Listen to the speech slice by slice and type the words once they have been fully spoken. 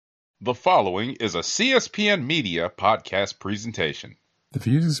The following is a CSPN Media podcast presentation. The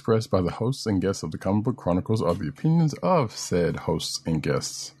views expressed by the hosts and guests of the Comic Book Chronicles are the opinions of said hosts and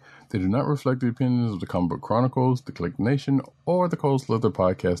guests. They do not reflect the opinions of the Comic Book Chronicles, the Click Nation, or the Cold Slither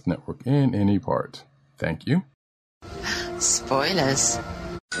Podcast Network in any part. Thank you. Spoilers.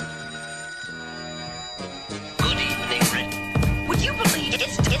 Good evening, Rick. Would you believe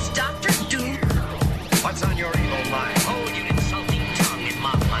it's Dr. Doom? What's on your evil mind? Hold your insulting tongue and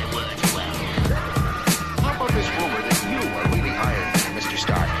mark my words well. How about this rumor that you are really Iron Man, Mr.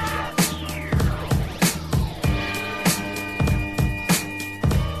 Stark?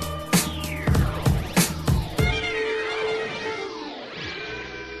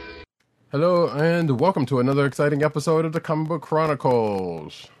 Hello, and welcome to another exciting episode of the Comic Book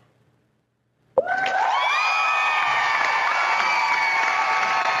Chronicles.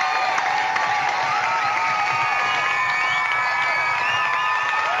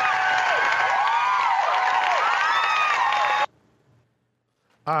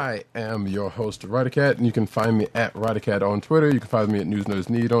 I am your host, Rydercat, and you can find me at Rydercat on Twitter. You can find me at News Nerds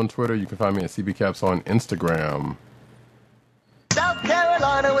Need on Twitter. You can find me at CBCaps on Instagram. South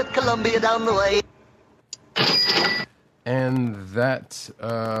Carolina with Columbia down the way. And that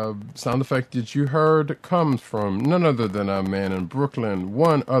sound effect that you heard comes from none other than our man in Brooklyn,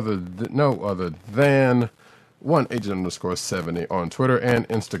 no other than 1agent_70 on Twitter and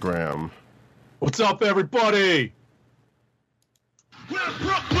Instagram. What's up, everybody? Where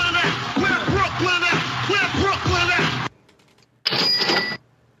Brooklyn at? Where Brooklyn at? Where Brooklyn at?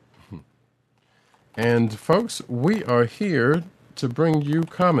 And folks, we are here to bring you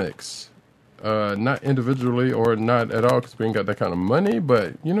comics. Not individually or not at all because we ain't got that kind of money,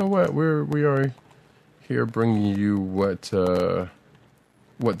 but you know what? We are here bringing you what the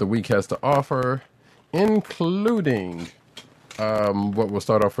week has to offer, including what we'll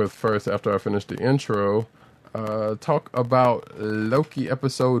start off with first after I finish the intro. Talk about Loki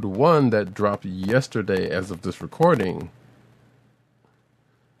episode 1 that dropped yesterday as of this recording.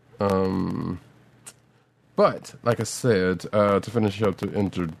 But, like I said, to finish up the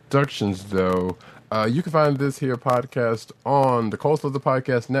introductions, though, you can find this here podcast on the Cold Slither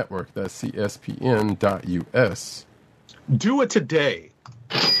Podcast Network. That's CSPN.us. Do it today.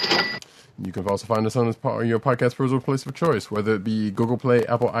 You can also find us on your podcast perusal place of choice, whether it be Google Play,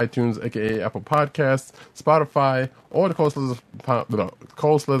 Apple iTunes, aka Apple Podcasts, Spotify, or the Cold Slither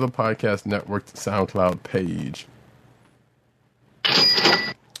Podcast Network SoundCloud page.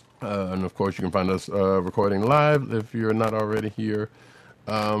 And of course, you can find us recording live if you're not already here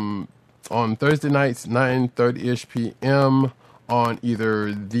on Thursday nights, 9:30ish p.m. on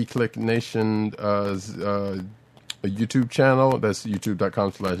either the Click Nation YouTube channel. That's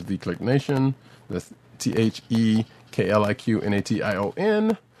youtube.com/theclicknation. That's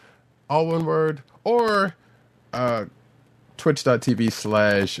TheKlickNation, all one word, or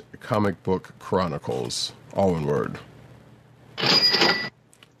twitch.tv/Comic Book Chronicles, all one word.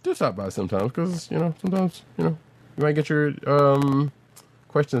 Do stop by sometimes because, sometimes, you might get your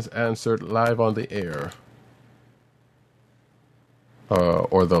questions answered live on the air.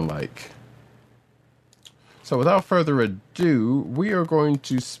 Or the like. So without further ado, we are going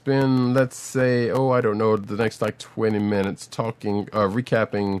to spend, let's say, the next 20 minutes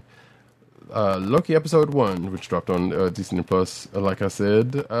recapping Loki episode 1, which dropped on Disney Plus, like I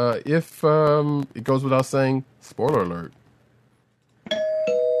said. If it goes without saying, spoiler alert.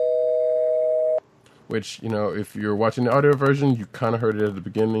 Which, if you're watching the audio version, you kind of heard it at the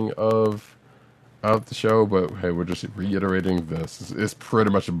beginning of the show, but hey, we're just reiterating this. It's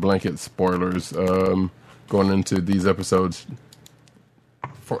pretty much a blanket spoilers going into these episodes.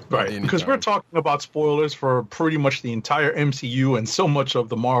 Right, because we're talking about spoilers for pretty much the entire MCU and so much of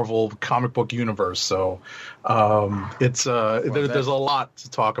the Marvel comic book universe. So there's a lot to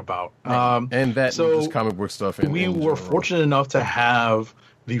talk about. And just comic book stuff. We were fortunate enough to have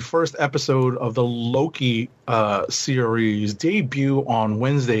the first episode of the Loki series debut on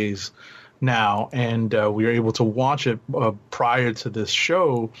Wednesdays now, and we were able to watch it prior to this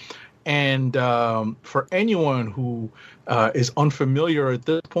show. And for anyone who is unfamiliar at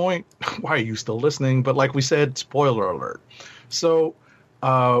this point, why are you still listening? But like we said, spoiler alert. So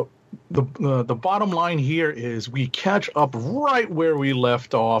the bottom line here is we catch up right where we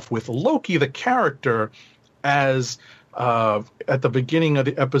left off with Loki, the character, as at the beginning of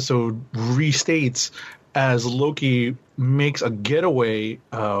the episode restates as Loki makes a getaway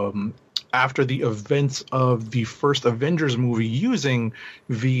after the events of the first Avengers movie using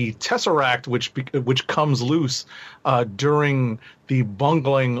the Tesseract, which comes loose during the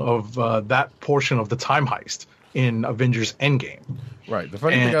bungling of that portion of the time heist. in Avengers Endgame. Right. The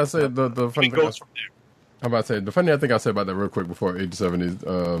funny thing I said, the funny it thing goes from there. I'm about to say, the funny thing I said about that real quick before 87 is,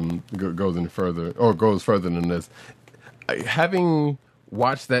 goes any further, or goes further than this. Having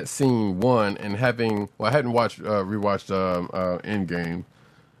watched that scene and I hadn't rewatched Endgame,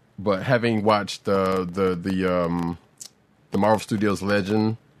 but having watched the Marvel Studios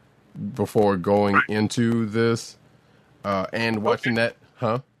Legend before going into this, and watching that,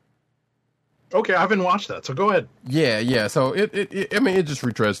 Okay, I haven't watched that, so go ahead. Yeah. So it just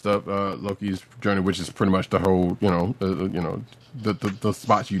retreads up Loki's journey, which is pretty much the whole, the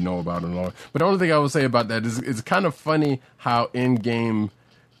spots about and all. But the only thing I would say about that is it's kind of funny how Endgame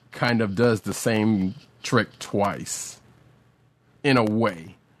kind of does the same trick twice, in a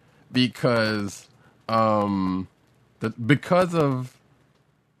way, because one,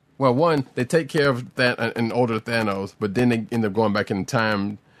 they take care of that an older Thanos, but then they end up going back in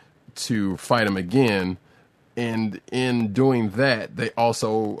time to fight him again, and in doing that, they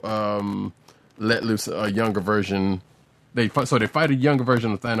also let loose a younger version. They fight a younger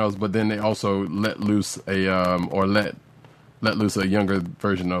version of Thanos, but then they also let loose let loose a younger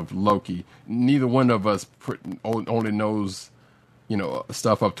version of Loki. Neither one of us only knows,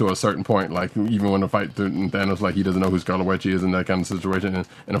 stuff up to a certain point. Like even when the fight through Thanos, like he doesn't know who Scarlet Witch is in that kind of situation,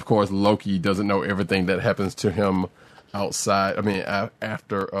 and of course Loki doesn't know everything that happens to him outside. I mean,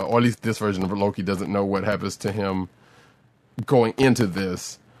 after, or at least this version of Loki doesn't know what happens to him going into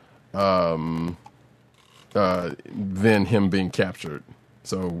this, then him being captured.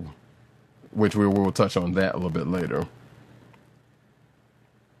 So, which we will touch on that a little bit later.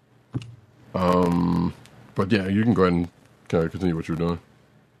 But yeah, you can go ahead and continue what you're doing.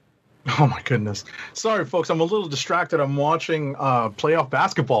 Oh my goodness. Sorry, folks. I'm a little distracted. I'm watching playoff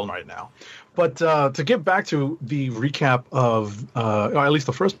basketball right now. But to get back to the recap of, or at least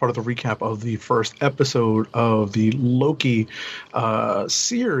the first part of the recap of the first episode of the Loki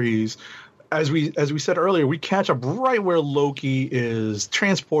series, as we said earlier, we catch up right where Loki is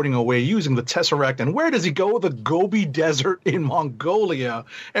transporting away using the Tesseract. And where does he go? The Gobi Desert in Mongolia,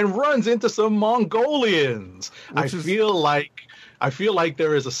 and runs into some Mongolians. I feel like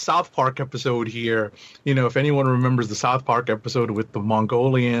there is a South Park episode here. If anyone remembers the South Park episode with the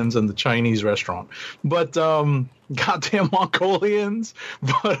Mongolians and the Chinese restaurant. But goddamn Mongolians.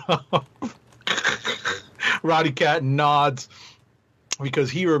 But Roddy Cat nods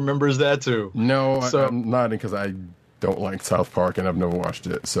because he remembers that too. No, I'm nodding because I don't like South Park and I've never watched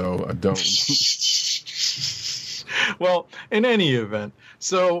it, so I don't. Well, in any event,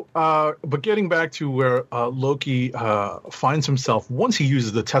 so, but getting back to where Loki finds himself once he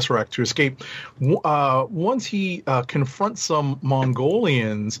uses the Tesseract to escape, once he confronts some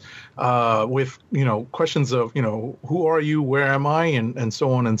Mongolians with, questions of, who are you, where am I, and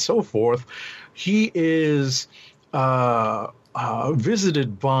so on and so forth, he is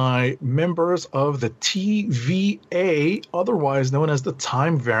visited by members of the TVA, otherwise known as the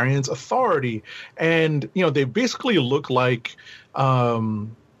Time Variance Authority. And, they basically look like riot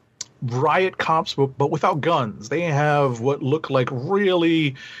cops, but without guns. They have what look like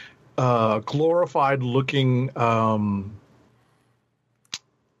really glorified looking cattle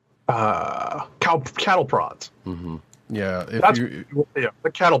prods. Mm-hmm. Yeah,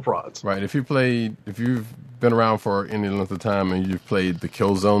 the cattle prods. Right. If you've been around for any length of time and you've played the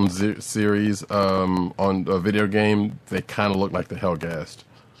Killzone series on a video game, they kind of look like the Hellgast.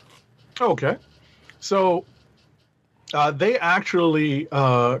 Okay. So they actually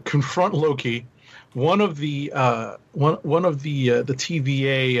confront Loki. One of the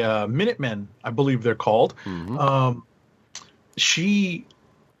TVA Minutemen, I believe they're called. Mm-hmm.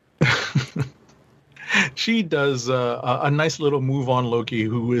 She does a nice little move on Loki,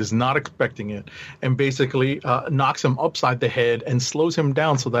 who is not expecting it, and basically knocks him upside the head and slows him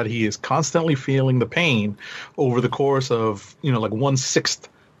down so that he is constantly feeling the pain over the course of, like 1/6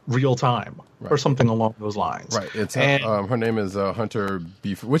 real time, right, or something along those lines. Right. It's her name is Hunter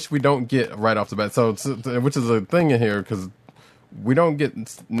Beef, which we don't get right off the bat. So which is a thing in here because we don't get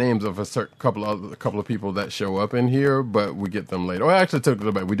names of a certain couple of people that show up in here, but we get them later. Oh, I actually took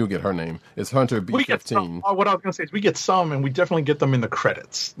it back. We do get her name. It's Hunter B15. What I was going to say is we get some, and we definitely get them in the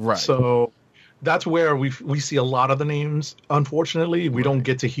credits. Right. So that's where we see a lot of the names. Unfortunately, we don't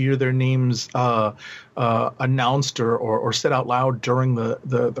get to hear their names announced or said out loud during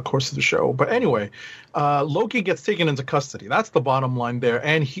the course of the show. But anyway, Loki gets taken into custody. That's the bottom line there,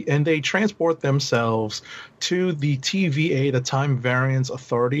 and they transport themselves to the TVA, the Time Variance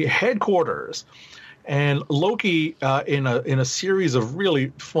Authority headquarters. And Loki, in a series of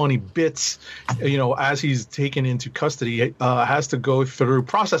really funny bits, as he's taken into custody, has to go through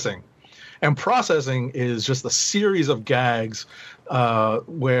processing. And processing is just a series of gags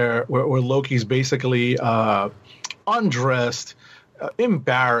where Loki's basically undressed,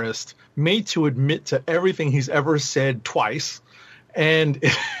 embarrassed, made to admit to everything he's ever said twice, and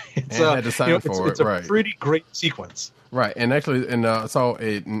it's had to sign for it's it, a right. pretty great sequence. Right, and actually, I saw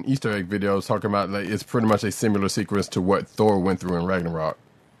an Easter egg video talking about like it's pretty much a similar sequence to what Thor went through in Ragnarok.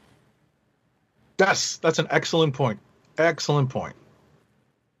 That's an excellent point. Excellent point.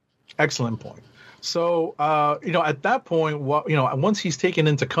 So, at that point, once he's taken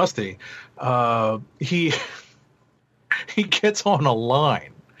into custody, he he gets on a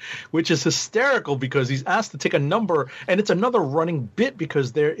line, which is hysterical because he's asked to take a number, and it's another running bit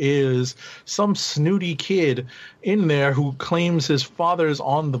because there is some snooty kid in there who claims his father's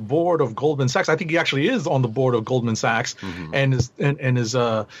on the board of Goldman Sachs. I think he actually is on the board of Goldman Sachs, and is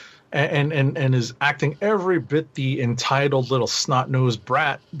acting every bit the entitled little snot-nosed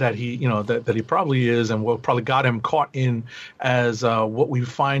brat that he that he probably is, and what probably got him caught in as what we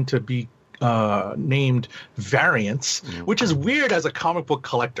find to be named variants, which is weird as a comic book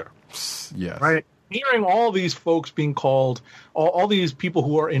collector. Yes. Right. Hearing all these folks being called, all these people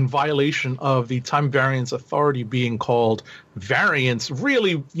who are in violation of the Time Variance Authority being called variants,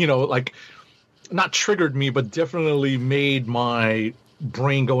 really, not triggered me, but definitely made my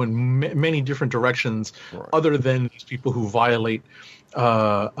brain go in many different directions. Right. Other Other than these people who violate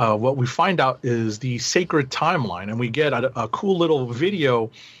what we find out is the sacred timeline, and we get a cool little video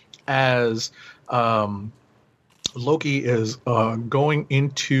as Loki is going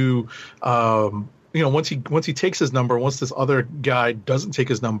into once he takes his number, once this other guy doesn't take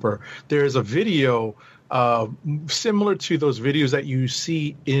his number, there's a video similar to those videos that you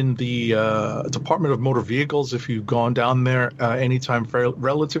see in the Department of Motor Vehicles if you've gone down there anytime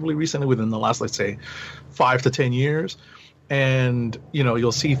relatively recently within the last, let's say, 5 to 10 years. And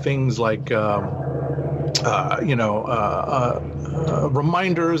you'll see things like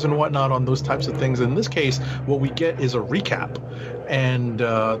reminders and whatnot on those types of things. In this case, what we get is a recap, and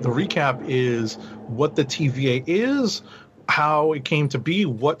the recap is what the TVA is, how it came to be,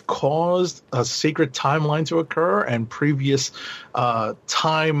 what caused a sacred timeline to occur, and previous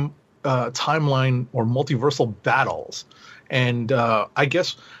timeline or multiversal battles. And I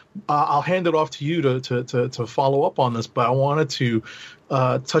guess I'll hand it off to you to follow up on this, but I wanted to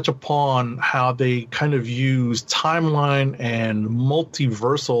touch upon how they kind of use timeline and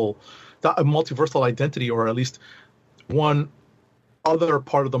multiversal identity, or at least one other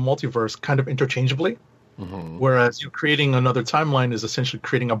part of the multiverse, kind of interchangeably. Whereas creating another timeline is essentially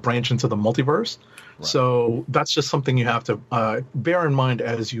creating a branch into the multiverse. Right. So that's just something you have to bear in mind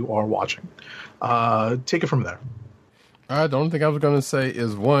as you are watching. Take it from there. The only thing I was going to say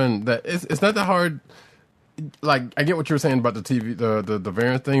is one that it's not that hard. Like, I get what you were saying about the TV, the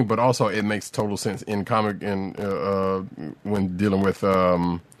variant thing, but also it makes total sense in comic and when dealing with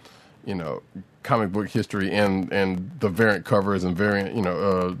comic book history and the variant covers and variant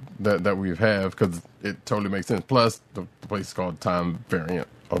that we have, because it totally makes sense. Plus, the place is called Time Variant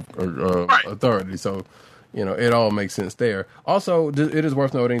Authority, so it all makes sense there. Also, it is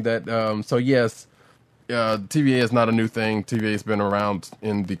worth noting that yes. TVA is not a new thing. TVA has been around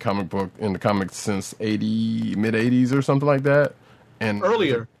in the comics since mid-80s or something like that, and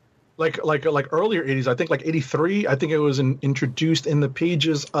earlier, like earlier 80s. I think like 83. I think it was introduced in the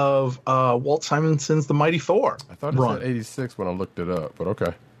pages of Walt Simonson's The Mighty Thor. I thought it said 86 when I looked it up, but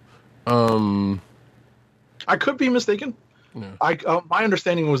okay. I could be mistaken. Yeah. My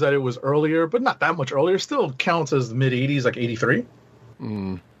understanding was that it was earlier, but not that much earlier. Still counts as the mid-80s, like 83.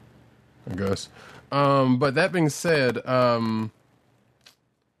 I guess. But that being said, so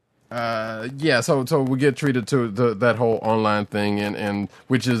we get treated to that whole online thing, and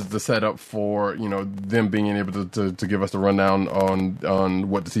which is the setup for them being able to give us the rundown on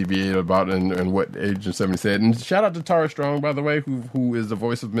what the TVA is about and what Agent 70 said. And shout out to Tara Strong, by the way, who is the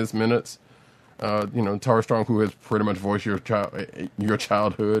voice of Miss Minutes. Tara Strong, who has pretty much voiced your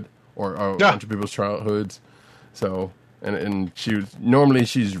childhood or a bunch of people's childhoods. So. And she's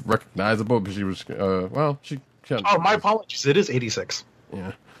recognizable, but she was my apologies. It is 86.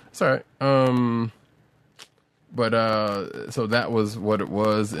 Yeah, it's all right. So that was what it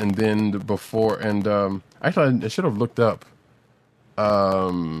was, and then before, and actually, I should have looked up. I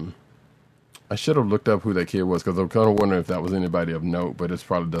should have looked up who that kid was, because I'm kind of wondering if that was anybody of note. But it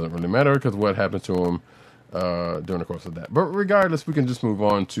probably doesn't really matter, because what happened to him during the course of that. But regardless, we can just move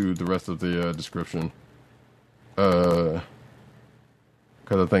on to the rest of the description. Because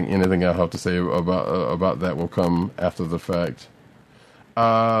I think anything I have to say about that will come after the fact.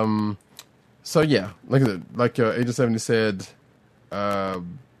 So yeah, like Agent 70 said,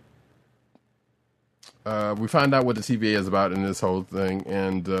 we find out what the TVA is about in this whole thing,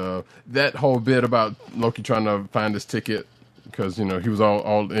 and that whole bit about Loki trying to find his ticket because he was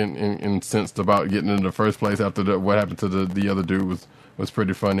all incensed about getting in the first place after what happened to the other dude was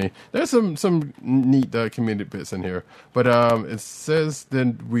pretty funny. There's some neat comedic bits in here, but it says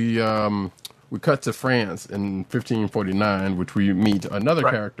that we cut to France in 1549, which we meet another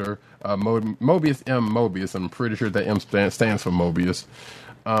character, Mobius M. Mobius. I'm pretty sure that M stands for Mobius.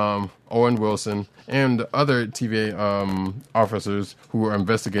 Owen Wilson and other TVA officers who are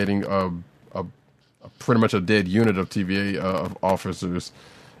investigating pretty much a dead unit of TVA of officers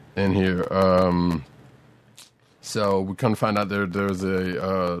in here. So we kind of find out there's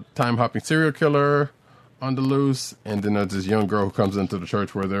a time-hopping serial killer on the loose, and then there's this young girl who comes into the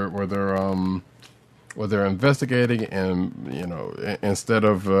church where they're investigating, and instead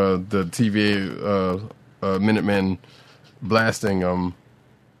of the TVA Minutemen blasting them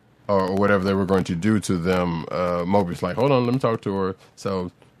or whatever they were going to do to them, Mobius like, hold on, let me talk to her.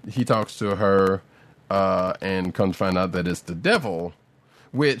 So he talks to her, and comes to find out that it's the devil.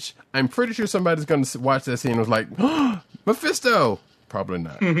 Which I'm pretty sure somebody's going to watch that scene and was like, oh, Mephisto! Probably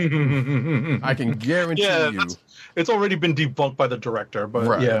not. I can guarantee you. It's already been debunked by the director, but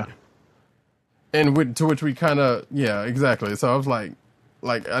right. Yeah. And to which we kind of, yeah, exactly. So I was like,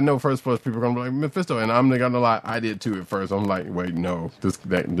 I know first plus people are going to be like, Mephisto, and I'm not going to lie, I did too at first. I'm like, wait, no,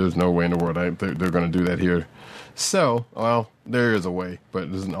 there's no way in the world they're going to do that here. So, well, there is a way, but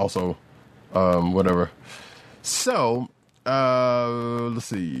there's also, whatever. So, let's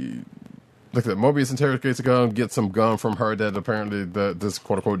see. Look at that. Mobius interrogates a gun, gets some gun from her that apparently this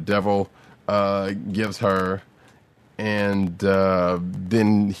quote unquote devil gives her, and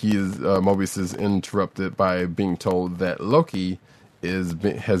then Mobius is interrupted by being told that Loki has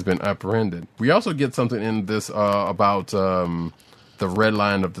been apprehended. We also get something in this about the red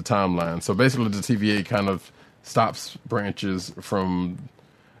line of the timeline. So basically, the TVA kind of stops branches from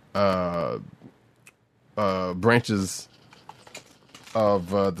branches of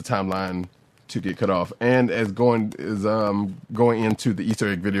the timeline to get cut off, and as going into the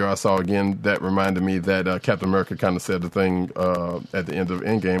Easter egg video I saw again, that reminded me that Captain America kind of said the thing at the end of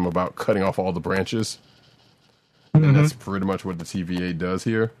Endgame about cutting off all the branches, and that's pretty much what the TVA does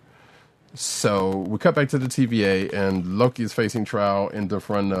here. So we cut back to the TVA, and Loki is facing trial in the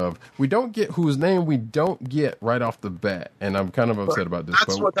front of, we don't get whose name we don't get right off the bat, and I'm kind of upset about this.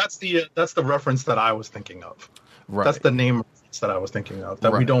 That's the reference that I was thinking of. Right. That's the name that I was thinking of.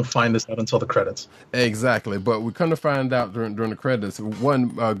 That we don't find this out until the credits. Exactly, but we kind of find out during the credits. One,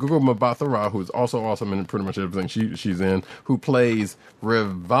 Google Mabathra, who's also awesome in pretty much everything she's in, who plays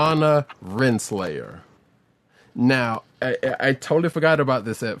Ravonna Renslayer. Now, I totally forgot about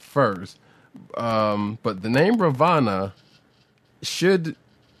this at first, but the name Ravonna should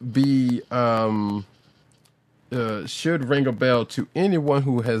be should ring a bell to anyone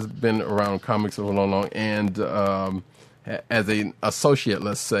who has been around comics for a long, and as an associate,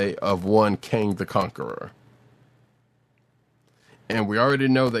 let's say, of one Kang the Conqueror. And we already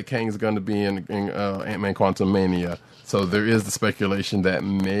know that Kang's going to be in Ant-Man Quantumania, so there is the speculation that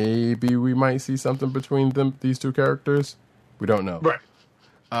maybe we might see something between these two characters. We don't know. Right.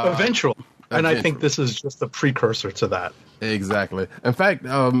 Eventually. And I think this is just a precursor to that. Exactly. In fact,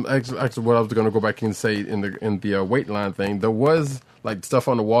 actually, what I was going to go back and say in the wait line thing, there was like stuff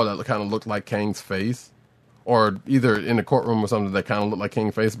on the wall that kind of looked like Kang's face, or either in the courtroom or something that kind of looked like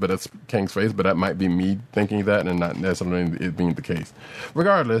Kang's face, but it's Kang's face. But that might be me thinking that, and not necessarily it being the case.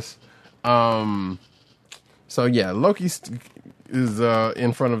 Regardless, so yeah, Loki is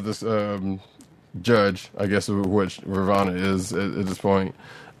in front of this judge, I guess, which Ravonna is at this point.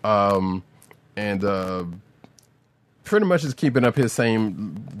 And pretty much is keeping up his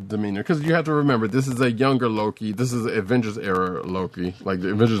same demeanor. Because you have to remember, this is a younger Loki. This is Avengers era Loki. Like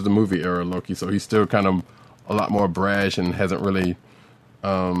the Avengers the movie era Loki. So he's still kind of a lot more brash and hasn't really,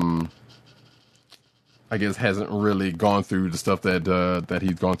 I guess, hasn't really gone through the stuff that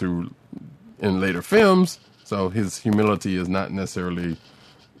he's gone through in later films. So his humility is not necessarily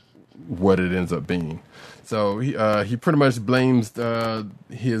what it ends up being. So he pretty much blames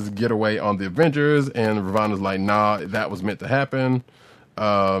his getaway on the Avengers, and Ravonna's like, nah, that was meant to happen.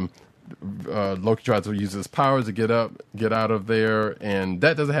 Loki tries to use his powers to get out of there, and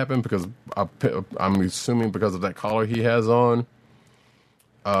that doesn't happen because I'm assuming because of that collar he has on.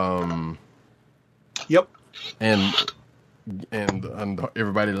 Yep. And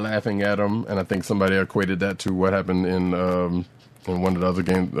everybody laughing at him, and I think somebody equated that to what happened in one of the other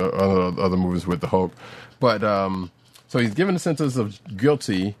games, other movies with the Hulk. But so he's given a sentence of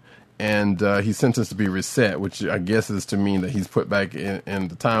guilty, and he's sentenced to be reset, which I guess is to mean that he's put back in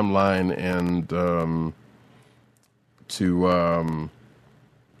the timeline and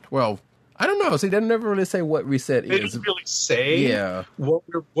well, I don't know. See, they never really say what reset They is. didn't really say. Yeah.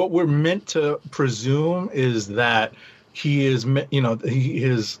 What we're meant to presume is that he is, he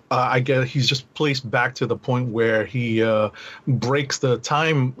is. I guess he's just placed back to the point where he breaks the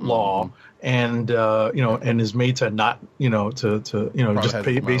time law and and is made to not just has his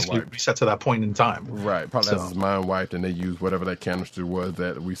mind basically wiped. reset to that point in time. Right. Probably has his mind wiped, and they use whatever that canister was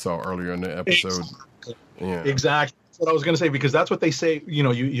that we saw earlier in the episode. Yeah. Exactly. That's what I was going to say, because that's what they say.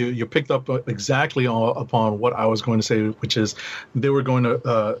 You picked up exactly upon what I was going to say, which is they were going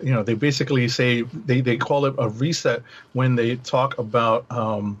to, they basically say they call it a reset when they talk about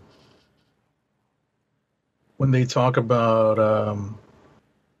oh,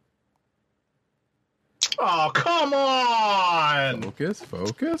 come on!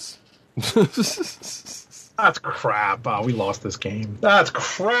 Focus. That's crap. Oh, we lost this game. That's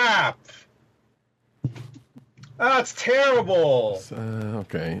crap. That's terrible.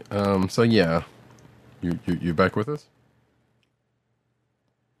 Okay. So yeah, you back with us?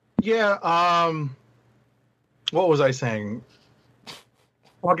 Yeah. What was I saying?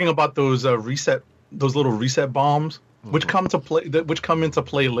 Talking about those little reset bombs, which come into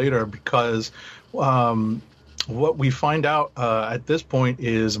play later, because what we find out at this point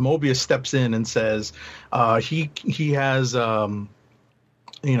is Mobius steps in and says he has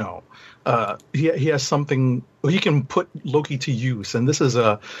he has something. He can put Loki to use, and this is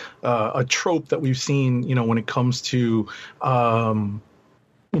a trope that we've seen, when it comes to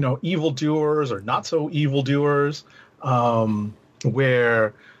evildoers or not so evildoers,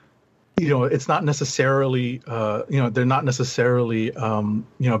 where it's not necessarily they're not necessarily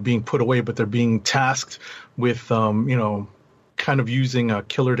being put away, but they're being tasked with kind of using a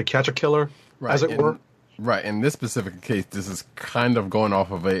killer to catch a killer, right, as it were. Right. In this specific case, this is kind of going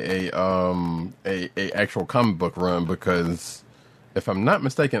off of a actual comic book run, because if I'm not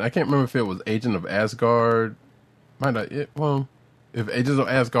mistaken, I can't remember if it was Agent of Asgard. Might not. If Agents of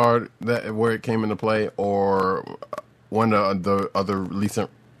Asgard where it came into play, or one of the other recent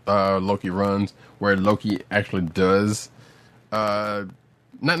Loki runs where Loki actually does not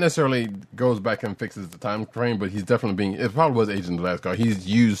necessarily goes back and fixes the time frame, but he's definitely it probably was Agent of Asgard. He's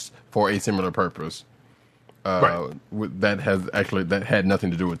used for a similar purpose. Right. That had nothing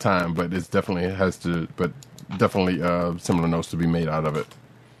to do with time, but it definitely similar notes to be made out of it.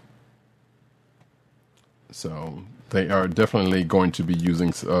 So they are definitely going to be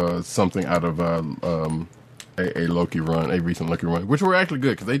using something out of a Loki run, a recent Loki run, which were actually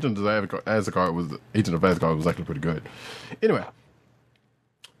good, because Agent of Asgard was actually pretty good. Anyway,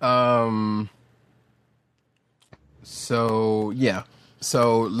 so yeah.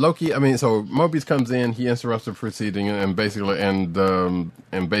 So Loki, so Mobius comes in, he interrupts the proceeding, and basically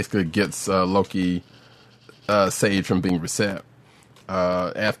gets Loki saved from being reset.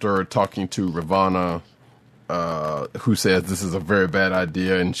 After talking to Ravonna, who says this is a very bad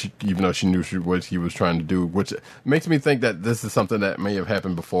idea, and even though she knew what he was trying to do, which makes me think that this is something that may have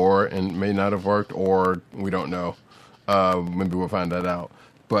happened before and may not have worked, or we don't know. Maybe we'll find that out.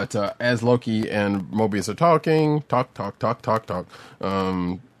 But as Loki and Mobius are talking,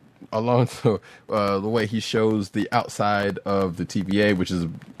 along the way he shows the outside of the TVA, which is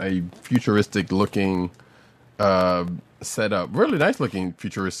a futuristic-looking setup, really nice-looking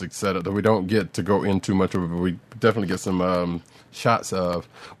futuristic setup that we don't get to go in too much of, but we definitely get some shots of.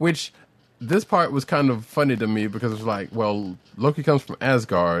 Which this part was kind of funny to me, because it's like, well, Loki comes from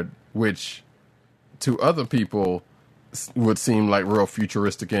Asgard, which to other people would seem like real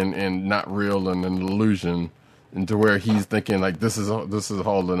futuristic and not real and an illusion, and to where he's thinking like this is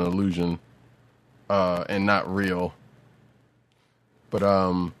all an illusion and not real. But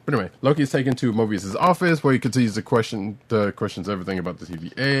anyway, Loki is taken to Mobius's office, where he continues to questions everything about the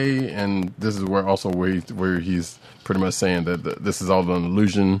TVA, and this is where he's pretty much saying that this is all an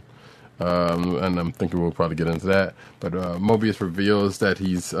illusion. And I'm thinking we'll probably get into that. But Mobius reveals that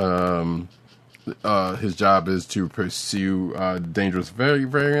he's his job is to pursue dangerous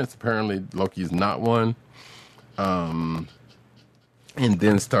variants. Apparently, Loki's not one. And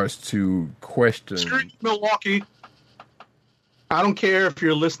then starts to question. Screw you, Milwaukee. I don't care if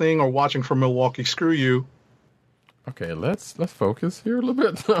you're listening or watching from Milwaukee. Screw you. Okay, let's focus here a little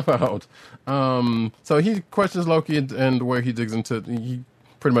bit about. So he questions Loki, and where he digs into, he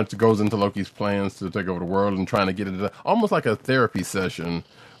pretty much goes into Loki's plans to take over the world and trying to get into almost like a therapy session.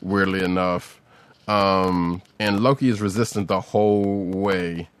 Weirdly enough. And Loki is resistant the whole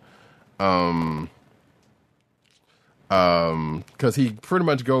way. because he pretty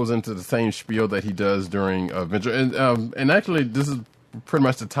much goes into the same spiel that he does during Avenger, and actually this is pretty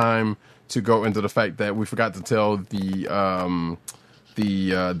much the time to go into the fact that we forgot to tell the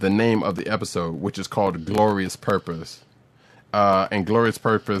name of the episode, which is called Glorious Purpose, and Glorious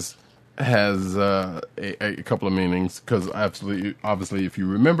Purpose has a couple of meanings, because obviously, if you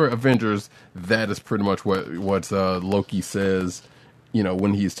remember Avengers, that is pretty much what Loki says,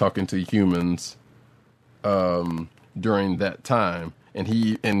 when he's talking to humans during that time, and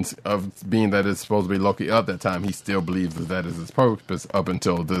being that it's supposed to be Loki of that time, he still believes that is his purpose up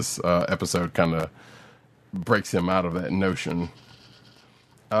until this episode kind of breaks him out of that notion.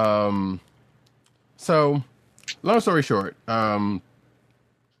 So, long story short,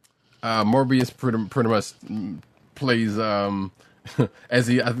 Morbius pretty much plays as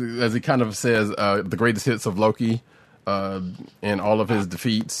he kind of says the greatest hits of Loki, and all of his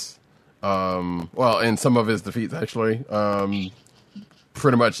defeats. And some of his defeats actually.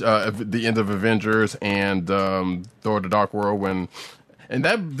 Pretty much the end of Avengers and Thor: The Dark World,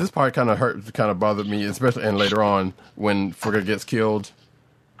 this part kind of bothered me, especially, and later on when Frigga gets killed.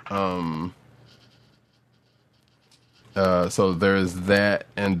 So there's that,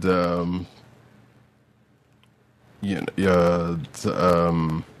 and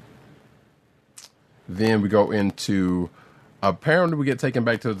then we go into, apparently we get taken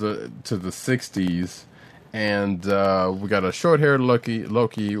back to the 60s, and we got a short-haired Loki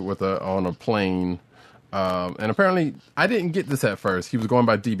on a plane, and apparently I didn't get this at first. He was going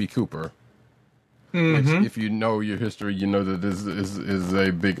by D.B. Cooper. Mm-hmm. Which, if you know your history, you know that this is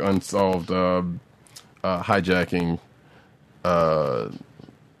a big unsolved hijacking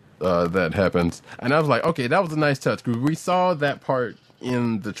that happens. And I was like, okay, that was a nice touch, because we saw that part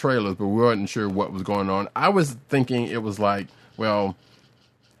in the trailers, but we weren't sure what was going on. I was thinking it was a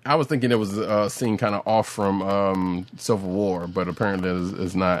scene kind of off from Civil War, but apparently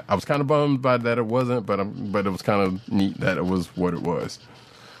it's not. I was kind of bummed by that it wasn't, but it was kind of neat that it was what it was.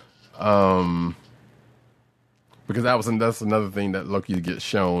 Because that's another thing that Loki gets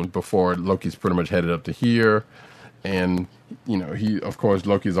shown before Loki's pretty much headed up to here. And,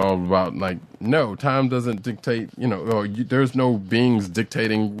 Loki's all about, like, no, time doesn't dictate, there's no beings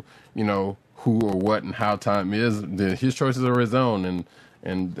dictating, who or what and how time is. His choices are his own.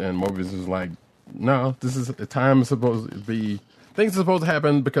 And Mobius is like, no, time is supposed to be, things are supposed to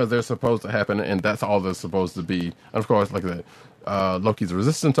happen because they're supposed to happen, and that's all they're supposed to be. And of course, like that, Loki's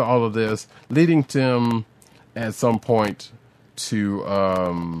resistant to all of this, leading to him at some point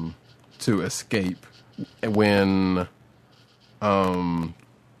to escape when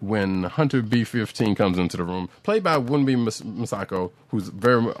Hunter B-15 comes into the room, played by Wunmi Misako, who's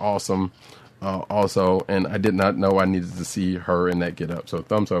very awesome also, and I did not know I needed to see her in that get-up, so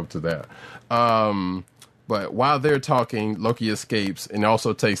thumbs up to that. But while they're talking, Loki escapes and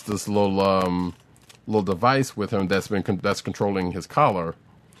also takes this little device with him that's controlling his collar,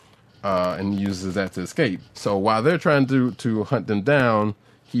 and uses that to escape. So while they're trying to hunt them down,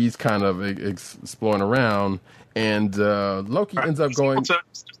 he's kind of exploring around, and Loki ends up going.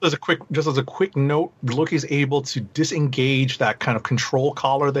 Just as a quick note, Loki's able to disengage that kind of control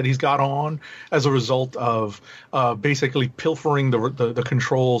collar that he's got on as a result of basically pilfering the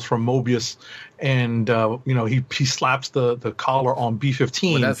controls from Mobius, and he slaps the collar on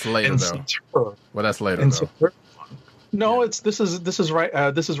B-15. Well, that's later though. No, yeah. This is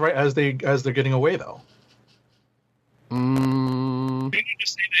right. This is right as they're getting away though. Didn't you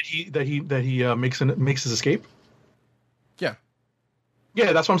just say that he makes his escape? Yeah.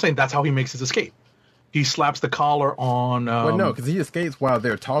 Yeah, that's what I'm saying. That's how he makes his escape. He slaps the collar on. Well, no, because he escapes while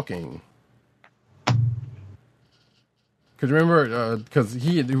they're talking. Because remember, because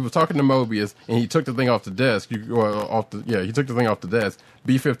he was talking to Mobius and he took the thing off the desk. He took the thing off the desk.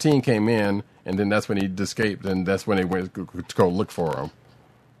 B-15 came in, and then that's when he escaped, and that's when they went to go look for him.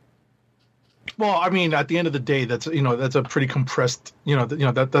 Well, I mean, at the end of the day, that's a pretty compressed,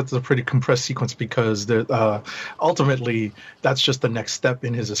 that's a pretty compressed sequence, because ultimately that's just the next step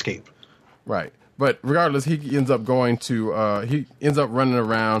in his escape. Right. But regardless, he ends up running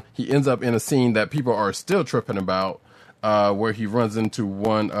around. He ends up in a scene that people are still tripping about, where he runs into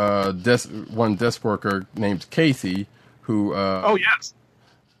one desk worker named Casey, who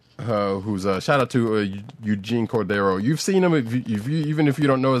who's shout out to Eugene Cordero. You've seen him, even if you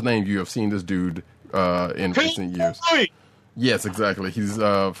don't know his name, you have seen this dude in recent years. Yes, exactly. He's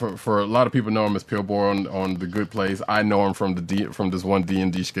for a lot of people know him as Pillbore on The Good Place. I know him from this one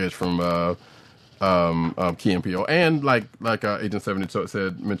D&D sketch from Key and Peele, and like Agent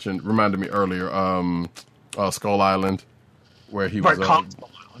 70 reminded me earlier, Skull Island, where he was Skull Island,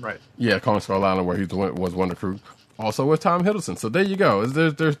 right? Yeah, Kong Skull Island, where he was one of the crew. Also with Tom Hiddleston. So there you go.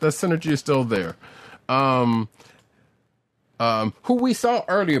 There's that synergy is still there. Who we saw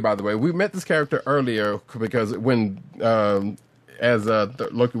earlier, by the way, we met this character earlier because when Loki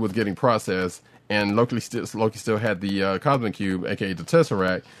was getting processed, and Loki still had the Cosmic Cube, aka the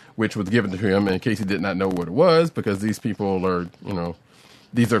Tesseract, which was given to him in case he did not know what it was, because these people are,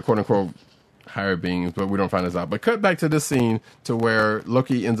 these are quote unquote higher beings, but we don't find this out. But cut back to this scene to where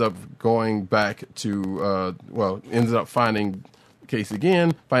Loki ends up going back to, ends up finding Casey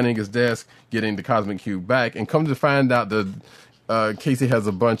again, finding his desk, getting the Cosmic Cube back, and come to find out that Casey has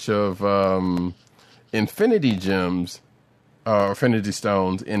a bunch of Infinity Gems, Infinity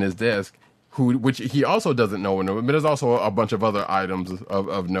Stones in his desk, which he also doesn't know. But there's also a bunch of other items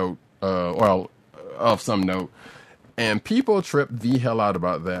of note, of some note. And people trip the hell out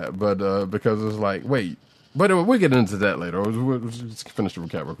about that, but because it's like, wait, but we'll get into that later. We'll just finish the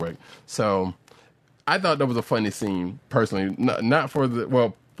recap real quick. So I thought that was a funny scene, personally, not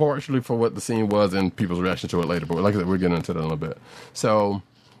for partially for what the scene was and people's reaction to it later. But like I said, we'll get into that in a little bit. So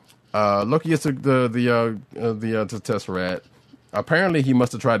Loki gets the Tesseract. Apparently, he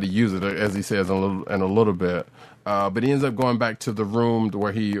must have tried to use it, as he says in a little bit. But he ends up going back to the room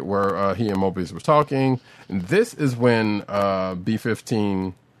where he and Mobius was talking. And this is when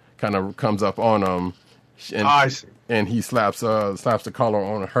B-15 kind of comes up on him, and he slaps the collar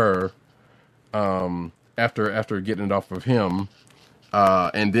on her after getting it off of him,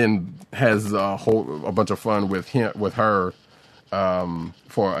 and then has a bunch of fun with her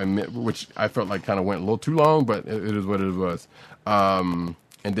for a minute, which I felt like kind of went a little too long, but it is what it was. And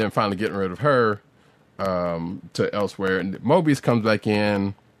then finally getting rid of her to elsewhere, and Mobius comes back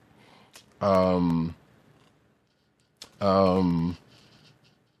in. And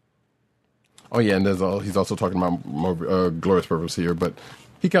he's also talking about Glorious Purpose here, but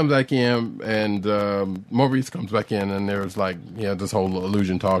he comes back in, and Mobius comes back in, and there's this whole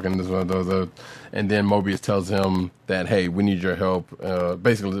illusion talk, and and then Mobius tells him that, hey, we need your help.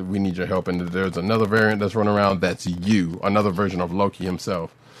 Basically, we need your help, and there's another variant that's running around that's another version of Loki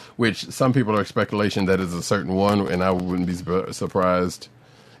himself, which some people are speculation that is a certain one, and I wouldn't be surprised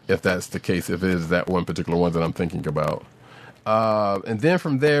if that's the case, if it is that one particular one that I'm thinking about. And then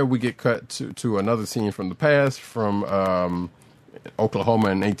from there, we get cut to another scene from the past, from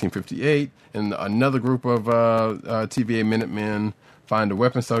Oklahoma in 1858, and another group of TVA Minutemen find a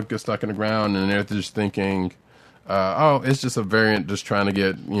weapon get stuck in the ground, and they're just thinking, it's just a variant just trying to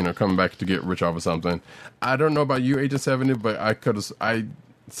get, coming back to get rich off of something. I don't know about you, Agent 70, but I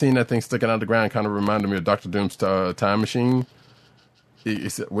seen that thing sticking out of the ground, kind of reminded me of Dr. Doom's time machine.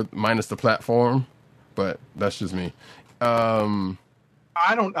 It's minus the platform, but that's just me. I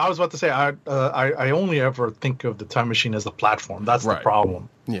was about to say I only ever think of the time machine as the platform. That's the problem.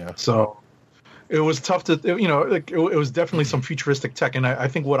 Yeah. So it was tough to it was definitely some futuristic tech, and I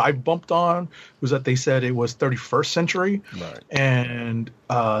think what I bumped on was that they said it was 31st century, right? And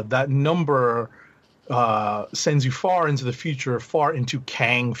that number sends you far into the future, far into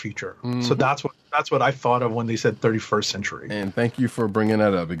Kang future. Mm-hmm. So that's what I thought of when they said 31st century. And thank you for bringing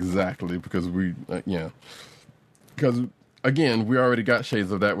that up, exactly, because because again, we already got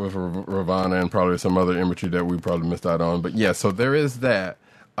shades of that with Ravana and probably some other imagery that we probably missed out on. But yeah, so there is that.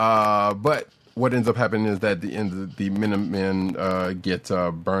 But what ends up happening is that the Minutemen get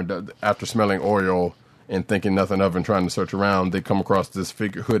burned up after smelling oil and thinking nothing of and trying to search around. They come across this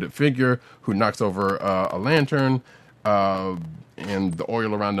hooded figure who knocks over a lantern, and the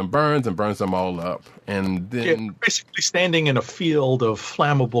oil around them burns them all up. And then basically standing in a field of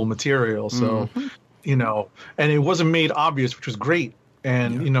flammable material. So, and it wasn't made obvious, which was great.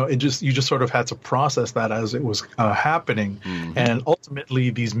 And, you just sort of had to process that as it was happening. Mm-hmm. And ultimately,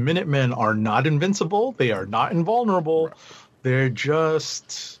 these Minutemen are not invincible. They are not invulnerable. Right. They're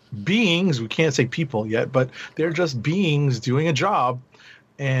just beings. We can't say people yet, but they're just beings doing a job.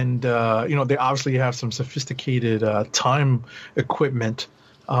 And, they obviously have some sophisticated time equipment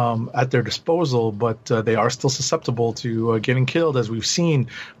at their disposal, but they are still susceptible to getting killed, as we've seen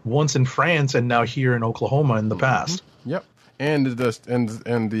once in France and now here in Oklahoma in the past. Yep. And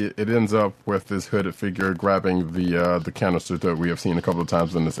it ends up with this hooded figure grabbing the canister that we have seen a couple of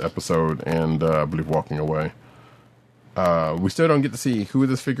times in this episode, and I believe walking away. We still don't get to see who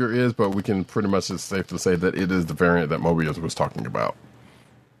this figure is, but we can pretty much it's safe to say that it is the variant that Mobius was talking about.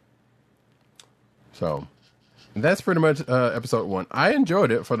 So that's pretty much episode 1. I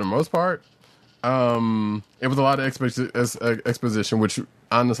enjoyed it for the most part. It was a lot of exposition, which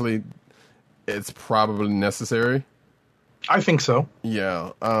honestly, it's probably necessary. I think so.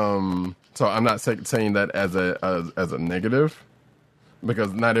 Yeah. So I'm not saying that as a negative.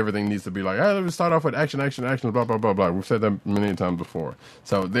 because not everything needs to be like, hey, let's start off with action, blah, blah, blah, blah. We've said that many times before.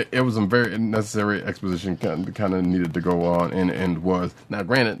 So it was a very necessary exposition kind of needed to go on, and was. Now,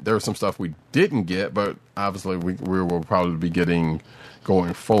 granted, there was some stuff we didn't get, but obviously we will probably be getting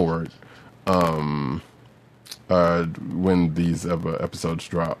going forward when these episodes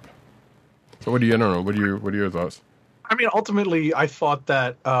drop. So I don't know, what are your thoughts? I mean, ultimately, I thought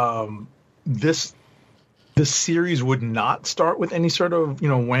that this series would not start with any sort of,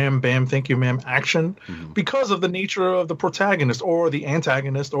 wham, bam, thank you, ma'am action because of the nature of the protagonist or the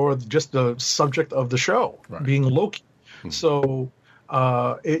antagonist or just the subject of the show being Loki. So,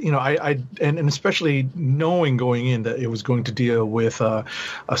 and especially knowing going in that it was going to deal with a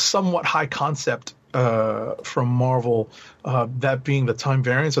somewhat high concept from Marvel, that being the Time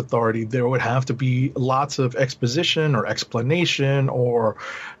Variance Authority, there would have to be lots of exposition or explanation, or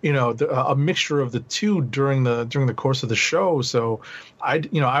a mixture of the two during the course of the show. So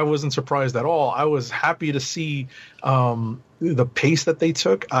I wasn't surprised at all. I was happy to see the pace that they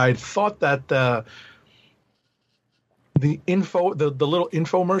took. I thought that the little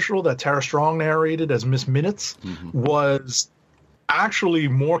infomercial that Tara Strong narrated as Miss Minutes was actually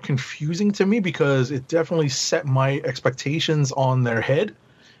more confusing to me, because it definitely set my expectations on their head,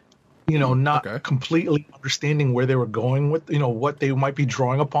 not completely understanding where they were going with, what they might be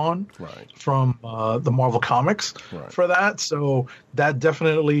drawing upon from the Marvel comics for that. So that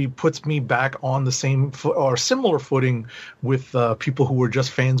definitely puts me back on the same or similar footing with people who were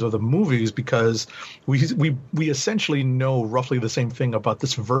just fans of the movies, because we essentially know roughly the same thing about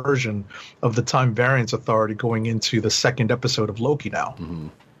this version of the Time Variance Authority going into the second episode of Loki now.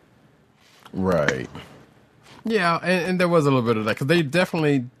 Right. Yeah, and there was a little bit of that, because they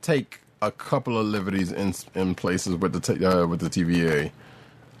definitely take a couple of liberties in places with the TVA.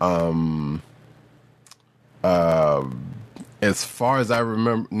 As far as I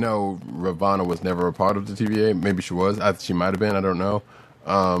remember, no, Ravonna was never a part of the TVA. Maybe she was. She might have been. I don't know.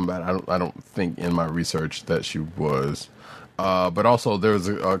 But I don't think in my research that she was. But also there was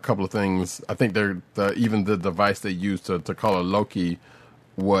a couple of things. I think even the device they used to call her Loki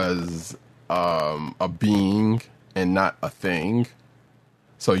was a being and not a thing.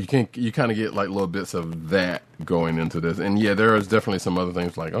 So you kind of get like little bits of that going into this. And yeah, there is definitely some other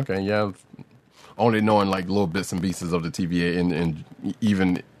things like, okay, yeah, only knowing like little bits and pieces of the TVA and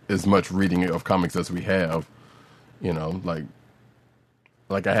even as much reading of comics as we have, like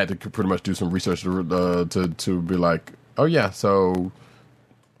I had to pretty much do some research to be like, oh yeah, so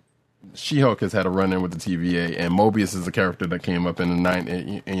She-Hulk has had a run-in with the TVA, and Mobius is a character that came up in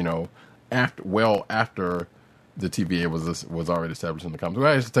the after the TVA was already established in the comics. Well,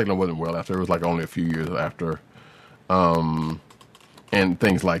 actually, technically, it wasn't well after. It was like only a few years after, and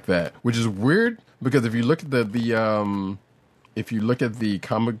things like that, which is weird because if you look at the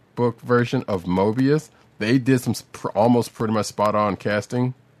comic book version of Mobius, they did some almost pretty much spot on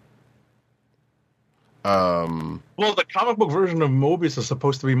casting. Well, the comic book version of Mobius is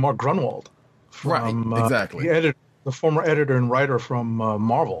supposed to be Mark Grunwald, exactly, the former editor and writer from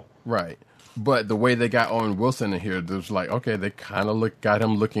Marvel, right. But the way they got Owen Wilson in here, it was like, okay, they kind of got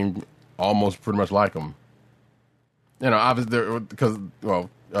him looking almost pretty much like him. Obviously, because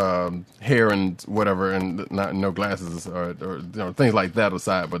hair and whatever, and no glasses or things like that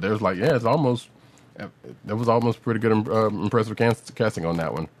aside. But there's like, yeah, there was almost pretty good, impressive casting on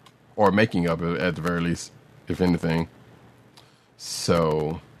that one, or making of it at the very least, if anything.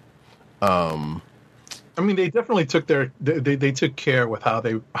 So, I mean, they definitely took they took care with how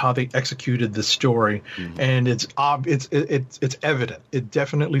they executed the story, and it's evident. It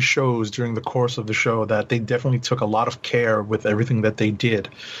definitely shows during the course of the show that they definitely took a lot of care with everything that they did.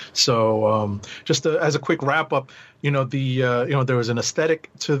 So, just as a quick wrap up, there was an aesthetic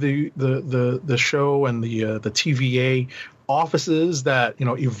to the show and the TVA offices that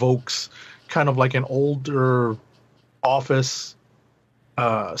evokes kind of like an older office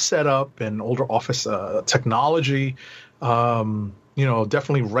setup and older office technology,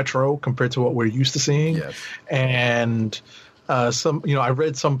 definitely retro compared to what we're used to seeing. Yes. And I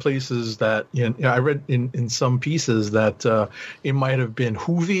read some places that I read in some pieces that it might have been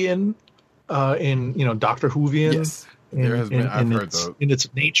Whovian in Dr. Whovian. Yes. There has been. I've heard those. In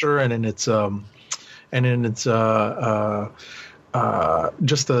its nature and in its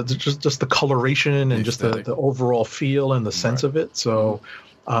just the coloration and just the overall feel and the sense of it. So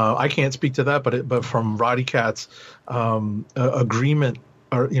I can't speak to that, but from Roddy Cat's agreement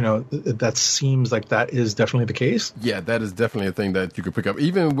or that seems like that is definitely the case. Yeah, that is definitely a thing that you could pick up,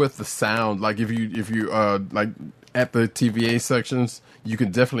 even with the sound. Like if you like at the TVA sections, you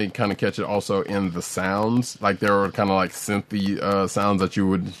can definitely kind of catch it also in the sounds. Like there are kind of like synthy sounds that you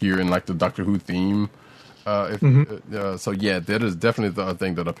would hear in like the Doctor Who theme. So yeah, that is definitely the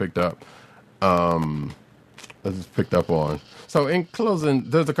thing that I picked up. I just picked up on. So in closing,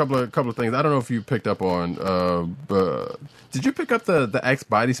 there's a couple of things I don't know if you picked up on. But did you pick up the Axe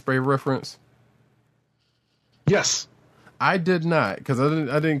body spray reference? Yes, I did not, because I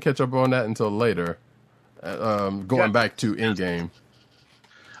didn't catch up on that until later. Going back to Endgame.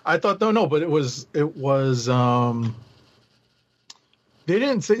 I thought no, but it was. They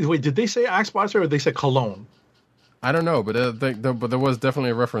didn't say. Wait, did they say Axe body spray or they said cologne? I don't know, but but there was definitely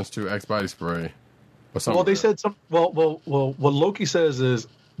a reference to Axe body spray. Well, they said some. Well, what Loki says is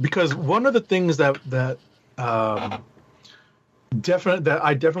because one of the things that I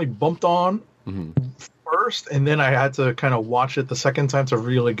definitely bumped on first, and then I had to kind of watch it the second time to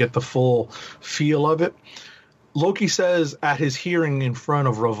really get the full feel of it. Loki says at his hearing in front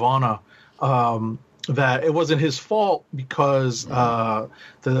of Ravonna that it wasn't his fault because the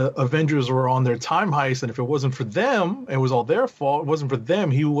Avengers were on their time heist, and if it wasn't for them, it was all their fault. It wasn't for them,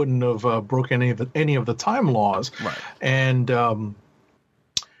 he wouldn't have broken any of the time laws. Right. And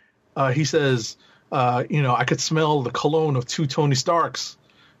he says, I could smell the cologne of two Tony Starks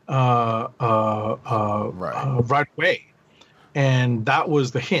right away, and that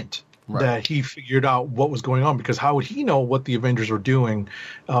was the hint. Right. That he figured out what was going on, because how would he know what the Avengers were doing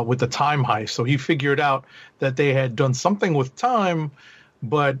with the time heist? So he figured out that they had done something with time,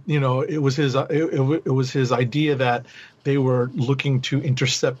 but it was his idea that they were looking to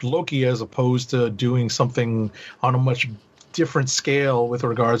intercept Loki as opposed to doing something on a much different scale with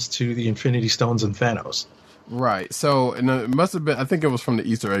regards to the Infinity Stones and Thanos. Right. So it must have been. I think it was from the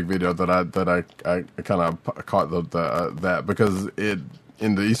Easter egg video that I kind of caught that, because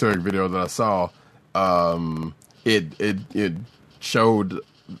in the Easter egg video that I saw, it showed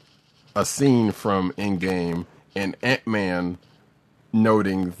a scene from Endgame and Ant-Man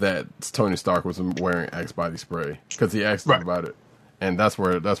noting that Tony Stark was wearing Axe body spray because he asked him about it, and that's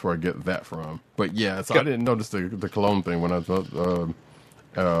where I get that from. But yeah, so I didn't notice the cologne thing when I was.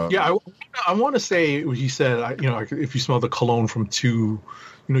 I want to say he said, if you smell the cologne from two.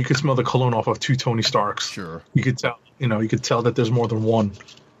 You could smell the cologne off of two Tony Starks. Sure, you could tell. You could tell that there's more than one.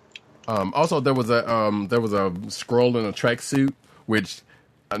 Also, there was a Skrull in a tracksuit, which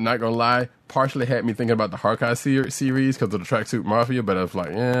I'm not gonna lie, partially had me thinking about the Hawkeye series because of the tracksuit mafia. But I was like,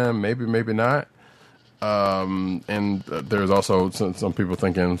 yeah, maybe not. And there's also some people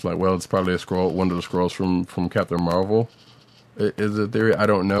thinking it's like, well, it's probably a Skrull, one of the Skrulls from Captain Marvel. Is it theory? I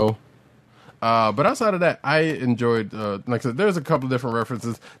don't know. But outside of that, I enjoyed, like I said, there's a couple of different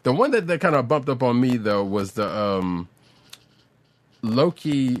references. The one that kind of bumped up on me, though, was the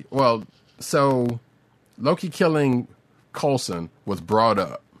Loki. Well, so Loki killing Coulson was brought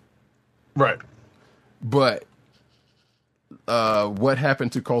up. Right. But what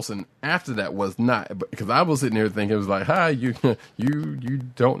happened to Coulson after that was not. Because I was sitting here thinking, it was like, hi, you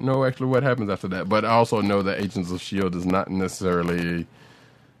don't know actually what happens after that. But I also know that Agents of S.H.I.E.L.D. is not necessarily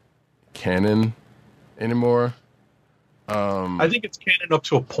canon anymore. I think it's canon up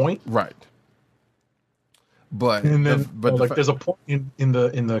to a point, right? But and then, there's a point in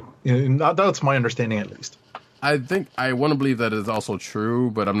that's my understanding at least. I think I want to believe that is also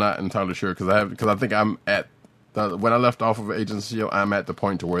true, but I'm not entirely sure because I think I'm at when I left off of Agents of S.H.I.E.L.D., I'm at the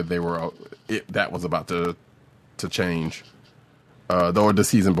point to where they were that was about to change. Or the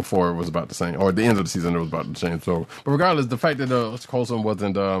season before it was about to change, or the end of the season it was about to change. So, but regardless, the fact that Coulson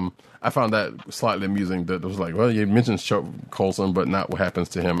wasn't, I found that slightly amusing. That it was like, well, you mentioned Coulson, but not what happens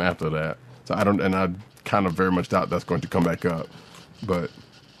to him after that. So I kind of very much doubt that's going to come back up. But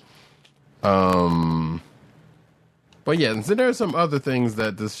yeah, and so there are some other things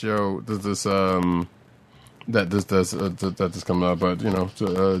that this show does coming up, but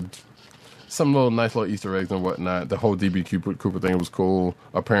some little nice little Easter eggs and whatnot. The whole DB Cooper thing was cool.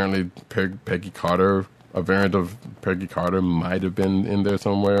 Apparently, Peggy Carter, a variant of Peggy Carter, might have been in there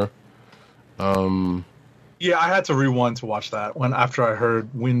somewhere. Yeah, I had to rewind to watch that after I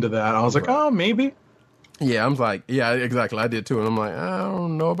heard wind of that. I was like, oh, maybe. Yeah, I'm like, yeah, exactly. I did too, and I'm like, I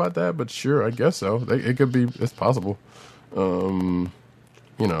don't know about that, but sure, I guess so. It could be. It's possible. Oh,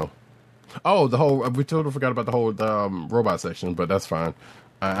 we totally forgot about the whole robot section, but that's fine.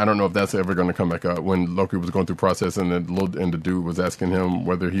 I don't know if that's ever going to come back up. When Loki was going through processing and the dude was asking him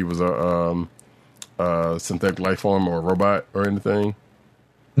whether he was a synthetic life form or a robot or anything.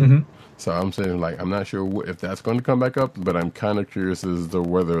 Mm-hmm. So I'm saying, like, I'm not sure if that's going to come back up, but I'm kind of curious as to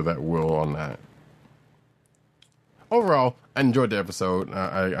whether that will or not. Overall, I enjoyed the episode.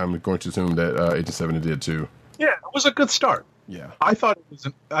 I'm going to assume that Agent 70 did too. Yeah, it was a good start. Yeah. I thought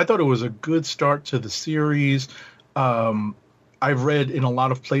it was a good start to the series. I've read in a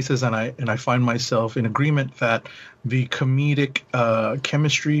lot of places, and I find myself in agreement that the comedic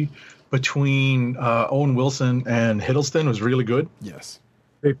chemistry between Owen Wilson and Hiddleston was really good. Yes.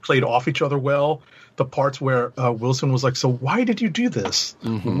 They played off each other well. The parts where Wilson was like, "So why did you do this?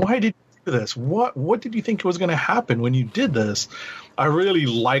 Mm-hmm. Why did you do this? What did you think was going to happen when you did this?" I really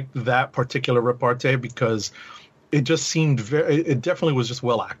liked that particular repartee because it just seemed it definitely was just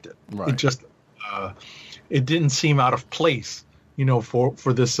well acted. Right. It just it didn't seem out of place,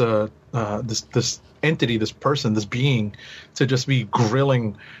 for this this entity, this person, this being, to just be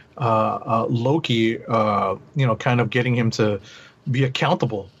grilling Loki, kind of getting him to be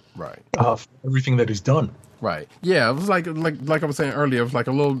accountable, Right. For everything that he's done. Right. Yeah, it was like I was saying earlier, it was like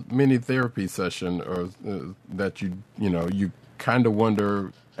a little mini therapy session, or that you kind of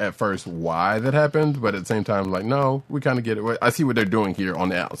wonder at first why that happened, but at the same time, like, no, we kind of get it. I see what they're doing here on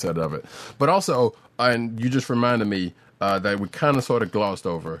the outset of it. But also, and you just reminded me that we kind of sort of glossed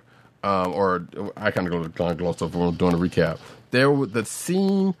over, or I kind of glossed over when we were doing a recap. There was the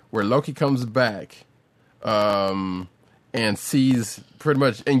scene where Loki comes back, and sees pretty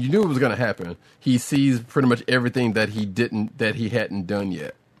much, and you knew it was going to happen. He sees pretty much everything that he hadn't done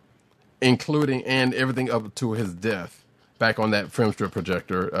yet, including and everything up to his death, back on that film strip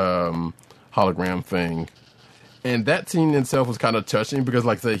projector hologram thing. And that scene itself was kind of touching because,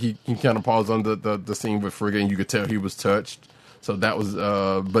 like I said, he kind of paused on the scene with Frigga, and you could tell he was touched. So that was,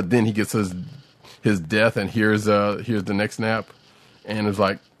 but then he gets his death, and here's the next snap, and it's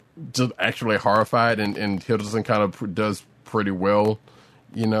like, just actually horrified, and Hiddleston kind of does pretty well,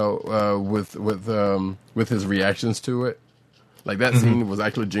 with his reactions to it. Like, that scene was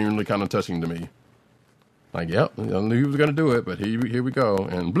actually genuinely kind of touching to me. Like, yep, I knew he was going to do it, but here we go,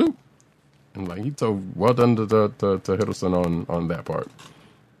 and bloop. And like, so well done to Hiddleston on that part.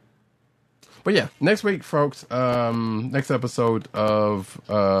 But yeah, next week, folks, next episode of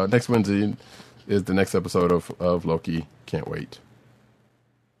next Wednesday is the next episode of Loki. Can't wait.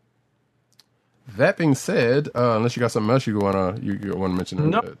 That being said, unless you got something else you want to mention.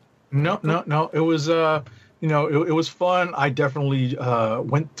 No. It was it was fun. I definitely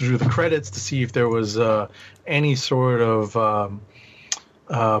went through the credits to see if there was any sort of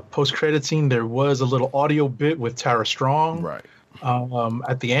post-credit scene. There was a little audio bit with Tara Strong, right,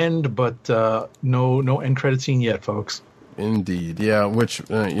 at the end, but no end credit scene yet, folks. Indeed, yeah. Which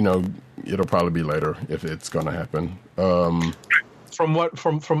it'll probably be later if it's going to happen. From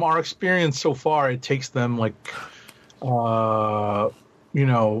our experience so far, it takes them like, what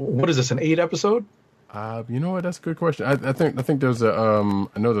is this, an 8 episode? You know what? That's a good question. I think there's I know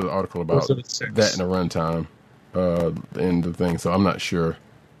there's an article about that in the runtime, in the thing. So I'm not sure.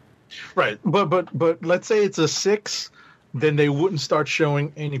 Right, but let's say it's a 6, then they wouldn't start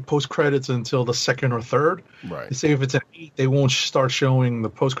showing any post credits until the 2nd or 3rd. Right. Say if it's an 8, they won't start showing the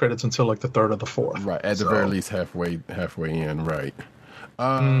post credits until like the 3rd or the 4th. Right, at the very least halfway in. Right.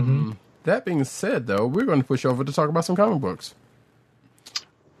 Mm-hmm. That being said, though, we're going to push over to talk about some comic books.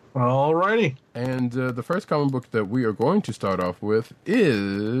 Alrighty. And the first comic book that we are going to start off with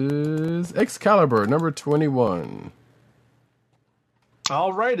is Excalibur, number 21.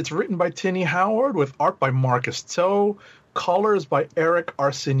 All right, it's written by Tini Howard with art by Marcus Toe, colors by Eric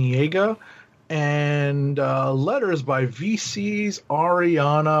Arciniega, and letters by VC's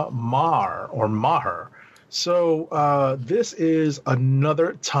Ariana Maher. So this is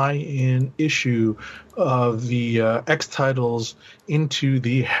another tie-in issue of the X titles into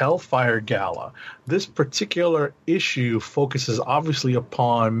the Hellfire Gala. This particular issue focuses obviously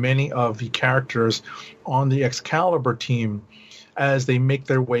upon many of the characters on the Excalibur team as they make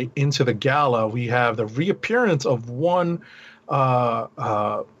their way into the gala. We have the reappearance of one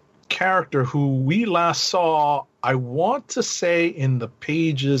character who we last saw, I want to say, in the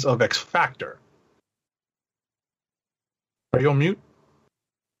pages of X Factor. Are you on mute?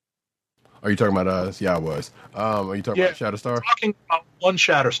 Are you talking about us? Yeah, I was. Are you talking about Shatterstar? Talking about one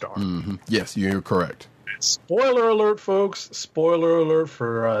Shatterstar. Mm-hmm. Yes, you're correct. Spoiler alert, folks. Spoiler alert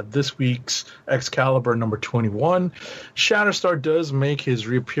for this week's Excalibur number 21. Shatterstar does make his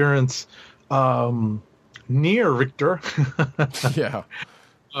reappearance near Richter. Yeah.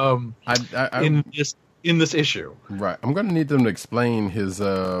 In this issue. Right. I'm going to need them to explain his...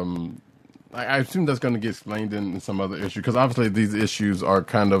 I assume that's going to get explained in some other issue, because obviously these issues are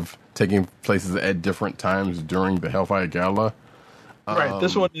kind of taking places at different times during the Hellfire Gala. Right.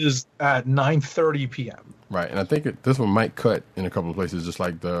 This one is at 9:30 p.m. Right, and I think this one might cut in a couple of places, just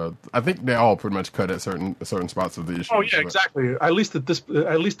like I think they all pretty much cut at certain spots of the issue. Oh yeah, exactly. At least at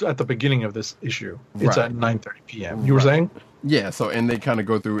the beginning of this issue, it's Right. at 9:30 p.m. You were saying? Yeah, so and they kind of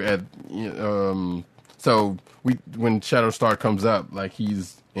go through so when Shatterstar comes up, like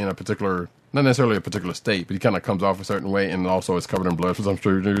he's in a particular, not necessarily a particular state, but he kind of comes off a certain way, and also it's covered in blood for some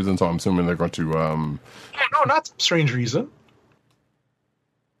strange reason. So I'm assuming they're going to Oh, no, not some strange reason.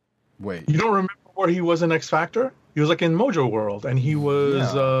 wait. You don't remember where he was in X Factor? He was like in Mojo World, and he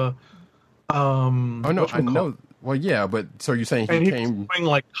was Oh no, I know. Well, yeah, but so you're saying and he he came? was doing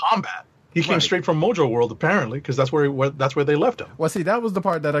like combat. He came Right. straight from Mojo World apparently, because that's where they left him. Well, see, that was the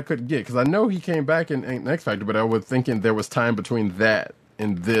part that I couldn't get because I know he came back in X Factor, but I was thinking there was time between that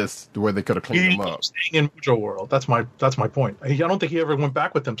and this where they could have cleaned He him up. was staying in Mojo World. That's my point. I don't think he ever went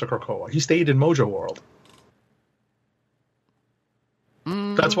back with them to Krakoa. He stayed in Mojo World.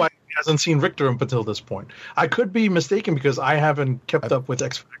 That's why he hasn't seen Richter up until this point. I could be mistaken because I haven't kept up with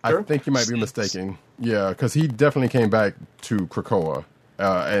X Factor. I think you might be mistaken. Yeah, because he definitely came back to Krakoa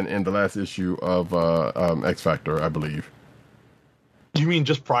and in the last issue of X Factor, I believe. You mean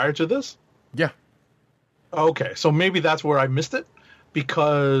just prior to this? Yeah. Okay, so maybe that's where I missed it,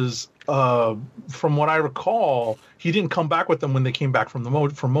 because from what I recall, he didn't come back with them when they came back from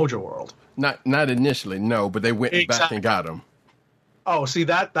from Mojo World. Not initially, no, but they went back Exactly. and got him. Oh, see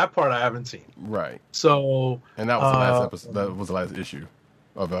that part I haven't seen. Right. So And that was the last episode. That was the last issue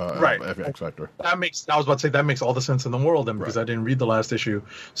of Right. of X Factor. I was about to say that makes all the sense in the world then, because Right. I didn't read the last issue.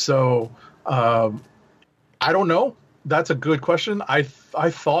 So I don't know. That's a good question. I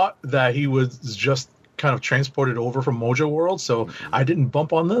thought that he was just kind of transported over from Mojo World, so I didn't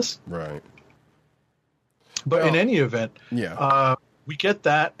bump on this. Right. But in Well, any event, Yeah. we get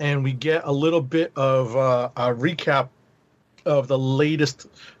that, and we get a little bit of a recap of the latest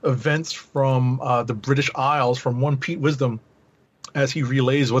events from the British Isles from one Pete Wisdom, as he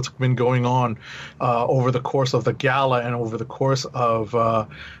relays what's been going on over the course of the gala and over the course of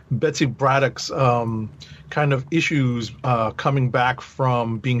Betsy Braddock's kind of issues coming back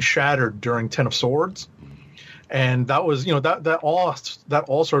from being shattered during Ten of Swords. And that was, that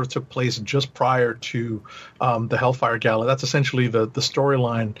all sort of took place just prior to the Hellfire Gala. That's essentially the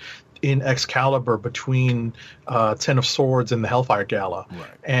storyline in Excalibur between Ten of Swords and the Hellfire Gala. Right.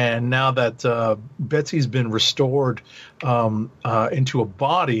 And now that Betsy's been restored into a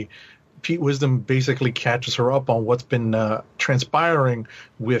body, Pete Wisdom basically catches her up on what's been transpiring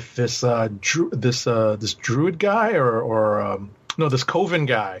with this this druid guy or this Coven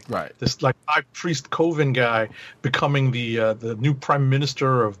guy. Right. This like high priest Coven guy becoming the new prime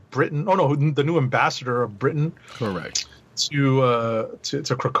minister of Britain. Oh no, the new ambassador of Britain Correct. to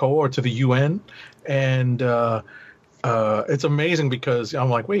Krakoa or to the UN, and it's amazing because I'm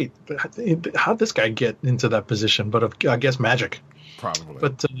like, wait, how did this guy get into that position? But I guess magic. Probably.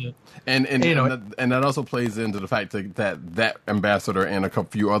 But And know, and that also plays into the fact that ambassador and a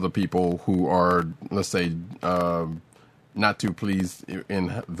couple few other people who are, let's say, not too pleased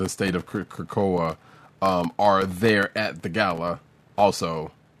in the state of Krakoa are there at the gala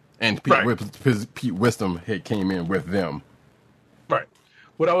also, and Pete Wisdom came in with them. right.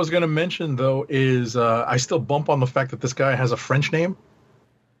 What I was going to mention though is I still bump on the fact that this guy has a French name.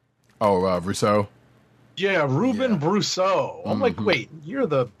 Oh, Rousseau. Yeah, Ruben Yeah. Brousseau. I'm like, wait, you're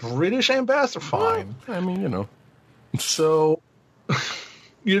the British ambassador? Fine. I mean, So,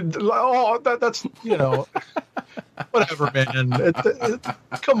 that's whatever, man.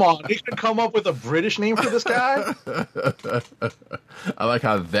 Come on, they could come up with a British name for this guy. I like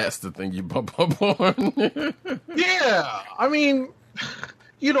how that's the thing you bump up on. Yeah, I mean,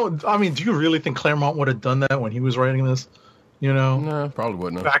 do you really think Claremont would have done that when he was writing this? No, probably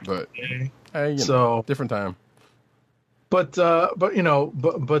wouldn't have. Back But in the day. hey, So- different time. But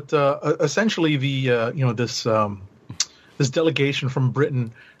essentially this delegation from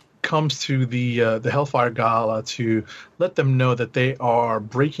Britain comes to the Hellfire Gala to let them know that they are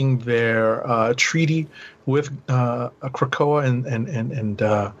breaking their treaty with Krakoa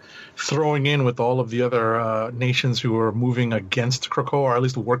and throwing in with all of the other nations who are moving against Krakoa, or at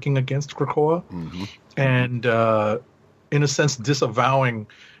least working against Krakoa, and in a sense disavowing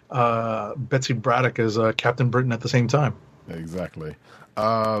Betsy Braddock as Captain Britain at the same time. Exactly.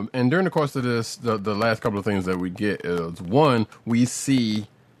 And during the course of this, the last couple of things that we get is, one, we see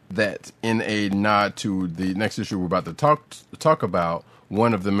that in a nod to the next issue we're about to talk about,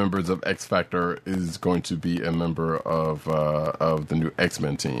 one of the members of X Factor is going to be a member of the new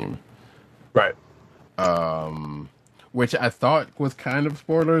X-Men team. Right. Which I thought was kind of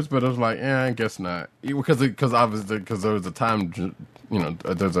spoilers, but I was like, I guess not, because obviously there was a time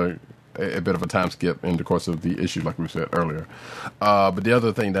there's a bit of a time skip in the course of the issue, like we said earlier. But the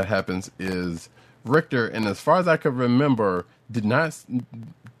other thing that happens is Richter, and as far as I could remember, did not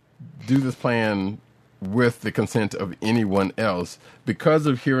do this plan with the consent of anyone else because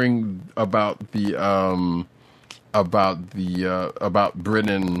of hearing about Britain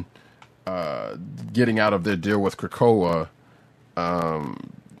getting out of their deal with Krakoa.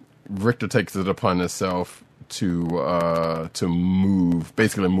 Richter takes it upon himself to move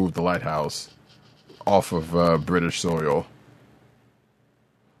the lighthouse off of British soil.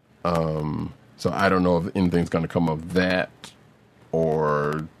 So I don't know if anything's going to come of that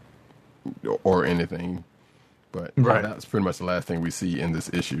or anything, but that's pretty much the last thing we see in this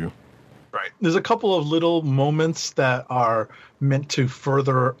issue. Right. There's a couple of little moments that are meant to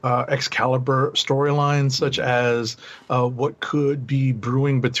further Excalibur storylines, such as what could be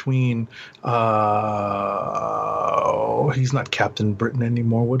brewing between. He's not Captain Britain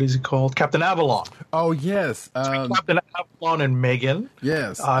anymore. What is he called? Captain Avalon. Oh yes, Captain Avalon and Megan.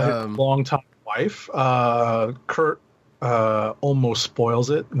 Yes, longtime wife. Kurt almost spoils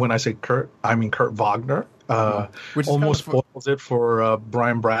it. When I say Kurt, I mean Kurt Wagner. Which almost spoils it for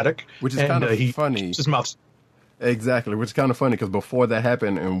Brian Braddock. Which is kind of funny. His mouth. Exactly, which is kind of funny because before that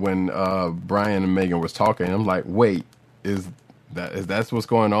happened, and when Brian and Megan was talking, I'm like, wait, is that what's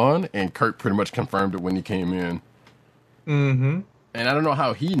going on? And Kurt pretty much confirmed it when he came in. Mm-hmm. And I don't know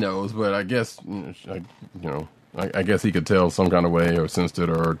how he knows, but I guess I guess he could tell some kind of way, or sensed it,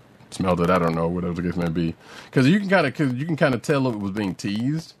 or smelled it. I don't know, whatever the case may be, because you can kind of tell if it was being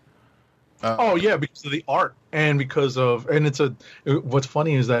teased. Because of the art and what's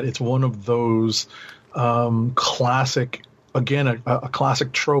funny is that it's one of those classic, again, a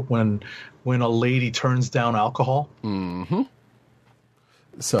classic trope when a lady turns down alcohol. Mm-hmm.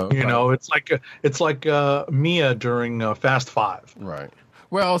 So it's like Mia during Fast Five. Right.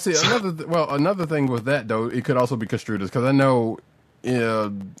 Well, see, another thing with that though, it could also be construed as, because I know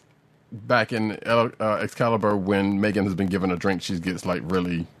back in Excalibur, when Megan has been given a drink, she gets like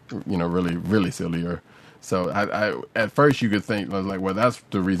really sillier. So I at first you could think like, well, that's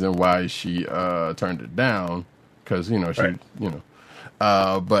the reason why she turned it down, because but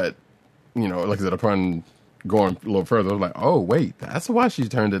like I said, upon going a little further, I was like, oh wait, that's why she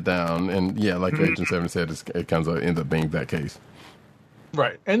turned it down. And yeah, like Agent 7 said, it kind of ends up being that case.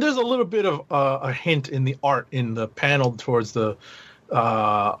 Right, and there's a little bit of a hint in the art in the panel towards the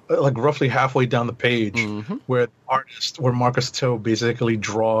like roughly halfway down the page, where Marcus Toe basically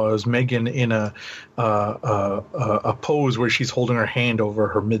draws Megan in a pose where she's holding her hand over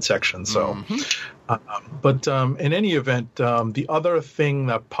her midsection. So, but in any event, the other thing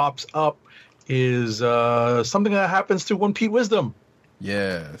that pops up is something that happens to one Pete Wisdom.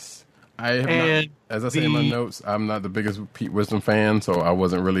 Yes. I have not, as I say in my notes, I'm not the biggest Pete Wisdom fan, so I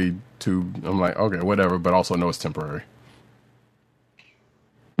wasn't really I'm like, okay, whatever, but also know it's temporary.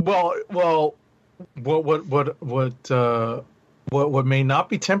 Well, what may not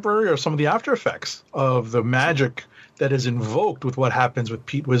be temporary are some of the after effects of the magic that is invoked with what happens with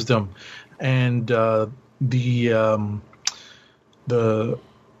Pete Wisdom, and the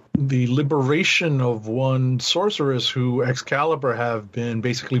liberation of one sorceress who Excalibur have been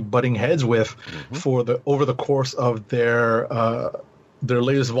basically butting heads with over the course of their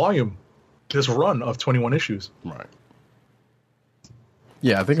latest volume, this run of 21 issues. Right.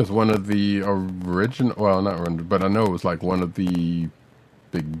 Yeah, I think it was one of the original. Well, not original, but I know it was like one of the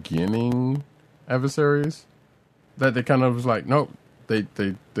beginning adversaries that they kind of was like, nope. They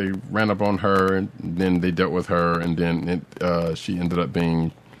ran up on her, and then they dealt with her, and then she ended up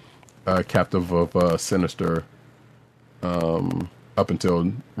being captive of Sinister up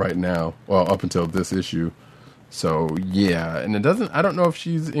until right now. Well, up until this issue. So yeah, and I don't know if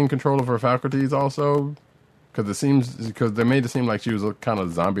she's in control of her faculties also, because they made it seem like she was kind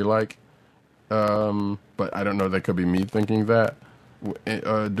of zombie-like. But I don't know. That could be me thinking that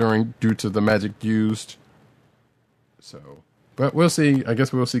due to the magic used. So, but we'll see. I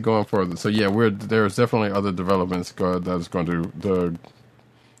guess we'll see going further. So yeah, there's definitely other developments that's going to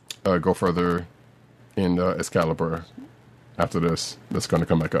go further in Excalibur after this. That's going to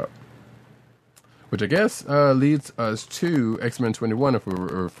come back up, which I guess leads us to X-Men 21 if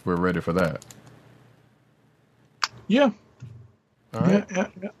we're ready for that. Yeah. All right. Yeah.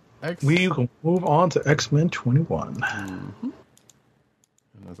 We will move on to X-Men 21.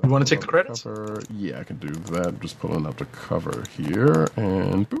 You want to take the credits? Yeah, I can do that. Just pulling up the cover here,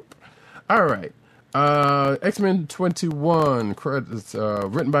 and boop. All right. X-Men 21 credits,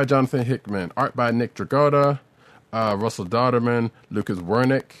 written by Jonathan Hickman, art by Nick Dragotta, Russell Dodderman, Lucas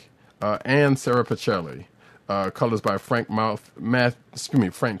Wernick, and Sarah Pacelli. Colors by Frank Martin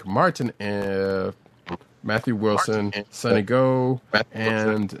and Matthew Wilson, Sonny Go,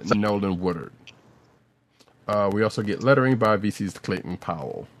 and Nolan Woodard. We also get lettering by VC's Clayton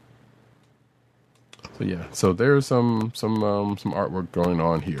Powell. So yeah, so there's some artwork going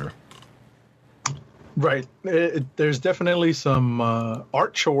on here. Right. There's definitely some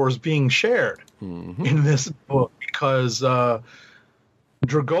art chores being shared in this book because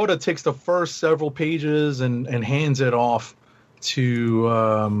Dragotta takes the first several pages and hands it off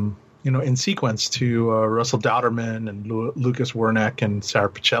to in sequence to Russell Dowderman and Lucas Werneck and Sarah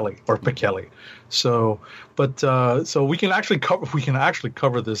Pichelli. So we can actually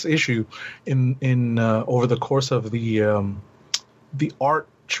cover this issue in over the course of the art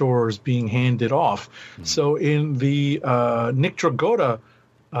chores being handed off. So in the Nick Dragotta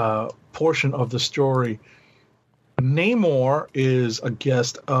portion of the story, Namor is a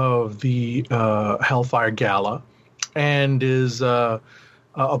guest of the Hellfire Gala and is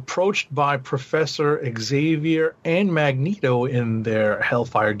approached by Professor Xavier and Magneto in their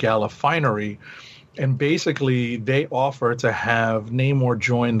Hellfire Gala finery. And basically, they offer to have Namor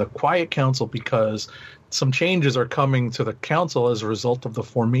join the Quiet Council because some changes are coming to the council as a result of the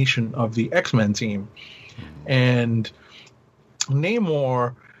formation of the X-Men team. And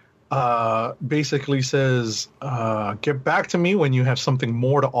Namor basically says, get back to me when you have something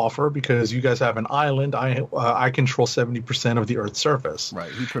more to offer because you guys have an island. I control 70% of the Earth's surface.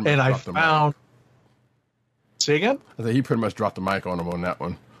 Right. He pretty much dropped the mic. Say again? I think he pretty much dropped the mic on him on that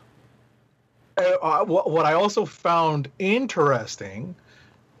one. What I also found interesting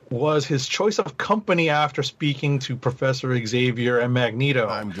was his choice of company after speaking to Professor Xavier and Magneto.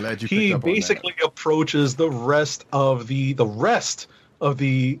 I'm glad you picked He up on that. basically approaches the rest of the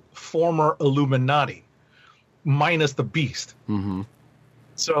former Illuminati, minus the Beast. Mm-hmm.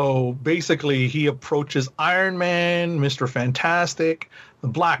 So basically, he approaches Iron Man, Mr. Fantastic, the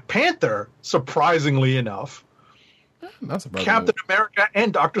Black Panther, surprisingly enough, Not surprising. Captain America,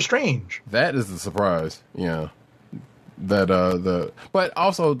 and Doctor Strange. That is the surprise. Yeah. But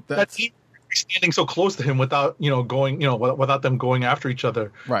also That's standing so close to him without without them going after each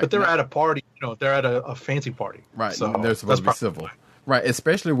other. Right. But they're at a party. They're at a fancy party. Right. So They're supposed to be civil. Right.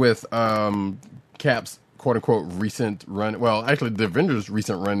 Especially with Cap's quote unquote recent run. Well, actually, the Avengers'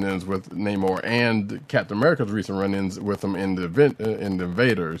 recent run-ins with Namor and Captain America's recent run-ins with him in the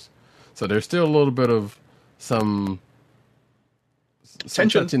Invaders. So there's still a little bit of some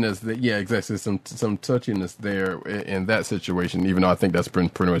tension. touchiness. Yeah, exactly. Some touchiness there in that situation. Even though I think that's been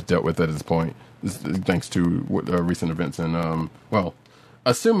pretty much dealt with at this point, thanks to recent events and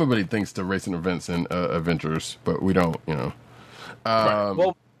assumably thanks to recent events in Avengers. But we don't, Right.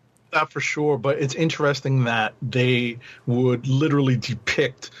 Well, that for sure. But it's interesting that they would literally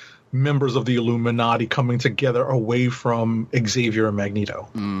depict members of the Illuminati coming together away from Xavier and Magneto.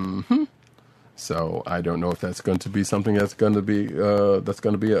 Mm-hmm. So I don't know if that's going to be something that's going to be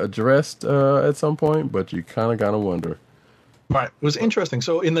addressed at some point, but you kind of gotta wonder. Right. It was interesting.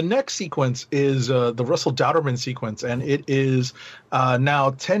 So in the next sequence is the Russell Dowderman sequence, and it is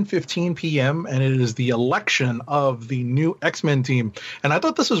now 10:15 p.m., and it is the election of the new X-Men team. And I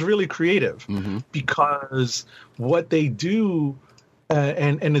thought this was really creative because what they do,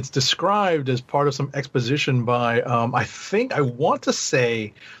 and it's described as part of some exposition by, I want to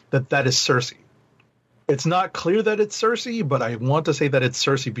say that is Cersei. It's not clear that it's Cersei, but I want to say that it's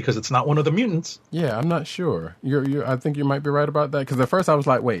Cersei because it's not one of the mutants. Yeah, I'm not sure. I think you might be right about that because at first I was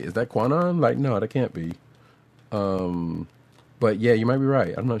like, "Wait, is that Quanon?" Like, no, that can't be. But yeah, you might be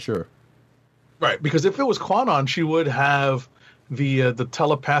right. I'm not sure. Right, because if it was Quanon, she would have the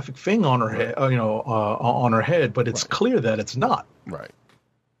telepathic thing on her head, on her head. But it's clear that it's not. Right.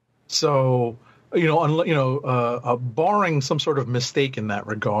 So. Barring some sort of mistake in that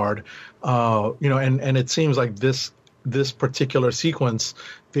regard, and it seems like this particular sequence,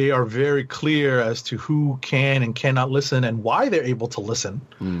 they are very clear as to who can and cannot listen and why they're able to listen.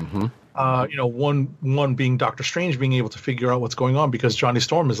 Mm-hmm. One being Doctor Strange being able to figure out what's going on because Johnny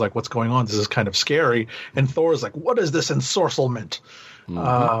Storm is like, "What's going on? This is kind of scary," and Thor is like, "What is this ensorcelment?"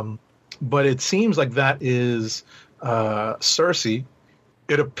 Mm-hmm. But it seems like that is Cersei.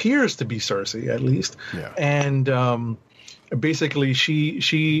 It appears to be Cersei, at least. Yeah. And basically,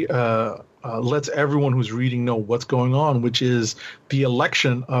 she lets everyone who's reading know what's going on, which is the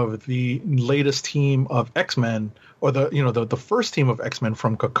election of the latest team of X-Men, or the first team of X-Men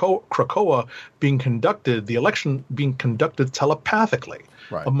from Krakoa being conducted. The election being conducted telepathically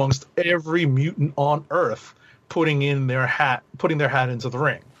amongst every mutant on Earth putting their hat into the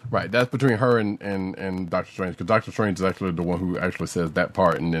ring. Right, that's between her and Doctor Strange, because Doctor Strange is actually the one who actually says that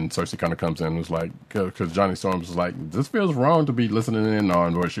part, and then Cersei kind of comes in and was like, because Johnny Storms was like, this feels wrong to be listening in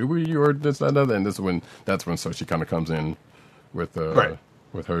on, or should we, or this, that, other, and that's when Cersei kind of comes in with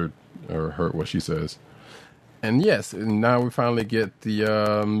with her what she says. And yes, and now we finally get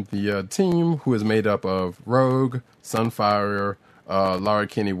the team, who is made up of Rogue, Sunfire, Lara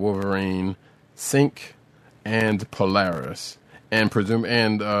Kinney, Wolverine, Sync, and Polaris. And Scott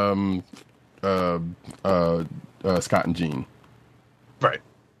and Jean. Right.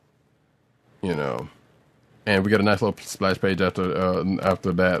 You know. And we get a nice little splash page after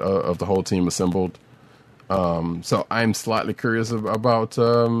that of the whole team assembled. So I'm slightly curious about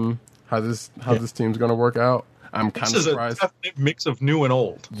how this team's going to work out. I'm kind of surprised. This is a definite mix of new and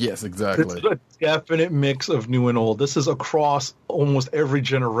old. Yes, exactly. This is a definite mix of new and old. This is across almost every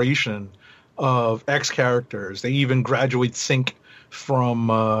generation of X characters. They even graduate Sync from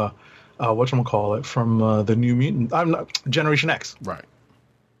whatchamacallit, from the New Mutant. I'm not Generation X. Right.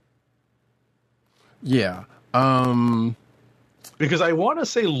 Yeah. Because I want to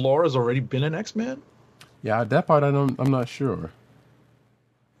say Laura's already been an X-Man. Yeah, that part I'm not sure.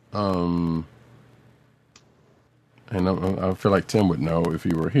 And I feel like Tim would know if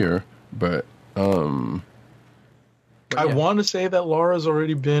he were here, but I want to say that Laura's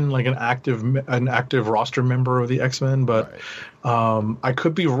already been like an active roster member of the X-Men, but right. I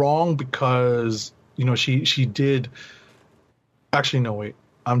could be wrong because she did. Actually, no, wait.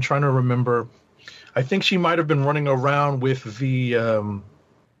 I'm trying to remember. I think she might have been running around with the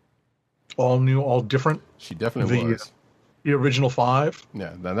all new, all different. She definitely was. The original 5.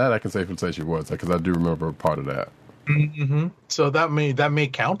 Yeah, now that I can safely say she was, because I do remember a part of that. Mm-hmm. So that may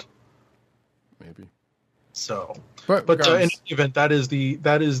count. Maybe. So, but in any event, that is the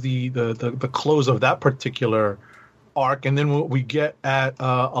close of that particular arc, and then what we get at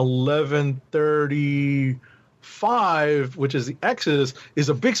 11:35, which is the Exodus, is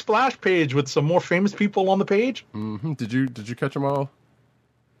a big splash page with some more famous people on the page. Mm-hmm. Did you catch them all?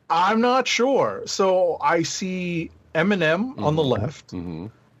 I'm not sure. So I see Eminem on the left. Mm-hmm.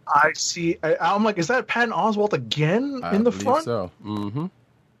 I'm like, is that Patton Oswalt again in the front? So. Mm-hmm.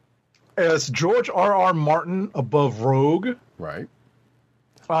 It's George R.R. Martin above Rogue. Right.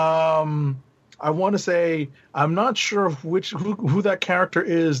 I want to say, I'm not sure who that character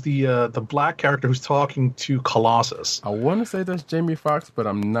is. The black character who's talking to Colossus. I want to say that's Jamie Foxx, but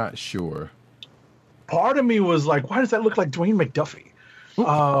I'm not sure. Part of me was like, why does that look like Dwayne McDuffie? You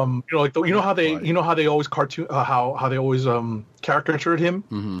know how they always cartoon how they always caricatured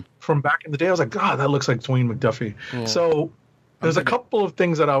him from back in the day. I was like, God, that looks like Dwayne McDuffie. Yeah. So. There's a couple of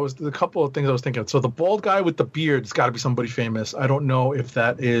things I was thinking. So the bald guy with the beard has got to be somebody famous. I don't know if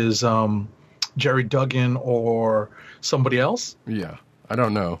that is Jerry Duggan or somebody else. Yeah, I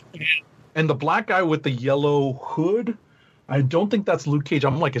don't know. And the black guy with the yellow hood, I don't think that's Luke Cage.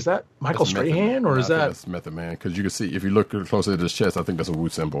 I'm like, is that Michael Strahan or is that? That's Method Man? Because you can see if you look closer at his chest, I think that's a Wu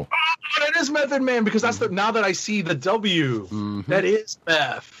symbol. Oh, that is Method Man because that's now that I see the W, that is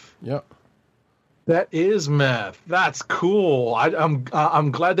meth. Yep. That is meth. That's cool.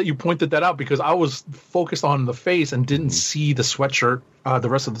 I'm glad that you pointed that out because I was focused on the face and didn't see the sweatshirt, the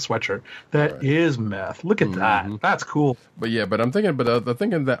rest of the sweatshirt. That is meth. Look at that. That's cool. But I'm thinking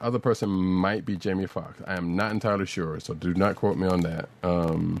that other person might be Jamie Foxx. I am not entirely sure, so do not quote me on that.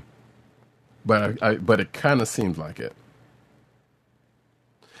 But it kind of seems like it.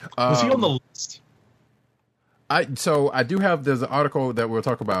 Was he on the list? I do have, there's an article that we'll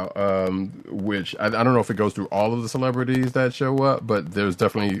talk about, which I don't know if it goes through all of the celebrities that show up, but there's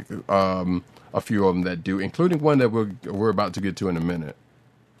definitely a few of them that do, including one that we're about to get to in a minute.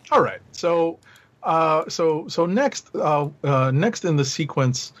 All right. So next in the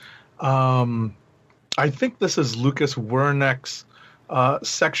sequence, I think this is Lucas Wernick's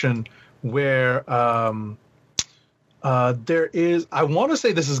section where there is, I want to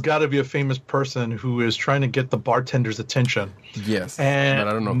say this has got to be a famous person who is trying to get the bartender's attention. Yes, but I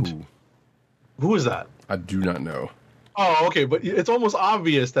don't know who. Who is that? I do not know. Oh, okay, but it's almost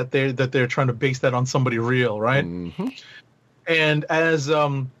obvious that they're trying to base that on somebody real, right? Mm-hmm. And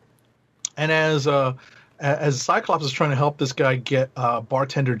as Cyclops is trying to help this guy get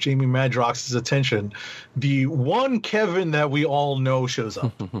bartender Jamie Madrox's attention, the one Kevin that we all know shows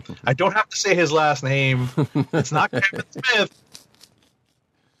up. I don't have to say his last name. It's not Kevin Smith.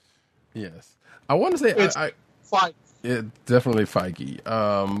 Yes. I want to say it's Feige. It definitely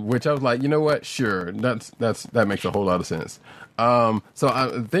Feige. Which I was like, you know what? Sure, that makes a whole lot of sense. So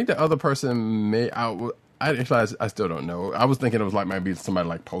I think the other person I still don't know. I was thinking it was like maybe somebody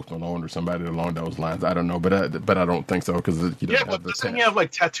like Post Malone or somebody along those lines. I don't know, but I don't think so because he doesn't have the doesn't he have like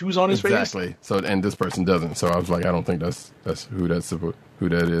tattoos on his face? Exactly. So and this person doesn't. So I was like, I don't think that's who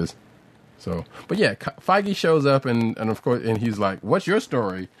that is. So, but yeah, Feige shows up and of course, and he's like, "What's your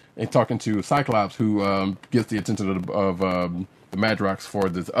story?" And talking to Cyclops, who gets the attention of the Madrox for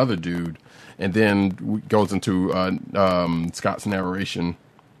this other dude, and then goes into Scott's narration.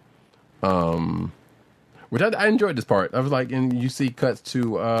 Which I enjoyed this part. I was like, and you see cuts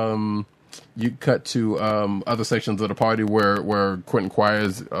to other sections of the party where Quentin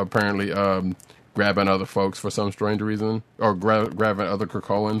Quires apparently grabbing other folks for some strange reason, or grabbing other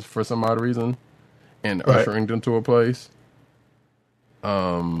Krakoans for some odd reason, and ushering them to a place.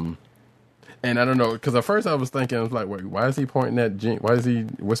 And I don't know, because at first I was thinking, I was like, wait, why is he pointing at Jean? Why is he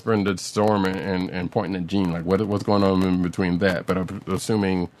whispering to Storm and pointing at Jean? Like, what's going on in between that? But I'm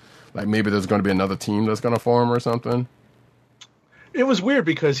assuming, like, maybe there's going to be another team that's going to form or something. It was weird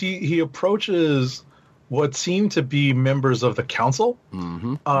because he approaches what seemed to be members of the council.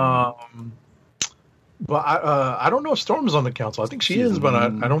 Mm-hmm. But I don't know if Storm's on the council. I think she is, but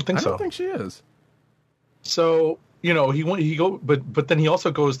I don't think so. I don't think she is. So, you know, but then he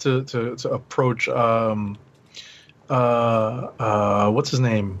also goes to approach what's his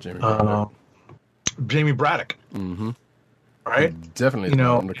name? Jamie Braddock. Mm-hmm. Right? Definitely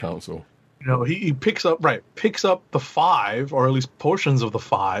on the council. You know, he picks up the 5, or at least portions of the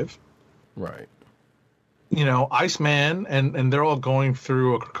 5. Right. You know, Iceman and they're all going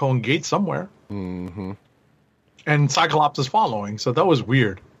through a Krakoan gate somewhere. Mm-hmm. And Cyclops is following, so that was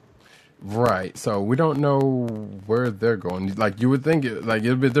weird. Right. So we don't know where they're going. Like, you would think it'd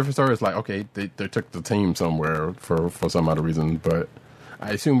be a different story. It's like, okay, they took the team somewhere for some other reason, but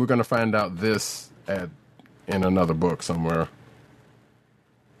I assume we're going to find out this in another book somewhere.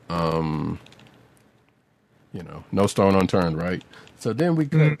 You know, no stone unturned, right? So then we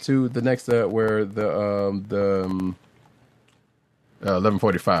cut to the next where the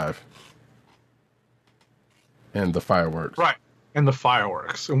 1145 and the fireworks. Right. And the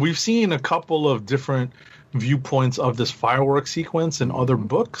fireworks. And we've seen a couple of different viewpoints of this fireworks sequence in other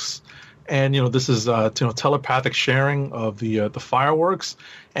books. And, you know, this is telepathic sharing of the fireworks,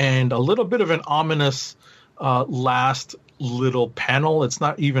 and a little bit of an ominous last little panel. It's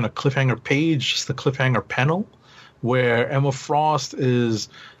not even a cliffhanger page, just the cliffhanger panel, where Emma Frost is,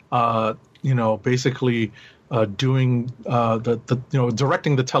 basically doing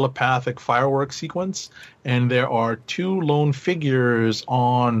directing the telepathic fireworks sequence, and there are 2 lone figures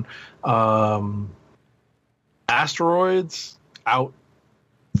on asteroids out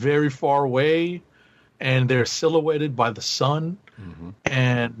very far away, and they're silhouetted by the sun. Mm-hmm.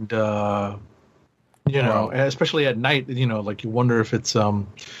 And especially at night, you know, like you wonder if it's another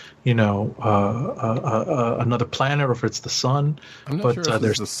planet or if it's the sun. I'm not sure if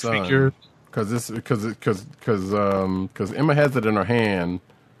it's the sun, because Emma has it in her hand,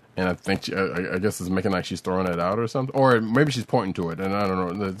 and I think I guess it's making like she's throwing it out or something, or maybe she's pointing to it, and I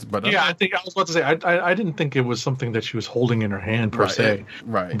don't know. But yeah, I think I was about to say I didn't think it was something that she was holding in her hand per se,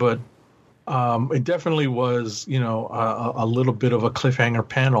 right? But it definitely was, a little bit of a cliffhanger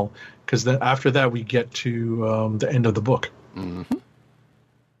panel, because then after that we get to the end of the book. Mm-hmm.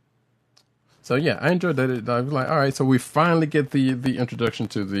 So yeah, I enjoyed that. I was like, all right, so we finally get the introduction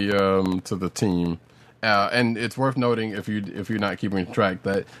to the team, and it's worth noting, if you're not keeping track,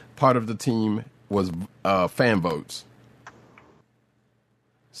 that part of the team was fan votes.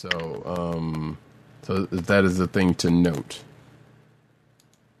 So that is a thing to note.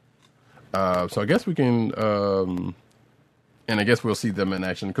 So I guess we can, and I guess we'll see them in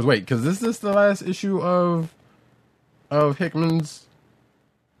action. Because is this the last issue of Hickman's?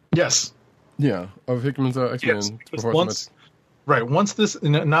 Yes. Yeah, of Hickman's X-Men. Yes. Once this,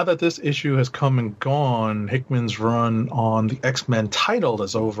 now that this issue has come and gone, Hickman's run on the X-Men title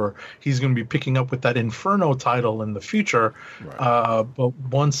is over. He's going to be picking up with that Inferno title in the future. Right. But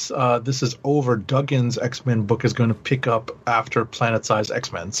once this is over, Duggan's X-Men book is going to pick up after Planet Size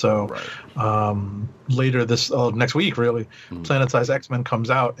X-Men. So later next week, really, Planet Size X-Men comes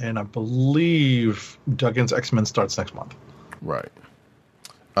out, and I believe Duggan's X-Men starts next month. Right.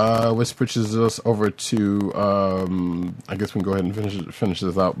 Which pushes us over to, I guess we can go ahead and finish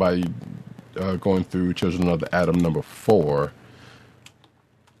this out by going through Children of the Atom number 4,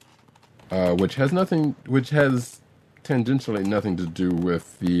 which has tangentially nothing to do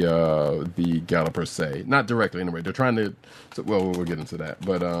with the gala per se, not directly anyway. They're trying to, we'll get into that,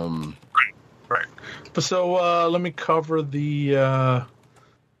 but right. But so let me cover the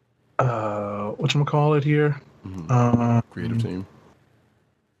whatchamacallit here, creative team.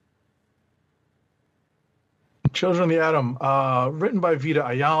 Children of the Atom, written by Vita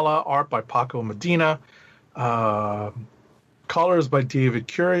Ayala, art by Paco Medina, colors by David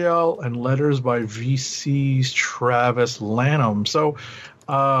Curiel, and letters by VC's Travis Lanham. So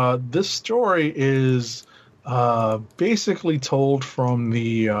this story is basically told from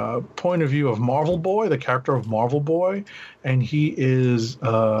the point of view of Marvel Boy, the character of Marvel Boy, and he is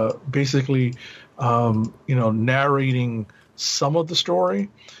basically narrating some of the story,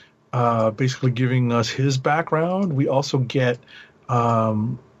 basically giving us his background. We also get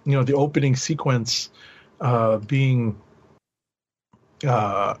the opening sequence being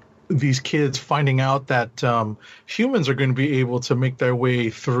these kids finding out that humans are going to be able to make their way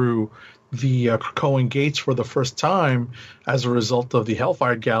through the Krakoan gates for the first time as a result of the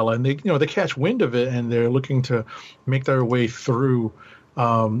Hellfire Gala, and they catch wind of it, and they're looking to make their way through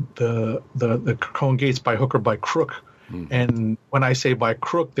the Krakoan gates by hook or by crook. And when I say by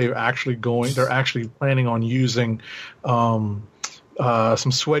crook, they're actually planning on using some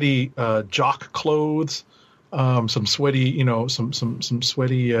sweaty jock clothes, some sweaty, some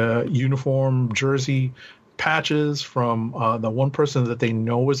sweaty uniform jersey patches from the one person that they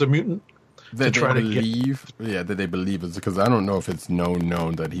know is a mutant. That they believe is, because I don't know if it's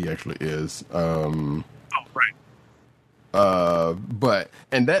known that he actually is. Right. But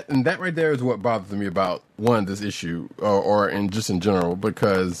that right there is what bothers me about this issue, or just in general,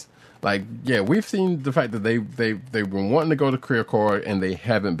 because we've seen the fact that they've been wanting to go to Krakoa and they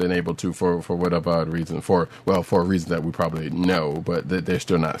haven't been able to for whatever odd reason, for a reason that we probably know, but that they're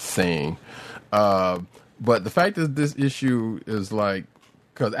still not saying. But the fact that this issue is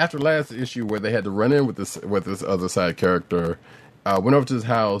because after last issue where they had to run in with this other side character, went over to his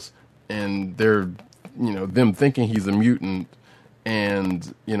house and they're them thinking he's a mutant,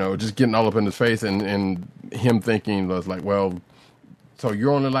 and just getting all up in his face, and him thinking was like, well, so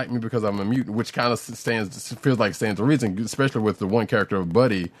you only like me because I'm a mutant, which kind of feels like stands to reason, especially with the one character of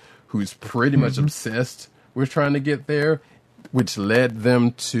Buddy, who's pretty much obsessed with trying to get there, which led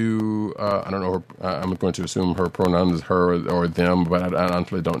them to I don't know. I'm going to assume her pronoun is her or them, but I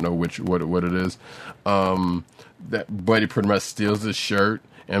honestly don't know what it is. That Buddy pretty much steals his shirt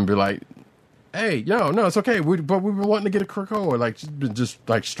and be like, hey, no, it's okay. But we've been wanting to get a Krakoa, just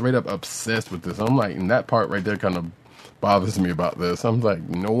straight up obsessed with this. I'm like, and that part right there kind of bothers me about this. I'm like,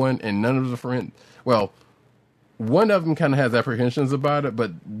 no one and none of the friends. Well, one of them kind of has apprehensions about it,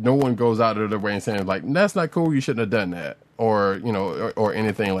 but no one goes out of their way and saying like, that's not cool. You shouldn't have done that, or or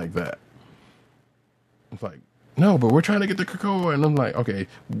anything like that. It's like, no, but we're trying to get the Krakoa, and I'm like, okay.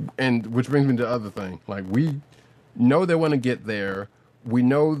 And which brings me to the other thing. Like, we know they want to get there. We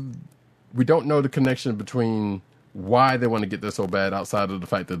don't know the connection between why they want to get there so bad, outside of the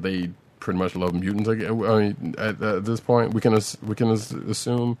fact that they pretty much love mutants. I mean, at this point, we can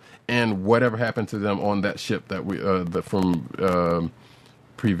assume, and whatever happened to them on that ship that from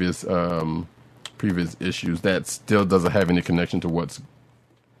previous issues, that still doesn't have any connection to what's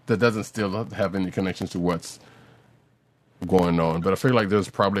going on. But I feel like there's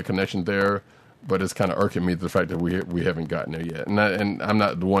probably a connection there. But it's kind of irking me the fact that we haven't gotten there yet, and I'm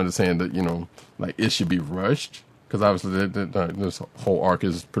not the one that's saying that it should be rushed, because obviously this whole arc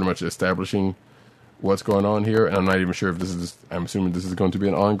is pretty much establishing what's going on here, and I'm not even sure if I'm assuming this is going to be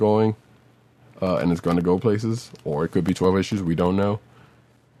an ongoing, and it's going to go places, or it could be 12 issues. We don't know,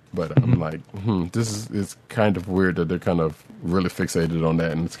 but I'm like, it's kind of weird that they're kind of really fixated on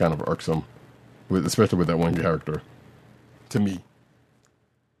that, and it's kind of irksome, especially with that one character, to me.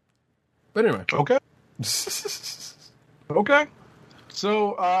 But anyway, okay. Okay.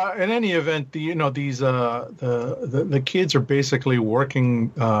 So, in any event, the kids are basically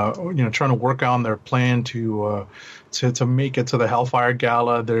working, trying to work on their plan to make it to the Hellfire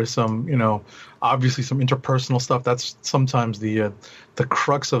Gala. There's some, obviously some interpersonal stuff. That's sometimes the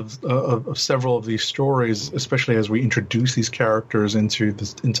crux of several of these stories, especially as we introduce these characters into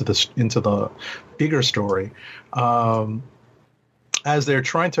the bigger story. As they're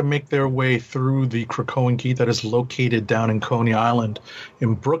trying to make their way through the Krakoan Gate that is located down in Coney Island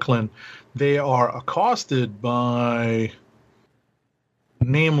in Brooklyn, they are accosted by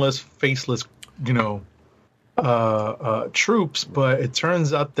nameless, faceless, troops. But it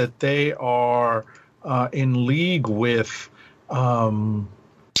turns out that they are in league with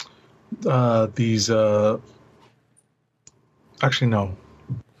these. Actually, no.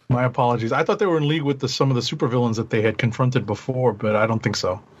 My apologies. I thought they were in league with some of the supervillains that they had confronted before, but I don't think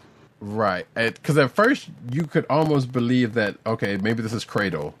so. Right. Because at first you could almost believe that, okay, maybe this is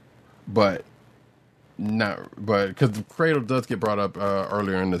Cradle, but not. But because Cradle does get brought up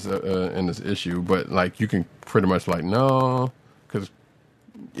earlier in this issue, but you can pretty much no, because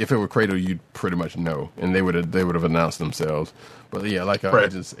if it were Cradle, you'd pretty much know, and they would have announced themselves. But yeah, like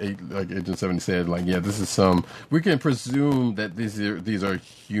Agent 70 said, like this is we can presume that these are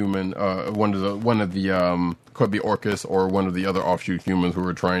human. One of the could be Orcus or one of the other offshoot humans who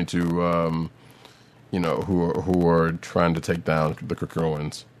are trying to who are trying to take down the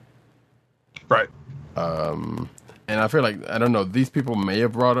Krakoans. Right. And I feel like, I don't know, these people may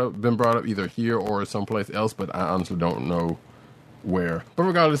have been brought up either here or someplace else, but I honestly don't know where. But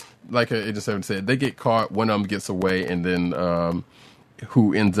regardless, like Agent 7 said, they get caught, one of them gets away, and then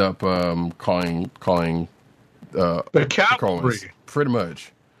who ends up calling the cavalry, pretty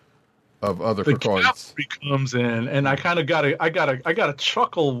much, of other the Krakoans. Cavalry comes in, and I kind of got a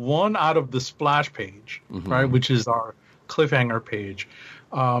chuckle one out of the splash page, right, which is our cliffhanger page.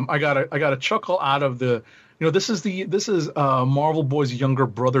 I got a chuckle out of the. This is Marvel Boy's younger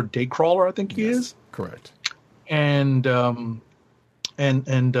brother, Daycrawler, I think he is. Correct. And I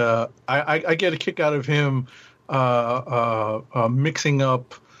get a kick out of him mixing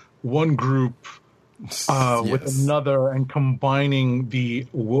up one group with another and combining the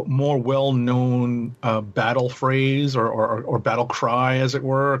more well-known battle phrase or battle cry, as it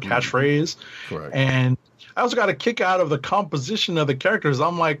were, catchphrase. Correct. And I also got a kick out of the composition of the characters.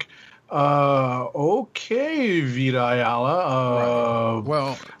 I'm like, okay, Vita Ayala. Right.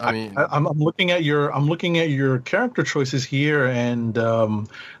 Well, I mean, I'm looking at your character choices here, and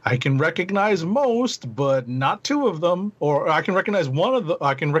I can recognize most, but not two of them. Or I can recognize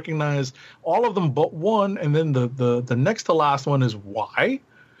I can recognize all of them, but one, and then the next to last one is Y,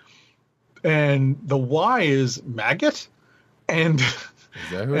 and the Y is Maggot, and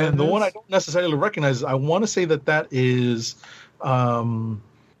and the one I don't necessarily recognize, I want to say that is. The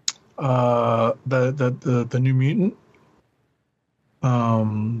New Mutant,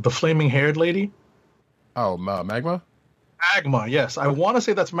 the flaming haired lady. Oh, Magma. Magma, yes. I want to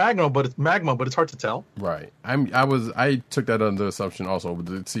say that's Magma, but it's hard to tell. Right. I took that under assumption also.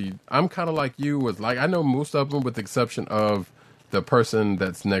 But see, I'm kind of like you with I know most of them with the exception of the person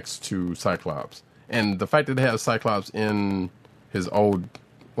that's next to Cyclops, and the fact that they have Cyclops in his old,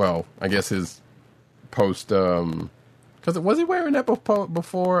 well, I guess his post. Because was he wearing that before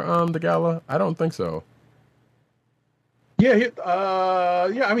the gala? I don't think so. Yeah,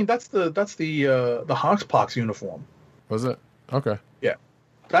 yeah. I mean, that's the Hoxpox uniform. Was it? Okay. Yeah,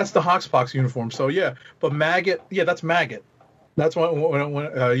 that's the Hoxpox uniform. So yeah, but Maggot. Yeah, that's Maggot. That's when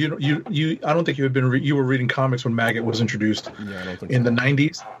you. I don't think you had been. You were reading comics when Maggot was introduced. Yeah, I don't think in so. the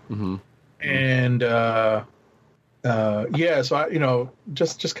 90s. Mm-hmm. And yeah, so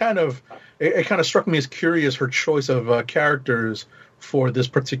just kind of. It kind of struck me as curious, her choice of characters for this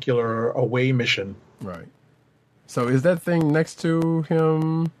particular away mission. Right. So is that thing next to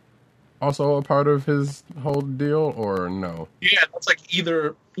him also a part of his whole deal, or no? Yeah, that's like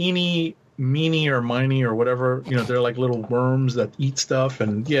either Eeny, Meeny, or Miny, or whatever. They're like little worms that eat stuff,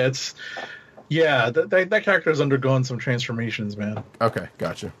 and that character has undergone some transformations, man. Okay,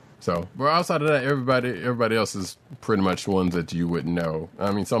 gotcha. So, but outside of that, everybody else is pretty much ones that you wouldn't know.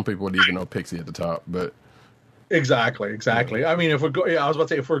 I mean, some people would even know Pixie at the top, but exactly. Yeah. I mean, I was about to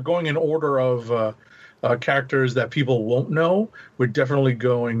say, if we're going in order of characters that people won't know, we're definitely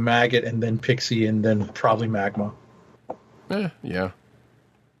going Maggot and then Pixie and then probably Magma. Yeah.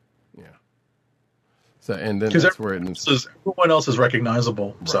 So, and then that's where everyone else is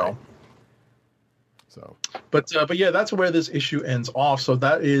recognizable. Right. So, but yeah, that's where this issue ends off. So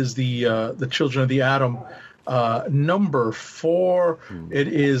that is the Children of the Atom number 4. It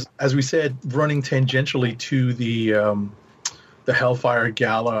is, as we said, running tangentially to the Hellfire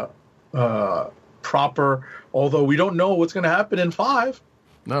Gala proper. Although we don't know what's going to happen in 5.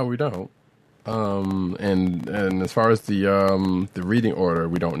 No, we don't. And as far as the reading order,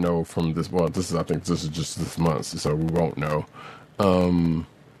 we don't know from this. Well, I think this is just this month, so we won't know.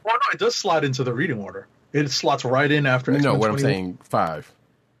 Well, no, it does slide into the reading order. It slots right in after. No, what I'm saying, 5.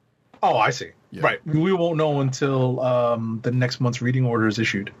 Oh, I see. Yeah. Right. We won't know until the next month's reading order is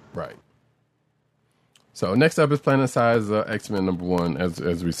issued. Right. So next up is Planet Size X-Men number 1,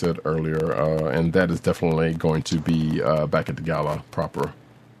 as we said earlier, and that is definitely going to be back at the gala proper.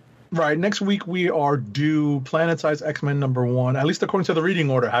 Right. Next week we are due Planet-Size X-Men number 1, at least according to the reading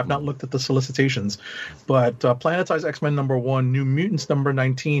order. I have not looked at the solicitations. But Planet-Size X-Men number 1, New Mutants number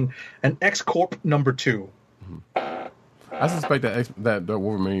 19, and X-Corp number 2. I suspect that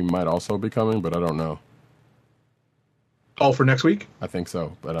Wolverine might also be coming, but I don't know. Oh, for next week? I think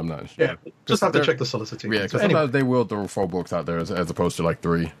so, but I'm not sure. Yeah, just have to check the solicitation. Yeah, because sometimes they will throw 4 books out there as opposed to like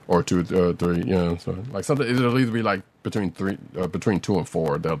 3 or 2 or 3. You know, so like something it'll either be like between 2 and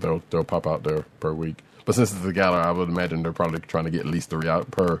 4. They'll pop out there per week. But since it's a gala, I would imagine they're probably trying to get at least 3 out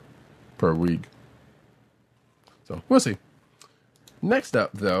per week. So we'll see. Next up,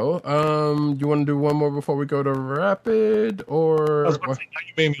 though, you want to do one more before we go to Rapid, or? I was about to say, now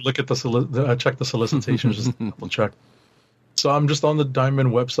you made me look at check the solicitations, just double check. So I'm just on the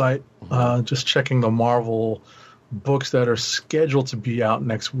Diamond website, just checking the Marvel books that are scheduled to be out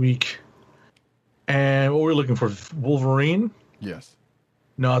next week. And what we're looking for, Wolverine? Yes.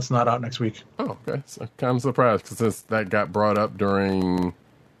 No, it's not out next week. Oh, okay. So kind of surprised because that got brought up during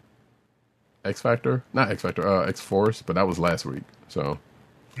X-Force, but that was last week. So,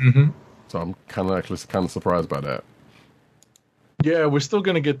 so I'm kind of surprised by that. Yeah, we're still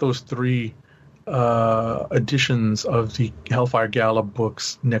going to get those 3 editions of the Hellfire Gala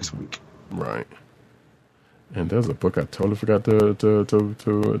books next week. Right. And there's a book I totally forgot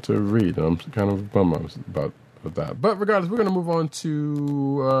to read. I'm kind of bummed about that. But regardless, we're going to move on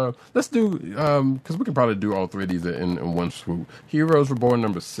to let's do because we can probably do all 3 of these in one swoop. Heroes Reborn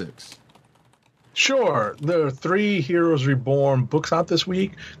number 6. Sure. There are 3 Heroes Reborn books out this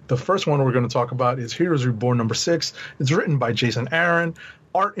week. The first one we're going to talk about is Heroes Reborn number 6. It's written by Jason Aaron.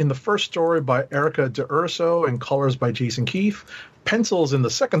 Art in the first story by Erica D'Urso and colors by Jason Keefe. Pencils in the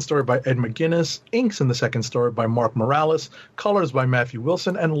second story by Ed McGuinness, inks in the second story by Mark Morales, colors by Matthew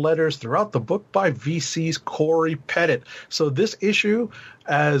Wilson, and letters throughout the book by VC's Corey Pettit. So this issue,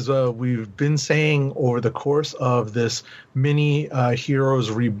 as we've been saying over the course of this mini Heroes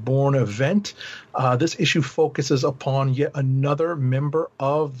Reborn event, this issue focuses upon yet another member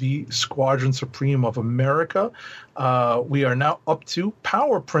of the Squadron Supreme of America. We are now up to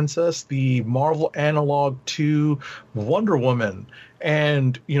Power Princess, the Marvel analog to Wonder Woman.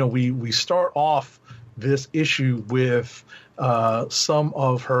 And, you know, we start off this issue with some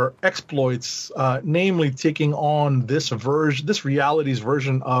of her exploits, namely taking on this reality's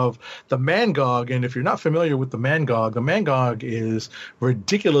version of the Mangog. And if you're not familiar with the Mangog is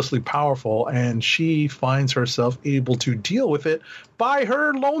ridiculously powerful, and she finds herself able to deal with it by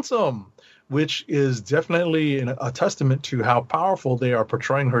her lonesome, which is definitely a testament to how powerful they are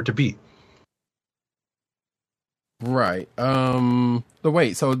portraying her to be. Right.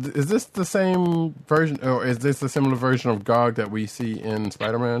 Wait, so is this the same version, or is this a similar version of Gog that we see in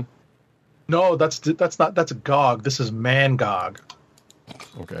Spider-Man? No, that's a Gog. This is Mangog.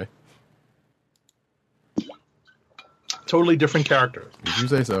 Okay. Totally different character. If you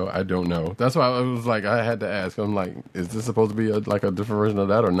say so, I don't know. That's why I was like, I had to ask. I'm like, is this supposed to be a different version of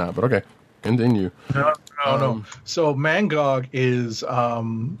that or not? But okay, continue. No. So Mangog is, or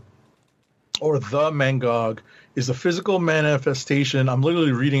the Mangog is a physical manifestation. I'm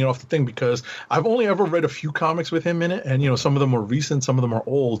literally reading it off the thing because I've only ever read a few comics with him in it, and some of them are recent, some of them are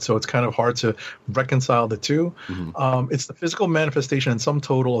old, so it's kind of hard to reconcile the two. It's the physical manifestation in sum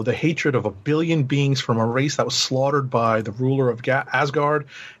total of the hatred of 1 billion beings from a race that was slaughtered by the ruler of Asgard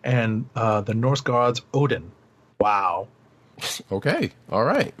and the Norse gods Odin. Wow. Okay. All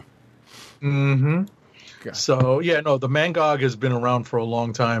right. So, the Mangog has been around for a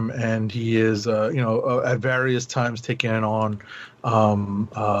long time, and he is, at various times taking on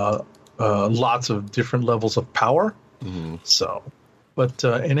lots of different levels of power. So, but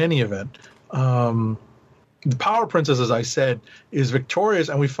in any event, the Power Princess, as I said, is victorious,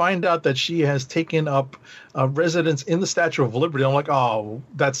 and we find out that she has taken up residence in the Statue of Liberty. I'm like, oh,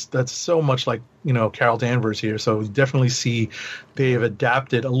 that's so much like Carol Danvers here. So we definitely see they've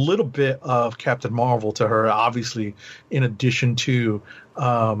adapted a little bit of Captain Marvel to her, obviously, in addition to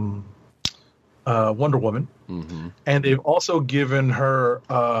Wonder Woman, and they've also given her,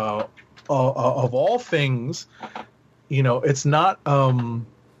 of all things, it's not.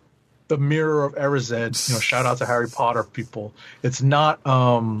 The Mirror of Erised, shout out to Harry Potter people. It's not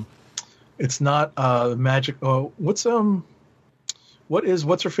magic. What's her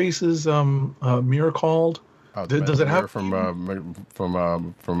face's mirror called? Does it have from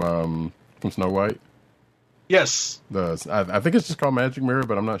Snow White? Yes. I think it's just called Magic Mirror,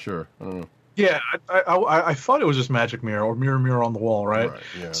 but I'm not sure. I don't know. Yeah, I thought it was just Magic Mirror or Mirror on the Wall, right?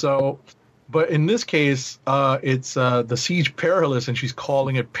 Yeah. So. But in this case, it's the Siege Perilous, and she's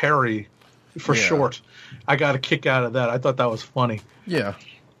calling it Perry for short. I got a kick out of that. I thought that was funny. Yeah.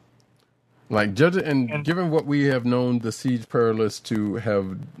 Like, given what we have known the Siege Perilous to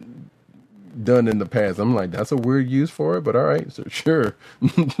have done in the past, I'm like, that's a weird use for it, but all right, so sure.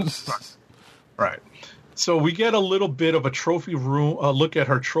 Right. So we get a little bit of a trophy room, a look at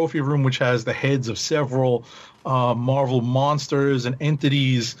her trophy room, which has the heads of several Marvel monsters and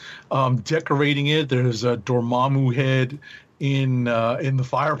entities decorating it. There's a Dormammu head in the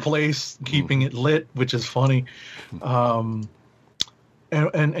fireplace, keeping it lit, which is funny. And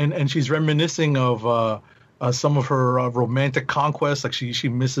she's reminiscing of some of her romantic conquests. Like she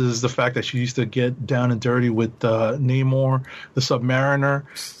misses the fact that she used to get down and dirty with Namor, the Submariner,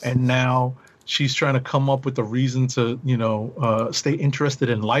 and now she's trying to come up with a reason to stay interested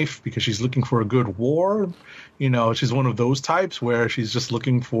in life because she's looking for a good war. She's one of those types where she's just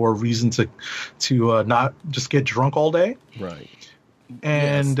looking for a reason to not just get drunk all day. Right.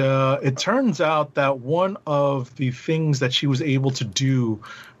 And it turns out that one of the things that she was able to do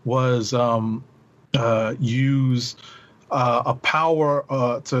was use a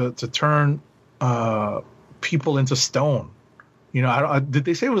power to turn people into stone. Did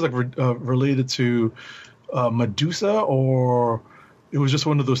they say it was like related to Medusa, or it was just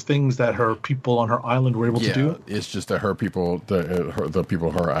one of those things that her people on her island were able to do? It's just that her people, the people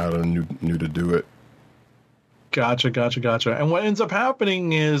on her island knew to do it. Gotcha. And what ends up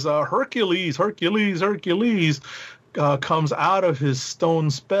happening is Hercules comes out of his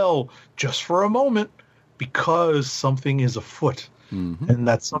stone spell just for a moment because something is afoot. Mm-hmm. And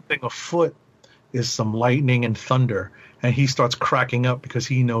that something afoot is some lightning and thunder. And he starts cracking up because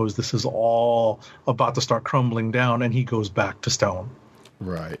he knows this is all about to start crumbling down, and he goes back to stone.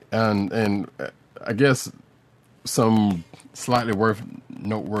 Right. And I guess some slightly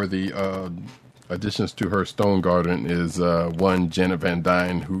noteworthy additions to her stone garden is one Janet Van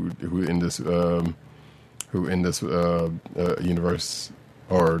Dyne who in this universe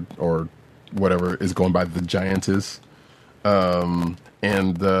or whatever is going by the Giantess,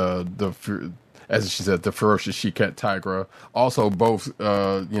 and the as she said, the ferocious she-cat Tigra. Also, both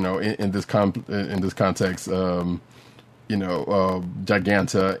in this context,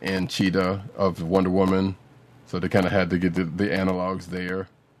 Giganta and Cheetah of Wonder Woman. So they kind of had to get the analogs there.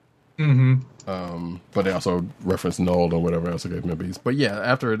 Mm-hmm. But they also reference Null or whatever else it may be. But yeah,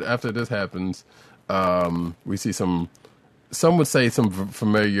 after this happens, we see some would say some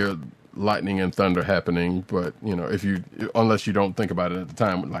familiar lightning and thunder happening, but unless you don't think about it at the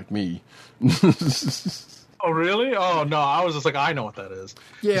time, like me. Oh really? Oh no, I was just like, I know what that is.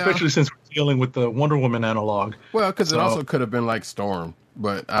 Yeah, especially since we're dealing with the Wonder Woman analog. Well, because it also could have been like Storm,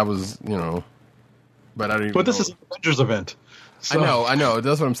 but I was, but I didn't. But this is an Avengers event. So. I know.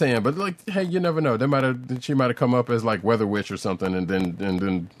 That's what I'm saying. But like, hey, you never know. She might have come up as like Weather Witch or something, and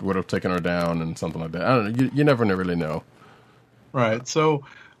then would have taken her down and something like that. I don't know. You never really know. Right. So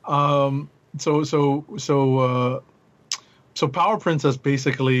Power Princess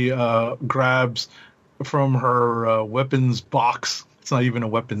basically grabs from her weapons box. It's not even a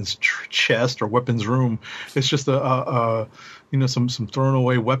weapons chest or weapons room. It's just some thrown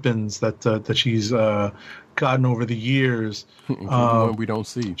away weapons that she's gotten over the years. Including one we don't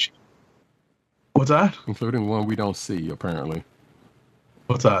see. What's that? Including one we don't see, apparently.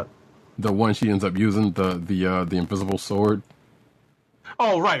 What's that? The one she ends up using, the invisible sword.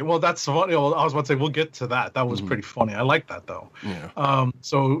 Oh, right. Well, that's funny. Well, I was about to say, we'll get to that. That was pretty funny. I like that, though. Yeah.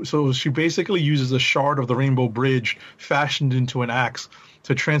 So she basically uses a shard of the Rainbow Bridge fashioned into an axe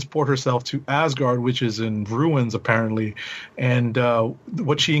to transport herself to Asgard, which is in ruins, apparently. And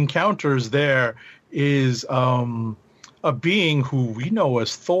what she encounters there is a being who we know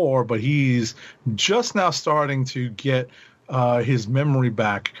as Thor, but he's just now starting to get his memory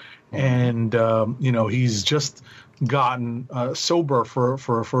back. And, he's just gotten sober for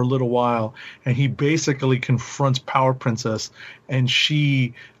a little while, and he basically confronts Power Princess, and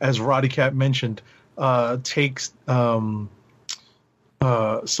she, as Roddy Cat mentioned, takes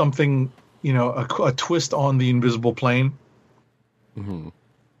something, a twist on the invisible plane. Mm-hmm.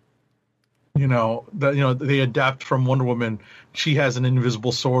 They adapt from Wonder Woman. She has an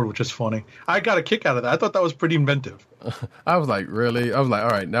invisible sword, which is funny. I got a kick out of that. I thought that was pretty inventive. I was like, really? I was like, all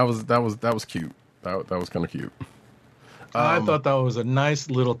right, that was cute. That was kind of cute. I thought that was a nice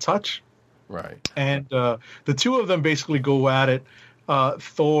little touch. Right. And the two of them basically go at it.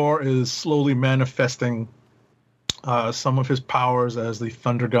 Thor is slowly manifesting some of his powers as the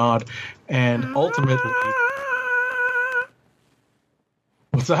Thunder God, and ultimately...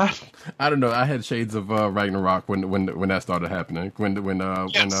 What's that? I don't know. I had shades of Ragnarok when that started happening. When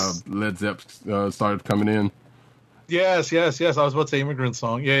Led Zepp started coming in. Yes. I was about to say Immigrant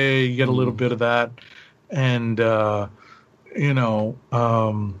Song. Yeah, you get a little bit of that, and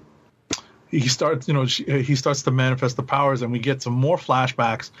he starts, he starts to manifest the powers, and we get some more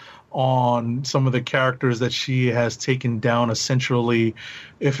flashbacks on some of the characters that she has taken down, essentially,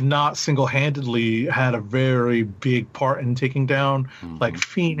 if not single-handedly, had a very big part in taking down, like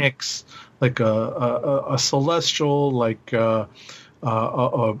Phoenix, like a Celestial, like a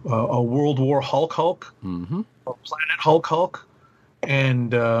World War Hulk, a Planet Hulk,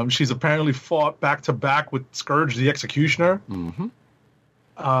 and she's apparently fought back to back with Scourge the Executioner,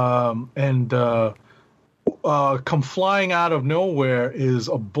 come flying out of nowhere is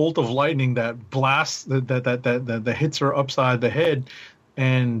a bolt of lightning that blasts that hits her upside the head,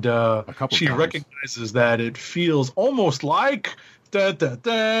 and she times. recognizes that it feels almost like da, da,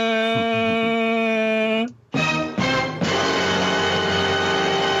 da.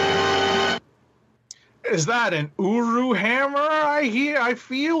 Is that an Uru hammer? I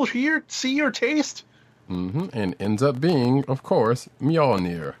feel, hear, see, or taste. And ends up being, of course,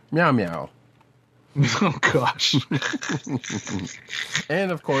 Mjolnir. Meow meow. Oh gosh!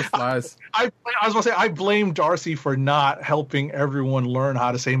 And of course, flies. I was going to say, I blame Darcy for not helping everyone learn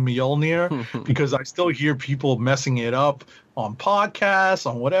how to say Mjolnir, because I still hear people messing it up on podcasts,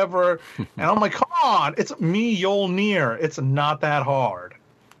 on whatever, and I'm like, come on, it's Mjolnir. It's not that hard.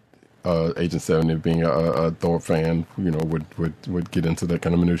 Agent 70 being a Thor fan, would get into that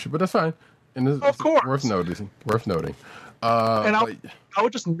kind of minutia, but that's fine. And Of course. worth noting. And I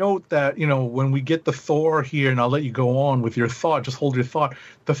would just note that, when we get the Thor here, and I'll let you go on with your thought, just hold your thought.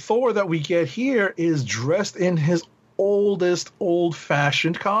 The Thor that we get here is dressed in his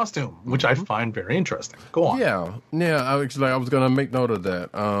old-fashioned costume, which I find very interesting. Go on. Yeah. I was going to make note of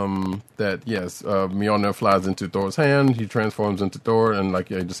that. That, yes, Mjolnir flies into Thor's hand. He transforms into Thor, and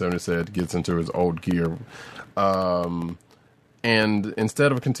like Agent 70 said, gets into his old gear. And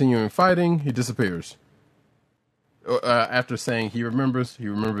instead of continuing fighting, he disappears. After saying he remembers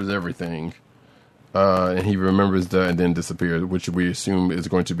everything. And he remembers and then disappears, which we assume is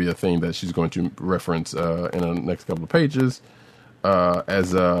going to be a thing that she's going to reference in the next couple of pages,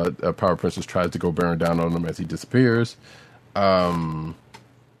 as Power Princess tries to go bearing down on him as he disappears. Then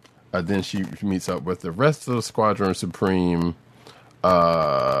she meets up with the rest of the Squadron Supreme,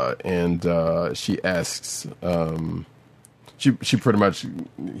 and she asks... She pretty much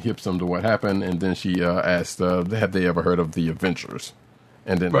hips them to what happened, and then she asked, have they ever heard of the Avengers?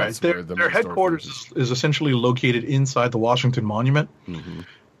 And then right. Their headquarters is essentially located inside the Washington Monument,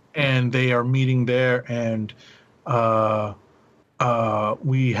 and they are meeting there, and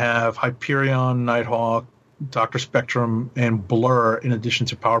we have Hyperion, Nighthawk, Dr. Spectrum, and Blur, in addition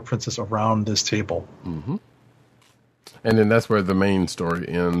to Power Princess, around this table. And then that's where the main story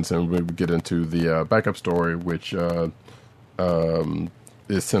ends, and we get into the backup story, which...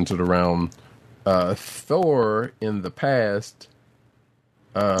 is centered around Thor in the past,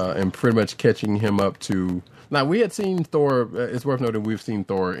 and pretty much catching him up to... Now, we had seen Thor... it's worth noting we've seen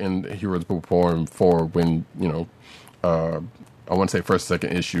Thor in Heroes Before 4 when, I want to say first,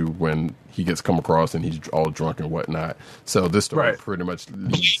 second issue, when he gets come across and he's all drunk and whatnot. So this story pretty much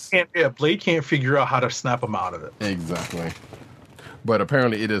leads... Blade can't figure out how to snap him out of it. Exactly. But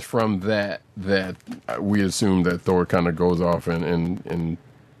apparently it is from that we assume that Thor kind of goes off and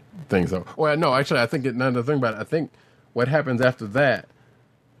things. Well, no, actually, I think another thing about it, I think what happens after that,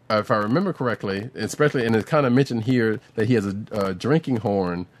 if I remember correctly, especially, and it's kind of mentioned here that he has a drinking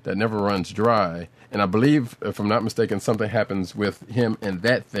horn that never runs dry. And I believe, if I'm not mistaken, something happens with him and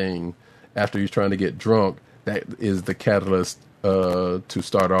that thing after he's trying to get drunk. That is the catalyst to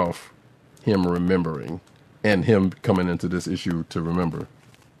start off him remembering. And him coming into this issue to remember.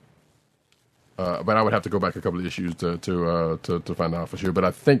 But I would have to go back a couple of issues to find out for sure. But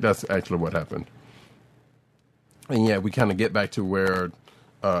I think that's actually what happened. And yeah, we kind of get back to where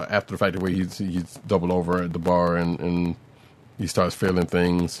after the fact where he's doubled over at the bar and he starts feeling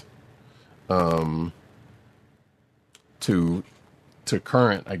things. To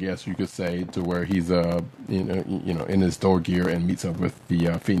current, I guess you could say, to where he's in his Thor gear and meets up with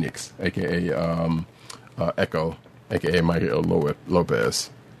the Phoenix, aka. Echo, aka Michael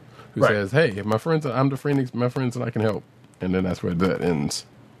Lopez, who says, "Hey, my friends, I'm the Phoenix. My friends, and I can help." And then that's where that ends.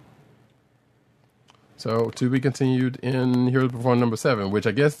 So to be continued in Heroes Before number 7, which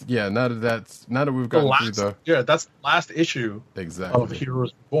I guess, now that we've gotten through that's the last issue of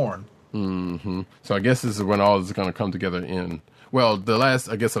Heroes Reborn. So I guess this is when all is going to come together in. Well, the last,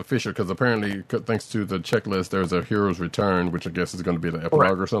 I guess, official, because apparently, thanks to the checklist, there's a Heroes Return, which I guess is going to be the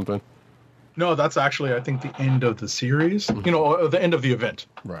epilogue or something. No, that's actually, I think, the end of the series. The end of the event.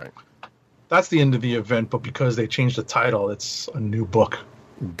 Right. That's the end of the event, but because they changed the title, it's a new book.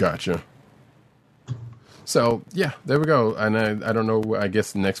 Gotcha. So yeah, there we go. And I don't know. I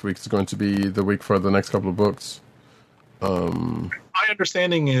guess next week is going to be the week for the next couple of books. My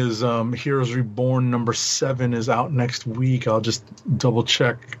understanding is Heroes Reborn #7 is out next week. I'll just double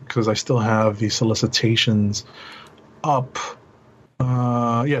check because I still have the solicitations up.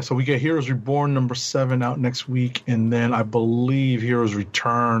 So we get Heroes Reborn #7 out next week, and then I believe Heroes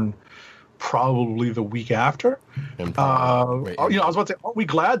Return probably the week after. And I was about to say, aren't we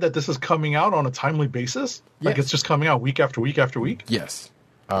glad that this is coming out on a timely basis? Like Yes. it's just coming out week after week after week? Yes.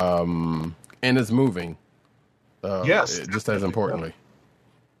 And it's moving. Yes. Just as importantly.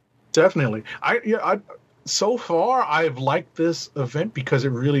 Definitely. So far, I've liked this event because it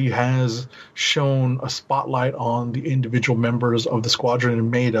really has shown a spotlight on the individual members of the squadron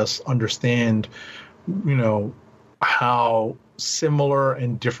and made us understand, how similar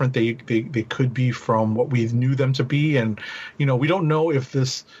and different they could be from what we knew them to be. And, we don't know if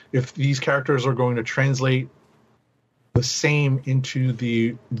these characters are going to translate the same into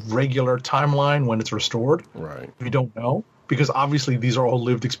the regular timeline when it's restored. Right. We don't know, because obviously these are all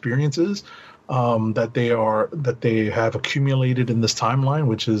lived experiences that they have accumulated in this timeline,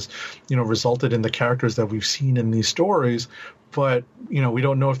 which is, resulted in the characters that we've seen in these stories. But, we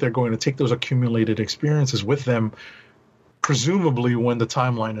don't know if they're going to take those accumulated experiences with them, presumably when the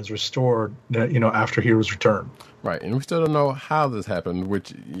timeline is restored, after Heroes Return. Right, and we still don't know how this happened,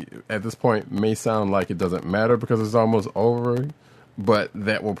 which at this point may sound like it doesn't matter because it's almost over, but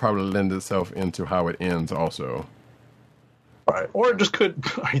that will probably lend itself into how it ends also. Right. Or it just could,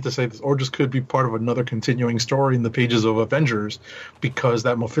 I hate to say this, or just could be part of another continuing story in the pages of Avengers, because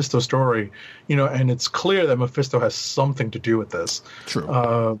that Mephisto story, and it's clear that Mephisto has something to do with this.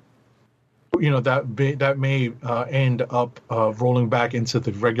 True. That may end up rolling back into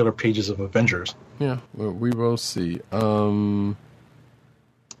the regular pages of Avengers. Yeah, well, we will see. I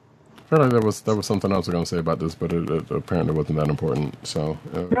feel like there was something else I was going to say about this, but it apparently wasn't that important. So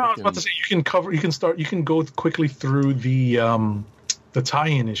I was about to say you can go quickly through the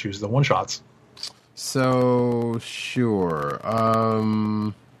tie-in issues, the one shots. So sure.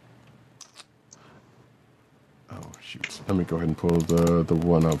 Oh shoot! Let me go ahead and pull the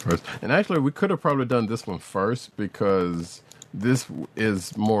one up first. And actually, we could have probably done this one first because this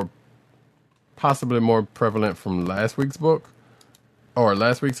is possibly more prevalent from last week's book, or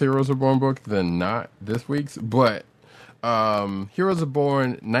last week's Heroes Reborn book, than not this week's. But Heroes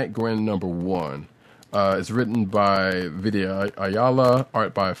Reborn Night Gwen #1. It's written by Vidya Ayala,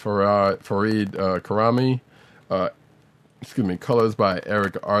 art by Farid Karami, colors by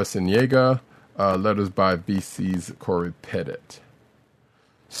Eric Arciniega, letters by VC's Corey Pettit.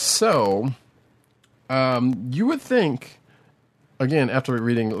 So, you would think, again, after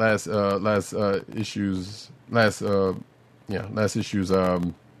reading last issue's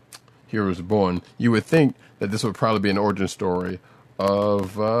Heroes Reborn, you would think that this would probably be an origin story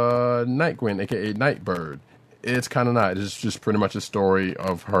of Night Gwen, aka Nightbird. It's kind of not. It's just pretty much a story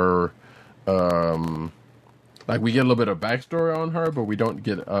of her. We get a little bit of backstory on her, but we don't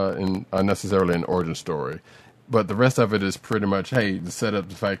get necessarily an origin story. But the rest of it is pretty much, to set up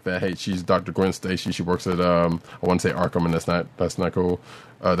the fact that, she's Dr. Gwen Stacy. She works at, I want to say Arkham, and that's not cool.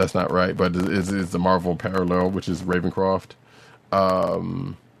 That's not right, but it's the Marvel parallel, which is Ravencroft.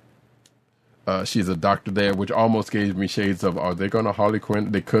 She's a doctor there, which almost gave me shades of, are they going to Harley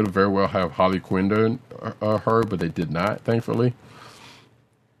Quinn? They could very well have Harley Quinn her, but they did not, thankfully.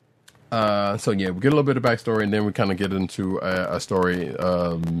 So yeah, we get a little bit of backstory, and then we kind of get into a story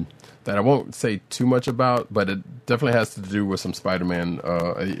that I won't say too much about, but it definitely has to do with some Spider-Man,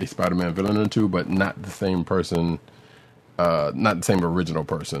 a Spider-Man villain or two, but not the same person, not the same original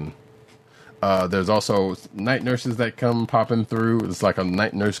person. There's also night nurses that come popping through. It's like a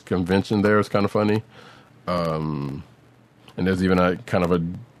night nurse convention there. It's kind of funny. And there's even a kind of a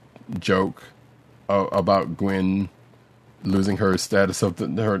joke about Gwen losing her status of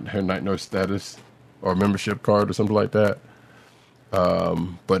her night nurse status or membership card or something like that.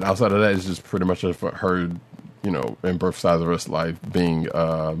 But outside of that, it's just pretty much her, in both sides of her life, being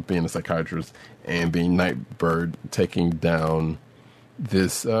a psychiatrist and being Nightbird, taking down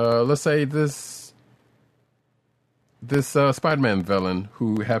this, let's say this Spider-Man villain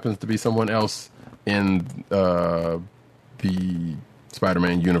who happens to be someone else in the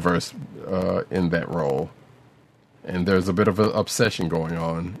Spider-Man universe in that role. And there's a bit of an obsession going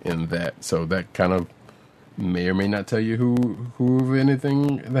on in that. So that kind of may or may not tell you who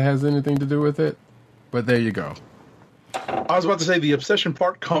anything that has anything to do with it. But there you go. I was about to say the obsession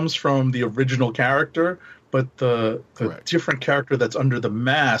part comes from the original character, but the different character that's under the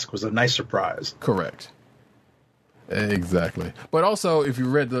mask was a nice surprise. Correct. Exactly. But also, if you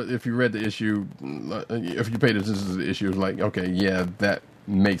read the issue, if you paid attention to the issue, it's like, okay, yeah, that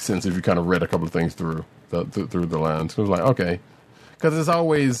makes sense if you kind of read a couple of things through the lines. So it was like, okay, because it's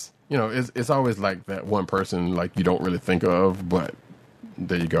always, it's always like that one person like you don't really think of, but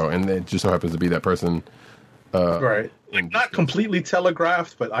there you go, and it just so happens to be that person. Right. Like not completely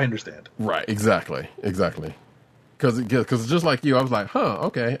telegraphed, but I understand. Right. Exactly. Because just like you, I was like, huh,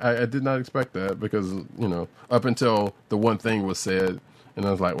 okay, I did not expect that because, up until the one thing was said, and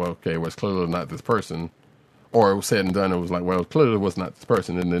I was like, well, okay, well, it's clearly not this person. Or it was said and done, it was like, well, clearly it was not this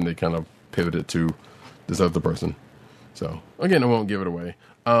person, and then they kind of pivoted to this other person. So, again, I won't give it away.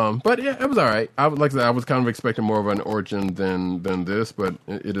 But yeah, it was all right. I was kind of expecting more of an origin than this, but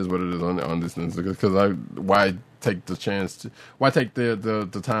it is what it is on this instance. Because why take the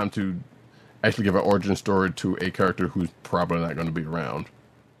time to actually give an origin story to a character who's probably not going to be around,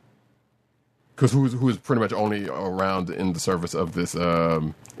 because who's pretty much only around in the service of this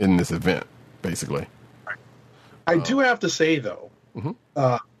in this event, basically. I do have to say though,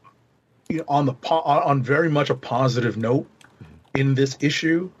 on very much a positive note, in this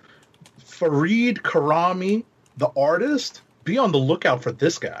issue, Fareed Karami, the artist, be on the lookout for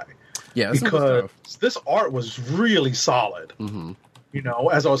this guy. Yeah, because this art was really solid. Mm-hmm.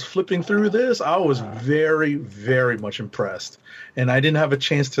 As I was flipping through this, I was very, very much impressed. And I didn't have a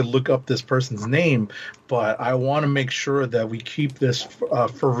chance to look up this person's name, but I want to make sure that we keep this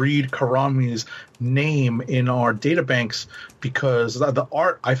Fareed Karami's name in our databanks, because the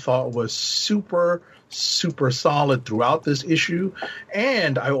art I thought was super, super solid throughout this issue.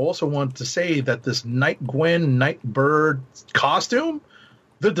 And I also want to say that this Nightbird costume,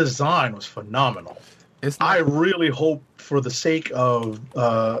 the design was phenomenal. I really hope, for the sake of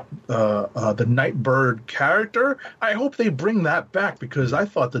the Nightbird character, I hope they bring that back, because I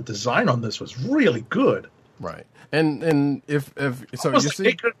thought the design on this was really good. Right, and if so,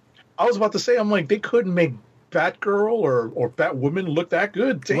 I was about to say, I'm like, they couldn't make Batgirl or Batwoman look that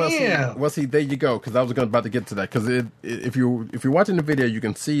good. Damn. Well, see, there you go. Because I was about to get to that. Because if you're watching the video, you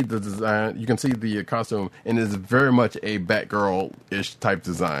can see the design, you can see the costume, and it's very much a Batgirl-ish type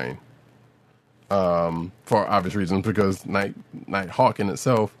design. For obvious reasons, because Nighthawk in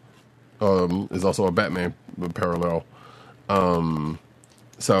itself is also a Batman parallel.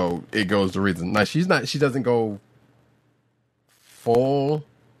 So it goes to reason. Now she doesn't go full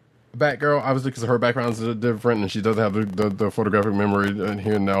Batgirl, obviously, because her background is different, and she doesn't have the photographic memory and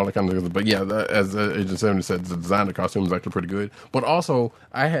here and now, all that kind of thing. But yeah, as Agent 70 said, the design of the costume is actually pretty good. But also,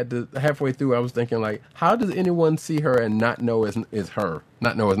 I had to, halfway through, I was thinking, like, how does anyone see her and not know it's her?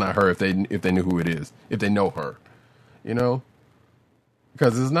 Not know it's not her if they knew who it is, if they know her,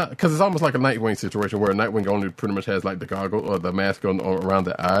 Because it's almost like a Nightwing situation where Nightwing only pretty much has like the goggle or the mask on around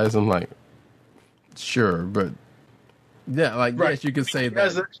the eyes. I'm like, sure, but yeah, like right. Yes, you could say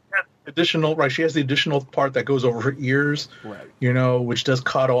that. She has the additional part that goes over her ears, right? Which does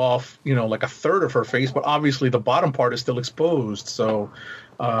cut off, like a third of her face, but obviously the bottom part is still exposed. So,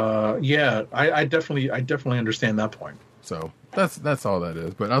 yeah, I definitely understand that point. So that's all that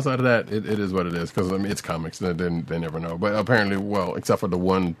is. But outside of that, it is what it is, because it's comics. They never know. But apparently, well, except for the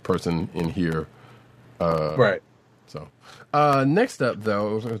one person in here, right. So, next up,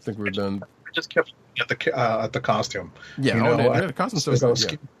 though, I think we're done. I just kept looking at the costume. Yeah, the costume.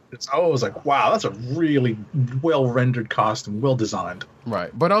 I was like, wow, that's a really well rendered costume, well designed.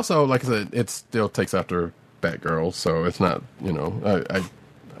 Right, but also, like I said, it still takes after Batgirl, so it's not,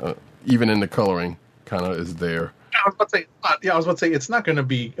 even in the coloring, kind of is there. I was about to say it's not going to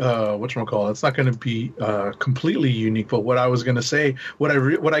be whatchamacallit. It's not going to be completely unique. But what I was going to say,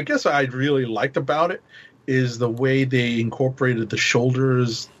 what I guess I really liked about it is the way they incorporated the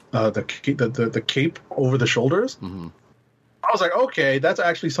shoulders, the cape over the shoulders. Mm-hmm. I was like, okay, that's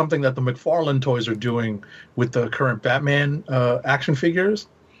actually something that the McFarlane toys are doing with the current Batman action figures,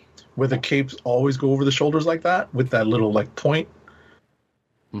 where the capes always go over the shoulders like that with that little like point.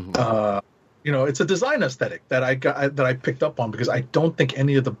 Mm-hmm. It's a design aesthetic that I picked up on, because I don't think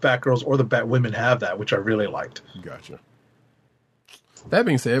any of the Batgirls or the Batwomen have that, which I really liked. Gotcha. That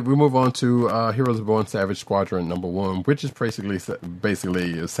being said, we move on to Heroes Born Savage Squadron #1, which is basically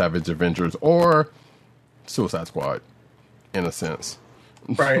Savage Avengers or Suicide Squad, in a sense.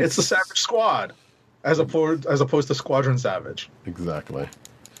 Right, it's the Savage Squad, as opposed to Squadron Savage. Exactly.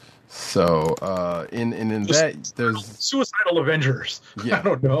 So, in that, there's Suicidal Avengers. Yeah, I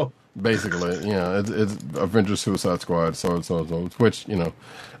don't know. Basically, yeah, it's Avengers Suicide Squad. So, which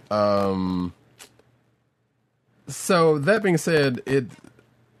So that being said, it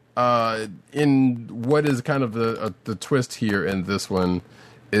in what is kind of the twist here in this one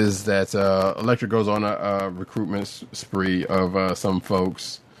is that Elektra goes on a recruitment spree of some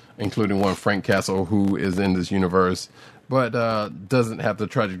folks, including one Frank Castle, who is in this universe, but doesn't have the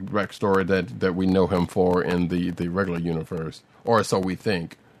tragic backstory that we know him for in the regular universe, or so we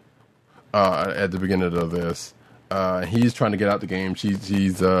think. At the beginning of this, he's trying to get out the game.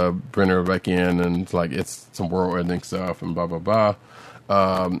 She's bringing her back in, and it's some world-ending stuff, and blah blah blah.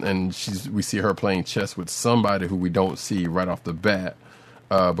 And we see her playing chess with somebody who we don't see right off the bat,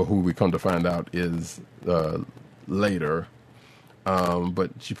 but who we come to find out is later.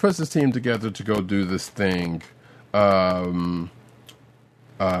 But she puts this team together to go do this thing.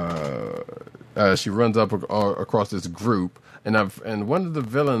 She runs up across this group, and one of the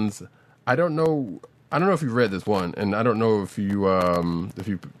villains. I don't know if you read this one, and I don't know if you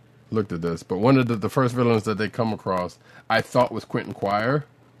looked at this, but one of the first villains that they come across, I thought was Quentin Quire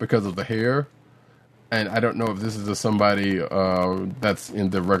because of the hair, and I don't know if this is somebody that's in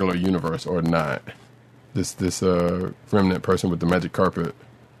the regular universe or not. This remnant person with the magic carpet.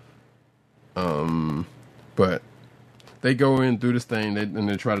 But they go in, do this thing, and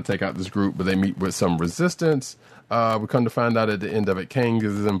they try to take out this group, but they meet with some resistance. We come to find out at the end of it, Kang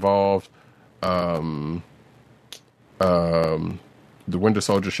is involved. The Winter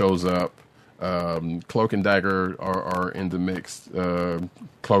Soldier shows up. Cloak and Dagger are in the mix.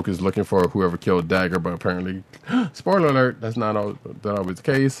 Cloak is looking for whoever killed Dagger, but apparently, spoiler alert, that's not always the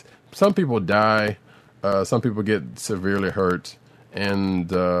case. Some people die. Some people get severely hurt,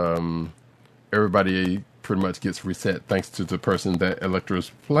 and everybody pretty much gets reset thanks to the person that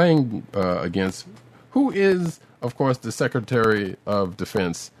Elektra's playing against, who is, of course, the Secretary of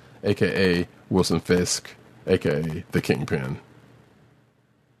Defense, a.k.a. Wilson Fisk, a.k.a. the Kingpin.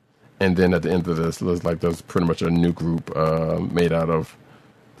 And then at the end of this, it looks like there's pretty much a new group made out of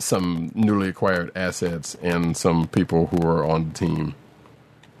some newly acquired assets and some people who are on the team.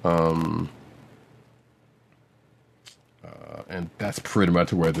 And that's pretty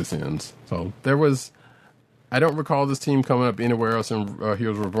much where this ends. So I don't recall this team coming up anywhere else in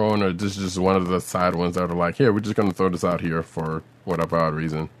Heroes Reborn, or this is just one of the side ones that are like, here, we're just going to throw this out here for whatever odd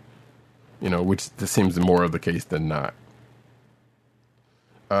reason. Which this seems more of the case than not.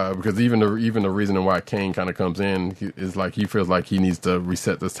 Because even the reason why Kane kind of comes in is like he feels like he needs to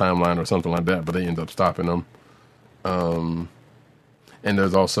reset this timeline or something like that, but they end up stopping him. And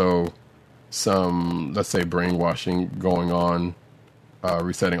there's also some, let's say, brainwashing going on,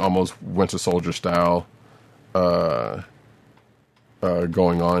 resetting almost Winter Soldier style, going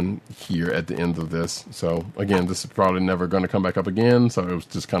on here at the end of this. So again, this is probably never going to come back up again. So it was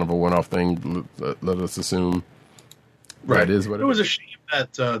just kind of a one-off thing. Let us assume. Right. That is what it was. A shame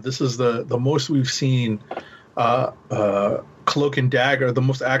that this is the most we've seen Cloak and Dagger, the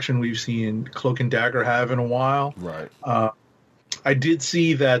most action we've seen Cloak and Dagger have in a while. Right. I did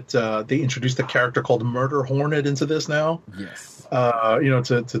see that they introduced a character called Murder Hornet into this now. Yes.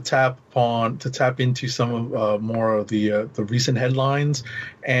 To tap into some of more of the recent headlines,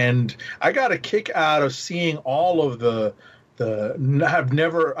 and I got a kick out of seeing all of I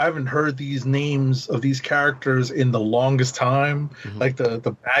haven't heard these names of these characters in the longest time. Mm-hmm. Like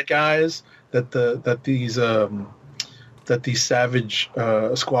the bad guys that these savage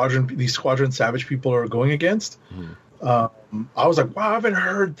squadron savage people are going against. Mm-hmm. I was like, wow, I haven't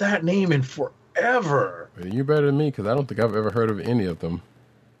heard that name in forever. You're better than me because I don't think I've ever heard of any of them.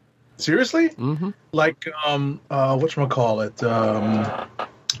 Seriously? Mm-hmm. Like whatchamacallit?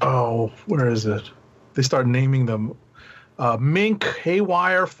 Where is it? They start naming them. Mink,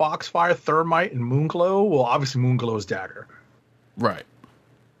 Haywire, Foxfire, Thermite, and Moonglow. Well, obviously Moonglow is Dagger. Right.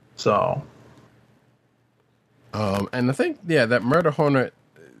 So. And I think, that Murder Hornet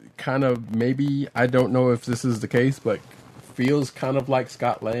kind of, maybe, I don't know if this is the case, but feels kind of like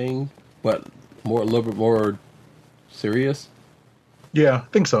Scott Lang, but a little bit more serious. Yeah, I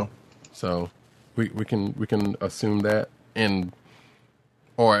think so. So we can assume that,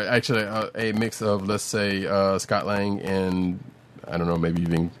 or actually a mix of, let's say, Scott Lang and I don't know, maybe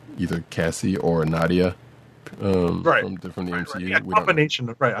even either Cassie or Nadia, right, from the MCU.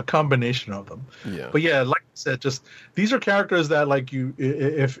 Right. A combination of them. Yeah. But yeah, like I said, just these are characters that, like, you,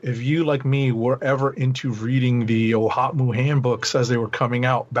 if you like me were ever into reading the Ohatmu handbooks as they were coming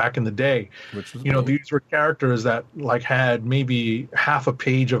out back in the day, which was these were characters that like had maybe half a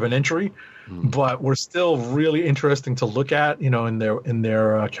page of an entry, but were still really interesting to look at, in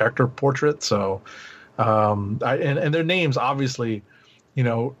their character portrait. So, and their names obviously,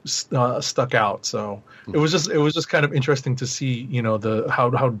 stuck out. So it was just kind of interesting to see,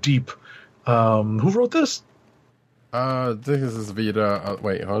 how deep. Who wrote this? This is Vita.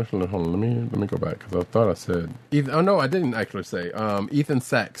 Wait, hold on. Let me go back because I thought I said. Ethan, oh no, I didn't actually say. Ethan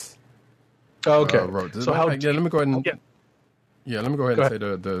Sachs. Okay. Wrote this. So how? Yeah, let me go ahead and. Yeah. Yeah, let me go ahead and say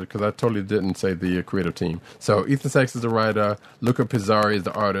the because I totally didn't say the creative team. So Ethan Sachs is the writer, Luca Pizzari is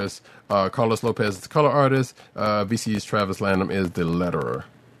the artist, Carlos Lopez is the color artist, VC's Travis Lanham is the letterer.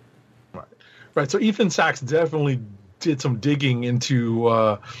 Right. So Ethan Sachs definitely did some digging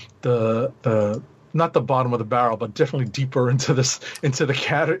into the not the bottom of the barrel, but definitely deeper into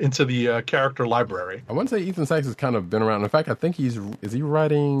the character library. I want to say Ethan Sachs has kind of been around. In fact, I think is he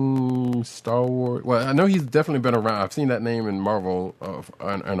writing Star Wars? Well, I know he's definitely been around. I've seen that name in Marvel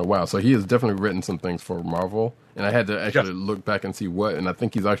in a while, so he has definitely written some things for Marvel. And I had to actually look back and see what. And I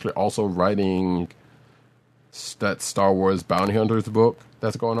think he's actually also writing that Star Wars Bounty Hunters book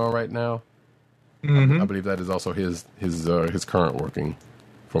that's going on right now. I believe that is also his current working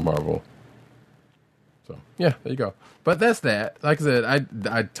for Marvel. So yeah, there you go. But that's that. Like I said,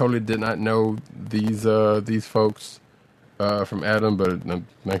 I totally did not know these folks from Adam, but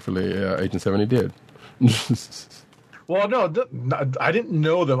thankfully Agent 70 did. Well, no, I didn't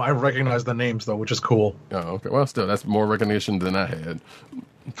know them. I recognize the names though, which is cool. Oh, okay. Well, still, that's more recognition than I had.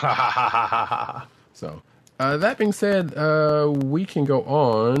 So that being said, we can go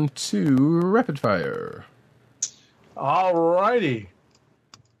on to rapid fire. Alrighty.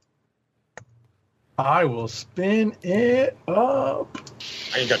 I will spin it up.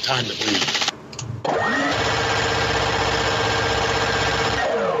 I ain't got time to bleed.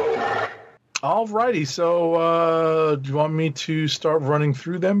 Alrighty, so do you want me to start running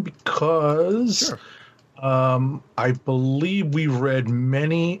through them? Because Sure. I believe we read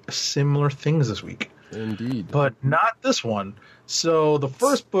many similar things this week. Indeed. But not this one. So the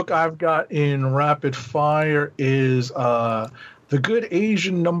first book I've got in rapid fire is The Good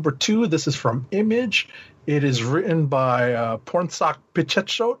Asian #2. This is from Image. It is written by Pornsak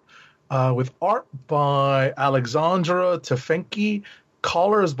Pichetsot with art by Alexandra Tefenki,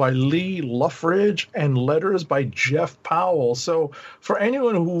 colors by Lee Luffridge, and letters by Jeff Powell. So for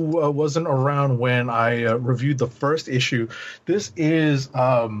anyone who wasn't around when I reviewed the first issue, this is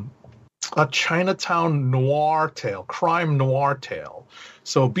a Chinatown noir tale, crime noir tale.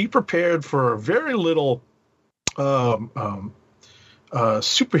 So be prepared for very little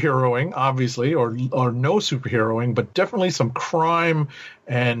superheroing, obviously, or no superheroing, but definitely some crime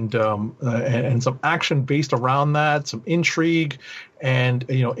and some action based around that, some intrigue, and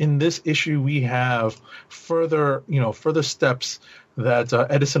in this issue we have further steps that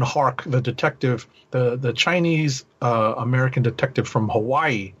Edison Hark, the detective, the Chinese American detective from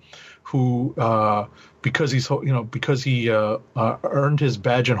Hawaii, who because he earned his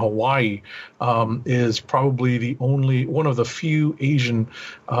badge in Hawaii, is probably one of the few Asian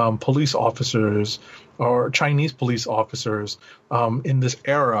police officers or Chinese police officers in this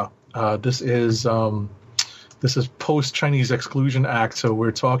era. This is post Chinese Exclusion Act, so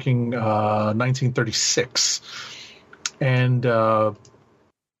we're talking 1936, and the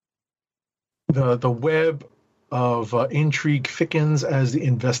web of intrigue thickens as the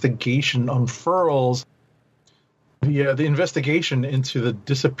investigation unfurls. The investigation into the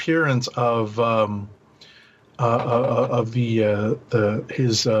disappearance of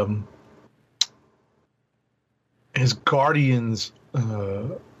his guardian's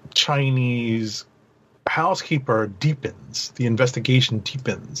Chinese housekeeper deepens. The investigation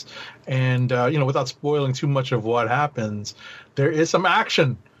deepens, and without spoiling too much of what happens, there is some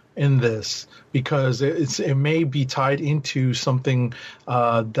action in this because it may be tied into something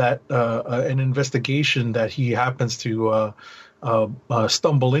that an investigation that he happens to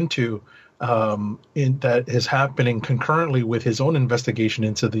stumble into that is happening concurrently with his own investigation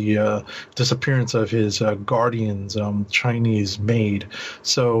into the disappearance of his guardian's Chinese maid.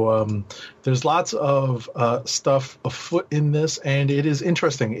 So there's lots of stuff afoot in this, and it is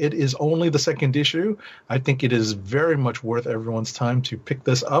interesting. It is only the second issue. I think it is very much worth everyone's time to pick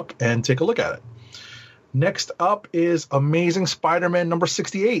this up and take a look at it. Next up is Amazing Spider-Man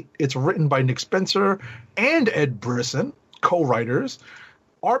 #68. It's written by Nick Spencer and Ed Brisson, co-writers.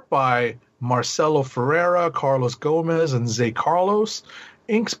 Art by Marcelo Ferreira, Carlos Gomez, and Zay Carlos.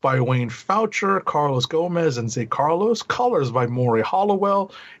 Inks by Wayne Foucher, Carlos Gomez, and Zay Carlos. Colors by Maury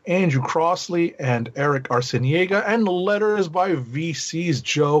Hollowell, Andrew Crossley, and Eric Arciniega. And letters by VC's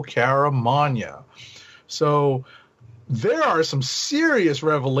Joe Caramagna. So there are some serious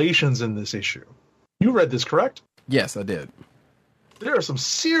revelations in this issue. You read this, correct? Yes, I did. There are some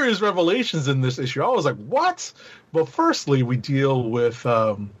serious revelations in this issue. I was like, what? But firstly, we deal with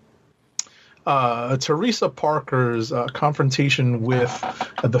Teresa Parker's confrontation with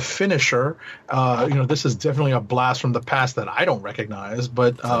the Finisher. This is definitely a blast from the past that I don't recognize,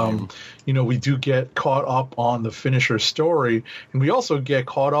 but we do get caught up on the Finisher story, and we also get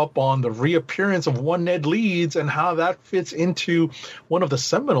caught up on the reappearance of one Ned Leeds and how that fits into one of the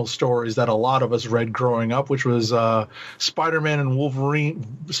seminal stories that a lot of us read growing up, which was Spider-Man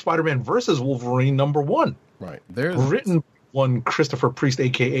versus Wolverine #1. Right. Written by one Christopher Priest,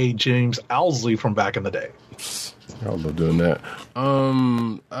 a.k.a. James Owsley from back in the day. I love doing that.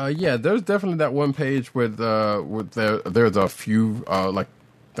 There's definitely that one page with there's a few like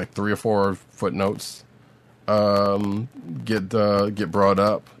 3 or 4 footnotes get brought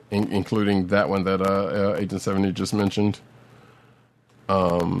up, including that one that Agent 70 just mentioned.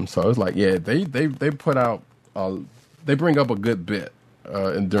 So it's like, yeah, they put out they bring up a good bit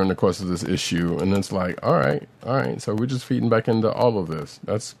during the course of this issue, and it's like, all right, so we're just feeding back into all of this.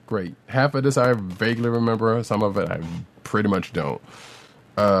 That's great. Half of this I vaguely remember, some of it I pretty much don't.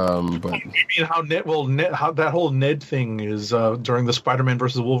 But you mean how how that whole Ned thing is during the Spider-Man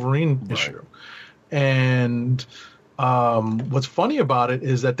versus Wolverine issue, and what's funny about it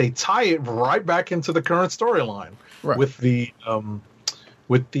is that they tie it right back into the current storyline with the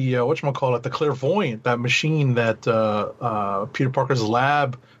whatchamacallit, the clairvoyant, that machine that Peter Parker's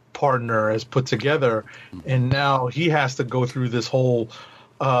lab partner has put together, and now he has to go through this whole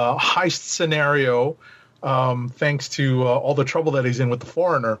heist scenario, thanks to all the trouble that he's in with the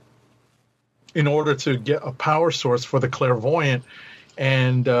foreigner, in order to get a power source for the clairvoyant,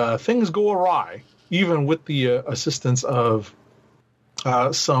 and things go awry, even with the assistance of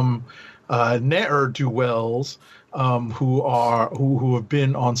some ne'er-do-wells who have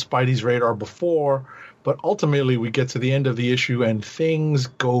been on Spidey's radar before, but ultimately we get to the end of the issue and things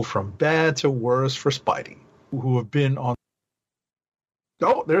go from bad to worse for Spidey, who have been on.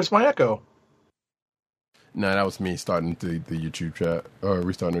 Oh, there's my echo. No, that was me starting the YouTube chat, or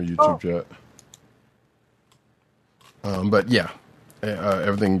restarting the YouTube chat. But yeah,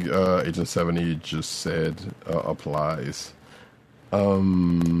 everything Agent 70 just said applies.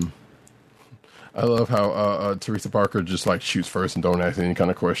 I love how Teresa Parker just like shoots first and don't ask any kind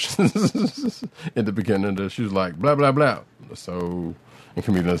of questions in the beginning. She was like blah blah blah. So, and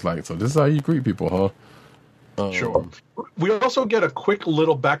Comedian's like, so this is how you greet people, huh? Sure. We also get a quick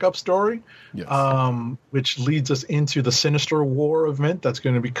little backup story, yes. Which leads us into the Sinister War event that's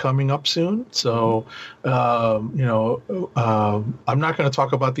going to be coming up soon. So, I'm not going to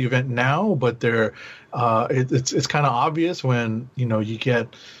talk about the event now, but it's kind of obvious when you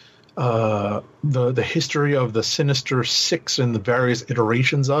get the history of the Sinister Six and the various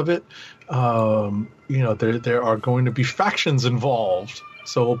iterations of it. There are going to be factions involved.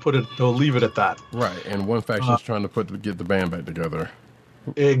 So we'll leave it at that. Right, and one faction is trying to get the band back together.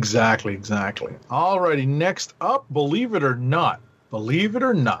 Exactly. Alrighty, next up, believe it or not,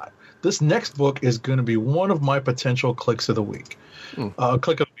 this next book is going to be one of my potential clicks of the week. Click of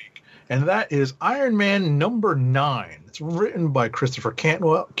the week. And that is Iron Man #9. It's written by Christopher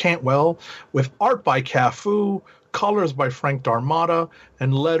Cantwell with art by Cafu, colors by Frank Darmada,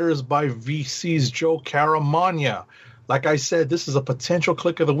 and letters by VC's Joe Caramagna. Like I said, this is a potential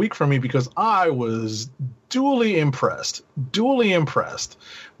click of the week for me because I was duly impressed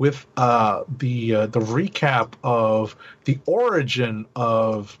with the recap of the origin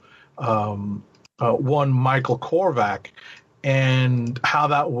of one Michael Korvac, and how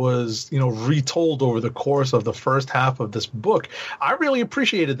that was, retold over the course of the first half of this book. I really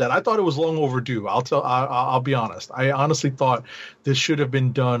appreciated that. I thought it was long overdue. I'll be honest. I honestly thought this should have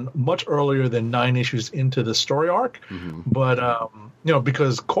been done much earlier than 9 issues into the story arc. Mm-hmm. But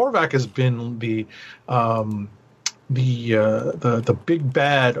because Korvac has been the big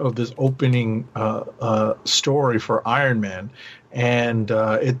bad of this opening story for Iron Man, and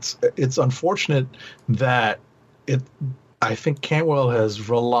it's unfortunate that I think Cantwell has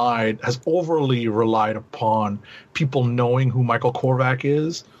overly relied upon people knowing who Michael Korvac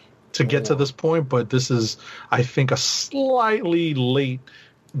is to get to this point. But this is, I think, a slightly late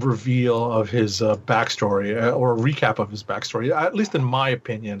reveal of his backstory, or a recap of his backstory, at least in my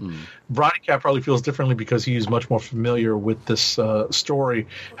opinion. Brody Cat probably feels differently because he's much more familiar with this story,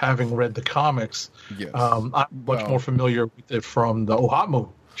 having read the comics. Yes. I'm much more familiar with it from the Ohatmu.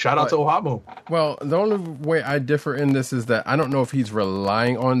 Shout out to Ohatmu. Well, the only way I differ in this is that I don't know if he's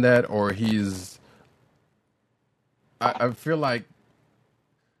relying on that or he's. I feel like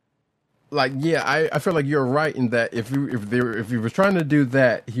I feel like you're right in that if he was trying to do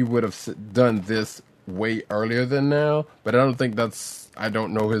that, he would have done this way earlier than now, but I don't think I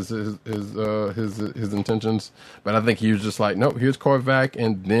don't know his intentions, but I think he was just like, nope, here's Korvac,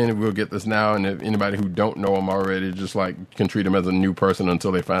 and then we'll get this now, and if anybody who don't know him already, just like can treat him as a new person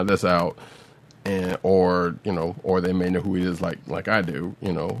until they find this out, and or they may know who he is, like I do,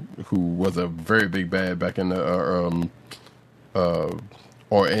 who was a very big bad back in the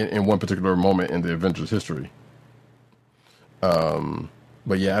or in one particular moment in the Avengers history.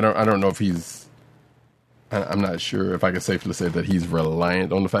 But yeah, I don't know if I'm not sure if I can safely say that he's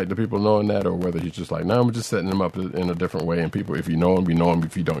reliant on the fact that people knowing that, or whether he's just like, no, I'm just setting him up in a different way, and people, if you know him, you know him.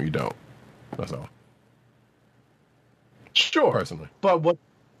 If you don't, you don't. That's all. Sure. Personally. But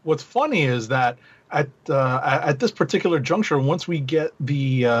what's funny is that at this particular juncture, once we get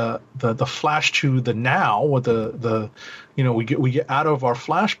the flash to the now, with we get out of our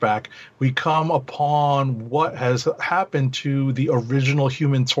flashback, we come upon what has happened to the original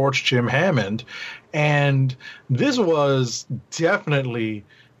Human Torch, Jim Hammond, and this was definitely,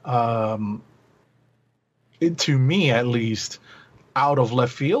 to me at least, out of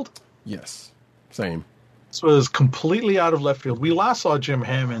left field. Yes, same. This was completely out of left field. We last saw Jim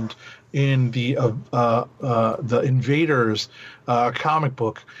Hammond in the Invaders comic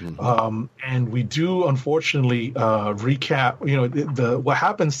book, and we do unfortunately recap. What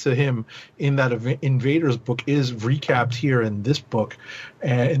happens to him in that Invaders book is recapped here in this book,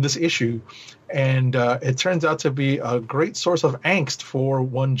 in this issue, and it turns out to be a great source of angst for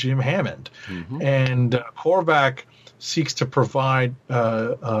one Jim Hammond, and Korvac seeks to provide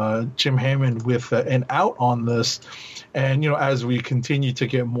Jim Hammond with an out on this. And, as we continue to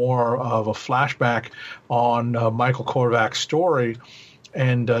get more of a flashback on Michael Korvac's story,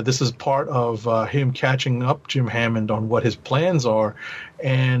 and this is part of him catching up Jim Hammond on what his plans are,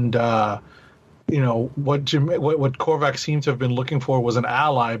 and what Korvac seemed to have been looking for was an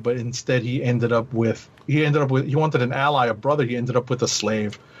ally, but instead he wanted an ally, a brother. He ended up with a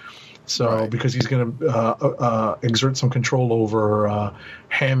slave. So right. Because he's going to exert some control over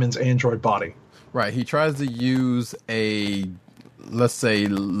Hammond's android body. Right. He tries to use a, let's say,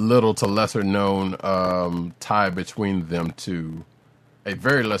 little to lesser known tie between them two. A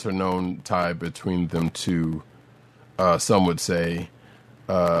very lesser known tie between them two, some would say,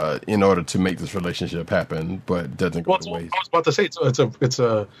 in order to make this relationship happen, but doesn't go to waste. I was about to say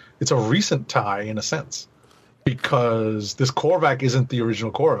it's a recent tie in a sense, because this Korvac isn't the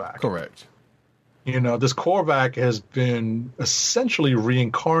original Korvac. Correct. This Korvac has been essentially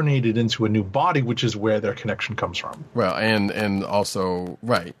reincarnated into a new body, which is where their connection comes from. Well, and also,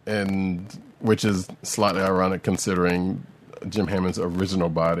 right, and which is slightly ironic considering Jim Hammond's original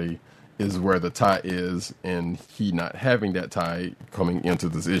body is where the tie is, and he not having that tie coming into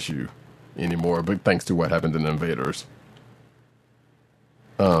this issue anymore, but thanks to what happened in the Invaders.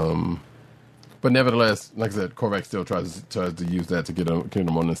 But nevertheless, like I said, Korvac still tries to use that to get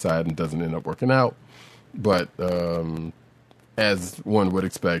him on the side, and doesn't end up working out. But as one would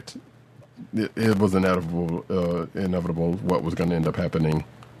expect, it was inevitable what was going to end up happening,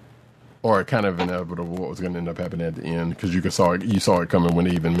 or kind of inevitable what was going to end up happening at the end, because you saw it coming when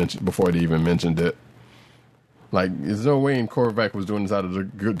before they even mentioned it. Like, there's no way Korvac was doing this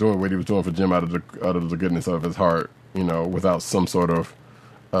doing what he was doing for Jim out of the goodness of his heart, without some sort of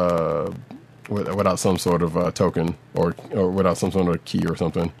token or without some sort of key or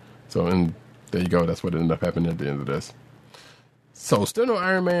something. So, and there you go. That's what ended up happening at the end of this. So, still no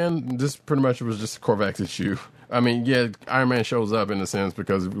Iron Man. This pretty much was just Korvac's issue. I mean, yeah, Iron Man shows up in a sense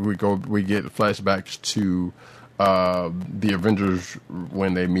because we get flashbacks to the Avengers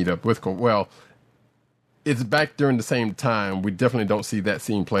when they meet up with Well, it's back during the same time. We definitely don't see that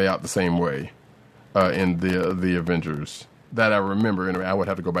scene play out the same way in the Avengers. That I remember. Anyway, I would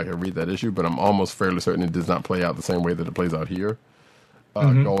have to go back and read that issue, but I'm almost fairly certain it does not play out the same way that it plays out here.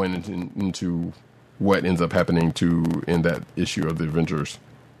 Going into what ends up happening in that issue of the Avengers.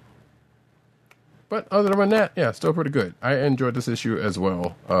 But other than that, yeah, still pretty good. I enjoyed this issue as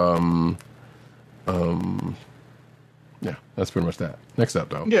well. Yeah, that's pretty much that. Next up,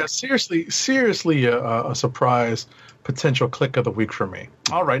 though. Yeah, seriously, a surprise potential click of the week for me.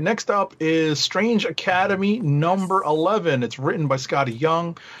 All right, next up is Strange Academy number 11. It's written by Scotty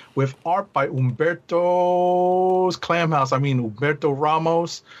Young with art by Humberto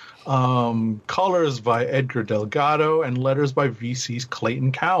Ramos, colors by Edgar Delgado, and letters by VC's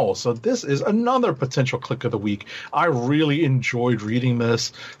Clayton Cowell. So this is another potential click of the week. I really enjoyed reading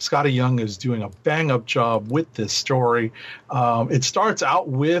this. Scotty Young is doing a bang-up job with this story. It starts out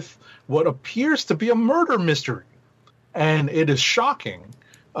with what appears to be a murder mystery. And it is shocking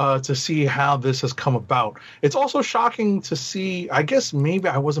to see how this has come about. It's also shocking to see, I guess maybe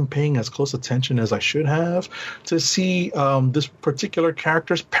I wasn't paying as close attention as I should have, to see this particular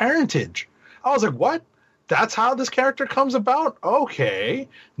character's parentage. I was like, what? That's how this character comes about? Okay.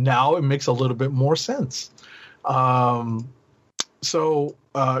 Now it makes a little bit more sense. As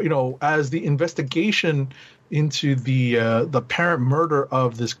the investigation into the parent murder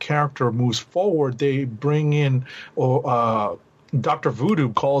of this character moves forward, they bring in Dr.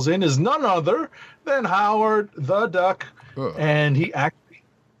 Voodoo calls in is none other than Howard the Duck. Ugh. And he actually...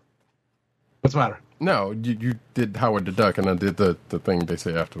 What's the matter? No, you did Howard the Duck, and I did the thing they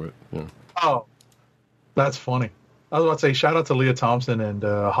say after it. Yeah. Oh, that's funny. I was about to say, shout out to Leah Thompson and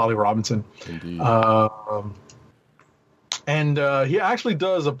Holly Robinson. Indeed. And he actually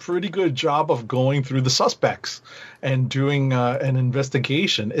does a pretty good job of going through the suspects and doing an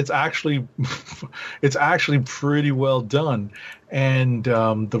investigation. It's actually pretty well done. And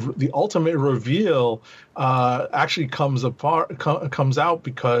the ultimate reveal actually comes out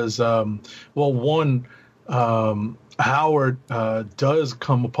because Howard does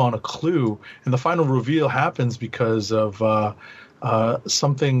come upon a clue, and the final reveal happens because of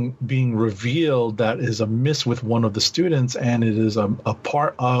something being revealed that is amiss with one of the students, and it is a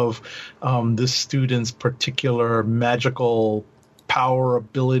part of this student's particular magical power,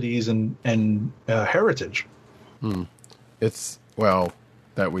 abilities, and heritage. It's, well,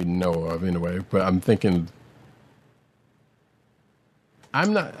 that we know of anyway, but I'm thinking... I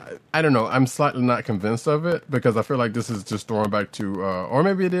don't know. I'm slightly not convinced of it because I feel like this is just throwing back to, or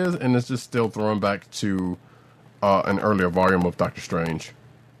maybe it is, and it's just still throwing back to an earlier volume of Doctor Strange,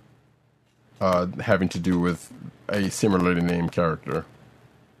 having to do with a similarly named character.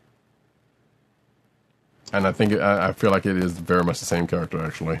 And I feel like it is very much the same character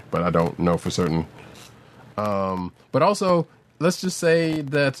actually, but I don't know for certain. But also, let's just say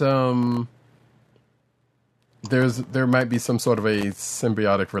that there might be some sort of a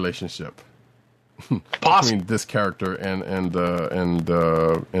symbiotic relationship between this character and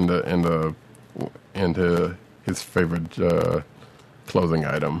his favorite clothing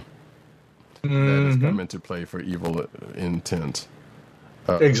item that has come into play for evil intent.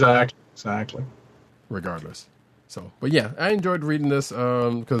 Exactly. Regardless. So, but yeah, I enjoyed reading this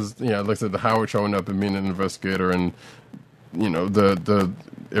because like I said, the Howard showing up and being an investigator, and the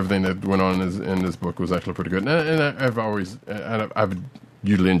everything that went on in this book was actually pretty good. And I've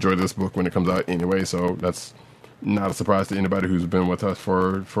usually enjoyed this book when it comes out anyway, so that's not a surprise to anybody who's been with us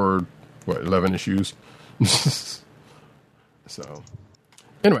for 11 issues. So,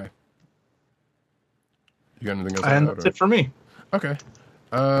 anyway, you got anything else? And that's it for me. Okay.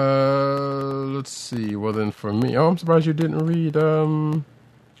 Let's see. Well, then for me, I'm surprised you didn't read. I'm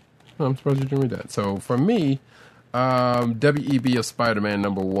surprised you didn't read that. So for me, WEB of Spider-Man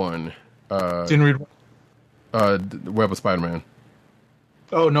 #1. Didn't read. Web of Spider-Man.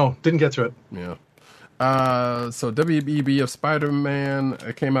 Oh no, didn't get to it. Yeah. So WEB of Spider-Man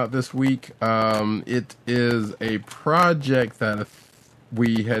came out this week. It is a project that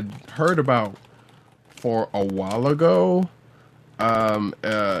we had heard about for a while ago. And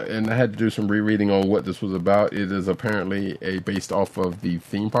I had to do some rereading on what this was about. It is apparently based off of the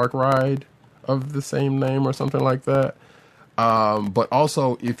theme park ride of the same name or something like that. But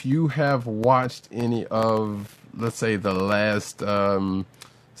also, if you have watched any of, let's say, the last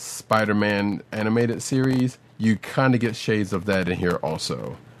Spider-Man animated series, you kind of get shades of that in here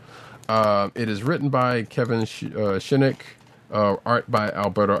also. It is written by Kevin Shinick, art by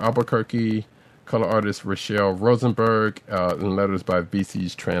Alberto Albuquerque, color artist Rochelle Rosenberg, and letters by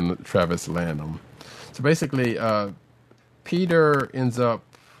VC's Travis Lanham. So basically, Peter ends up...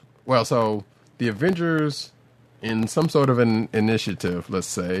 Well, so the Avengers, in some sort of an initiative, let's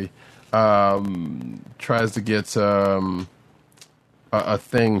say, tries to get a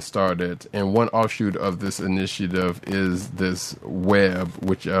thing started. And one offshoot of this initiative is this web,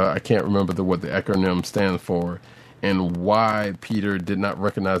 which I can't remember what the acronym stands for, and why Peter did not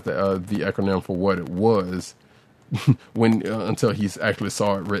recognize the acronym for what it was until he actually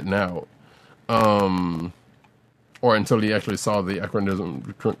saw it written out, or until he actually saw the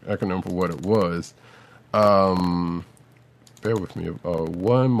acronym for what it was. Bear with me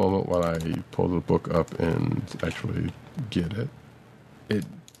one moment while I pull the book up and actually get it. It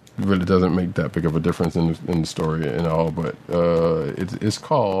really doesn't make that big of a difference in the story and all, but it's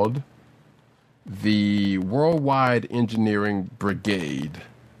called the Worldwide Engineering Brigade,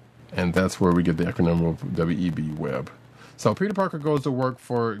 and that's where we get the acronym of WEB Web. So Peter Parker goes to work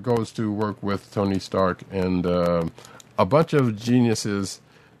with Tony Stark and a bunch of geniuses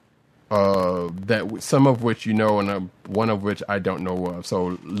that some of which you know, and one of which I don't know of.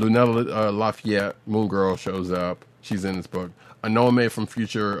 So Lunella Lafayette, Moon Girl, shows up. She's in this book. Anome from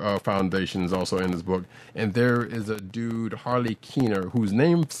Future Foundation is also in this book. And there is a dude, Harley Keener, whose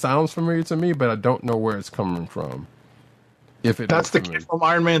name sounds familiar to me, but I don't know where it's coming from. That's the kid from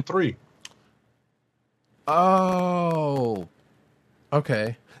Iron Man 3. Oh,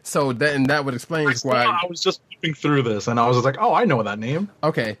 okay. So that would explain why I was just flipping through this, and I was like, "Oh, I know that name."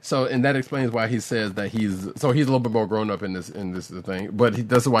 Okay, so and that explains why he says that he's a little bit more grown up in this thing. But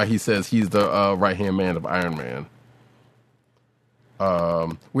that's why he says he's the right hand man of Iron Man.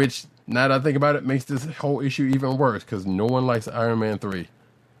 Which now that I think about it, makes this whole issue even worse because no one likes Iron Man 3.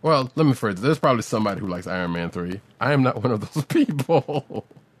 Well, let me phrase it. There's probably somebody who likes Iron Man 3. I am not one of those people.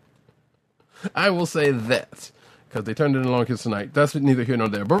 I will say that. Because they turned it in Long Kiss Tonight. That's neither here nor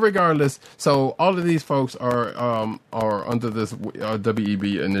there. But regardless, so all of these folks are under this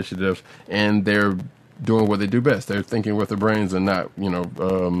WEB initiative, and they're doing what they do best. They're thinking with their brains and not,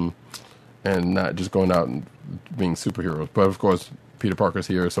 and not just going out and being superheroes. But of course, Peter Parker's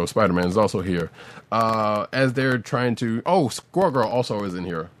here, so Spider-Man is also here. As they're trying to... Oh, Squirrel Girl also is in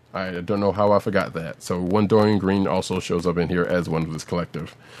here. I don't know how I forgot that. So one Dorian Green also shows up in here as one of this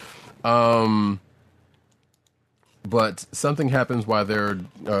collective. But something happens while they're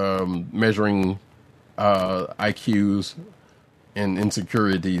measuring IQs and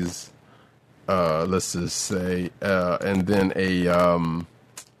insecurities, let's just say, and then a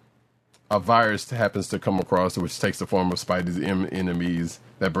virus happens to come across, which takes the form of Spidey's enemies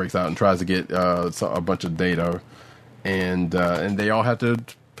that breaks out and tries to get a bunch of data, and they all have to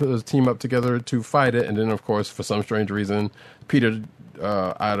team up together to fight it. And then, of course, for some strange reason, Peter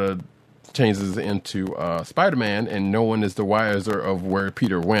changes into Spider-Man, and no one is the wiser of where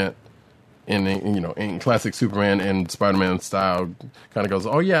Peter went. In classic Superman and Spider-Man style, kind of goes,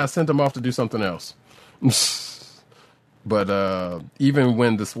 "Oh yeah, I sent him off to do something else." But even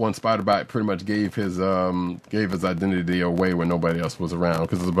when this one Spider-Bite pretty much gave his identity away when nobody else was around,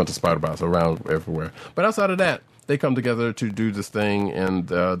 because there's a bunch of Spider-Bites around everywhere. But outside of that, they come together to do this thing, and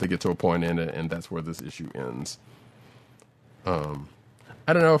they get to a point in it, and that's where this issue ends.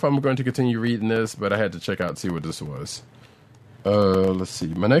 I don't know if I'm going to continue reading this, but I had to check out and see what this was. Let's see.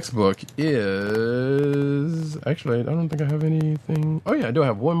 My next book is... Actually, I don't think I have anything... Oh, yeah, I do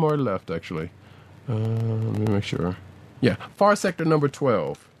have one more left, actually. Let me make sure. Yeah, Far Sector number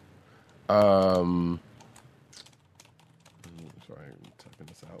 12. Sorry, I'm typing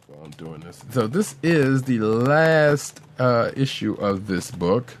this out while I'm doing this. So this is the last issue of this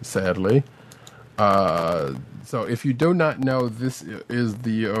book, sadly. So if you do not know, this is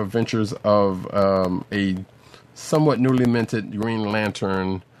the adventures of a somewhat newly minted Green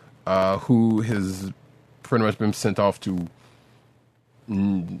Lantern who has pretty much been sent off to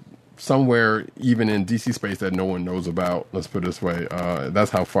somewhere even in DC space that no one knows about. Let's put it this way.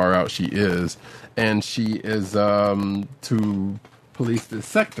 That's how far out she is. And she is to police this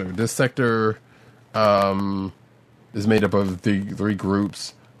sector. This sector is made up of the three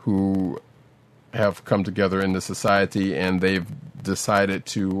groups who have come together in the society, and they've decided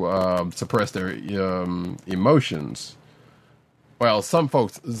to suppress their emotions. Well, some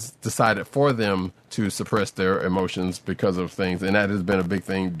folks decided for them to suppress their emotions because of things, and that has been a big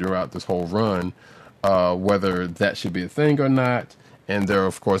thing throughout this whole run, whether that should be a thing or not. And there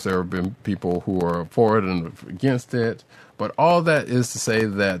have been people who are for it and against it. But all that is to say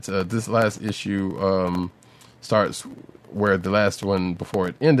that this last issue starts where the last one before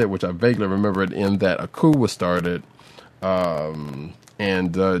it ended, which I vaguely remembered, in that a coup was started, and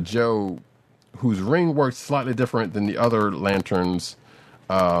Joe, whose ring works slightly different than the other lanterns,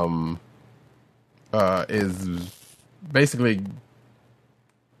 is basically,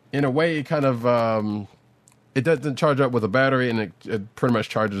 in a way, kind of, it doesn't charge up with a battery, and it pretty much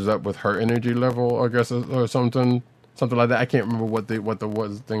charges up with her energy level, I guess, or something like that. I can't remember what the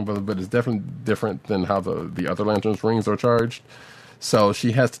thing was, but it's definitely different than how the other lanterns' rings are charged. So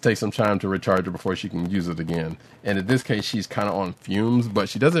she has to take some time to recharge it before she can use it again. And in this case, she's kind of on fumes, but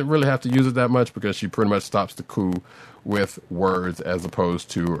she doesn't really have to use it that much because she pretty much stops the coup with words as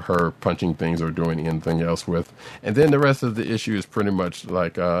opposed to her punching things or doing anything else with. And then the rest of the issue is pretty much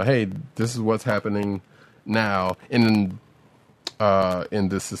like, hey, this is what's happening now in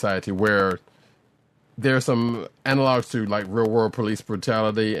this society, where there's some analogs to like real world police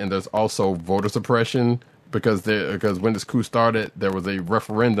brutality, and there's also voter suppression because when this coup started, there was a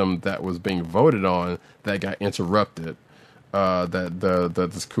referendum that was being voted on that got interrupted. That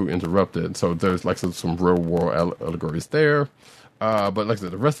this coup interrupted. So there's like some real world allegories there. But like I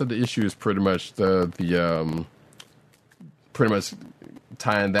said, the rest of the issue is pretty much pretty much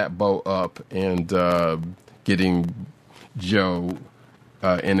tying that bow up and getting Joe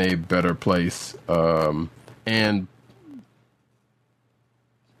in a better place, and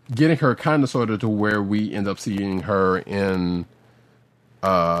getting her kind of sort of to where we end up seeing her in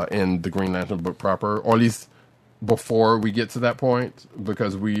the Green Lantern book proper, or at least before we get to that point,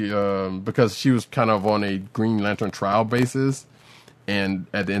 because because she was kind of on a Green Lantern trial basis, and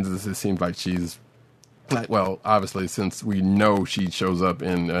at the end of this, it seems like she's like, well, obviously, since we know she shows up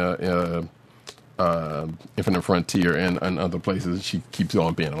in Infinite Frontier and other places, she keeps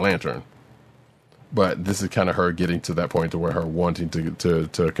on being a Lantern. But this is kind of her getting to that point to where her wanting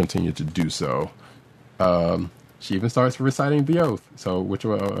to continue to do so. She even starts reciting the oath, so which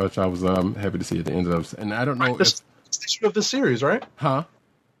I was happy to see at the end of. And I don't know this is the last issue of the series, right? Huh?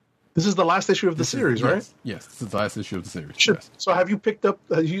 This is the last issue of the series, right? Yes, this is the last issue of the series. Sure. Yes. So have you picked up?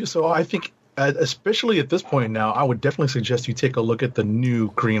 So I think, especially at this point now, I would definitely suggest you take a look at the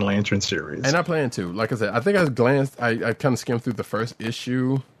new Green Lantern series. And I plan to. Like I said, I think I kind of skimmed through the first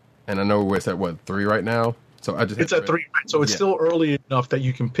issue, and I know it's at 3 right now. So I just it's at 3, right? So it's still early enough that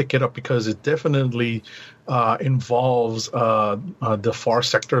you can pick it up, because it definitely involves the Far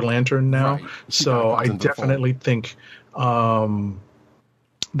Sector Lantern now. Right. So I definitely think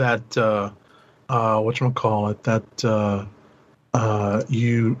that whatchamacallit, that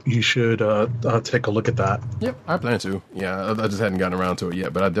you should take a look at that. Yep, I plan to. Yeah, I just hadn't gotten around to it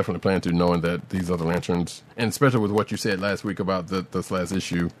yet, but I definitely plan to, knowing that these other Lanterns, and especially with what you said last week about this last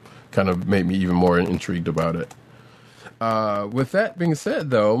issue, kind of made me even more intrigued about it. With that being said,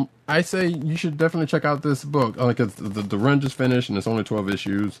 though, I say you should definitely check out this book. Because the run just finished, and it's only 12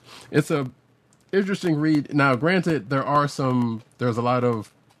 issues. It's a interesting read. Now, granted, there's a lot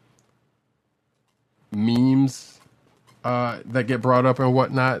of memes that get brought up and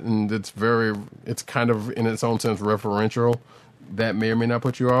whatnot, and it's kind of in its own sense referential. That may or may not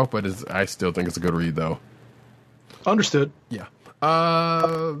put you off, but I still think it's a good read, though. Understood. Yeah.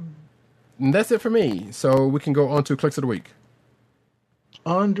 And that's it for me. So we can go on to Clicks of the Week.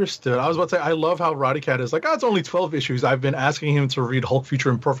 Understood. I was about to say, I love how Roddy Cat is like, it's only 12 issues. I've been asking him to read Hulk Future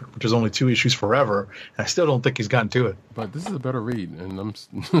Imperfect, which is only 2 issues forever, and I still don't think he's gotten to it. But this is a better read, and I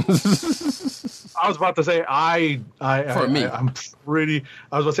was about to say, I'm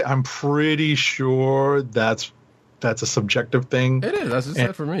pretty sure that's a subjective thing. It is. That's just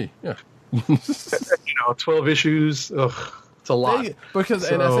that for me. Yeah. 12 issues. Ugh. It's a lot. And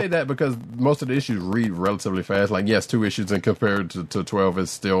I say that because most of the issues read relatively fast. Like, yes, 2 issues and compared to 12 is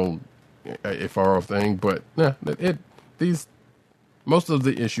still a far off thing. But most of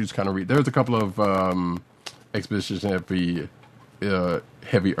the issues kind of read. There's a couple of exposition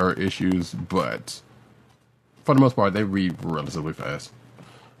heavier issues, but for the most part, they read relatively fast.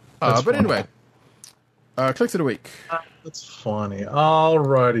 But anyway, Clicks of the Week. That's funny.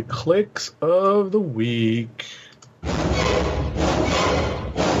 Alrighty, Clicks of the Week.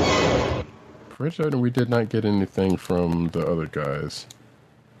 Pretty certain we did not get anything from the other guys.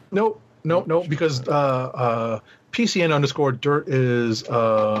 Nope, because PCN_Dirt is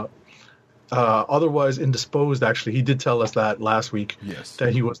otherwise indisposed. Actually, he did tell us that last week. Yes.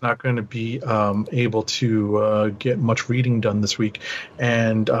 That he was not going to be able to get much reading done this week.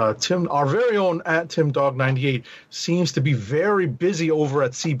 And Tim, our very own at TimDog98, seems to be very busy over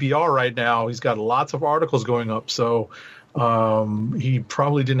at CBR right now. He's got lots of articles going up, so he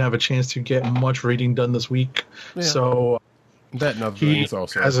probably didn't have a chance to get much reading done this week. Yeah. So that and other things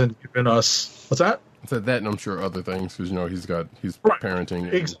also hasn't given us. What's that? I said that, and I'm sure other things, because he's right.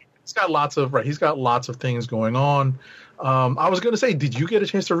 Parenting. Exactly. He's got lots of things going on. I was going to say, did you get a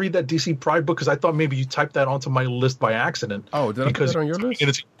chance to read that DC Pride book? Because I thought maybe you typed that onto my list by accident. Oh, did I put it on your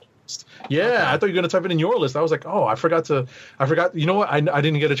list? Yeah, okay. I thought you were going to type it in your list. I was like, oh, I forgot. You know what? I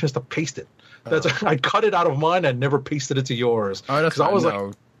didn't get a chance to paste it. I cut it out of mine and never pasted it to yours. Oh, that's I was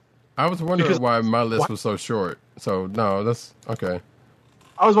like, I was wondering why my list was so short. So no, that's okay.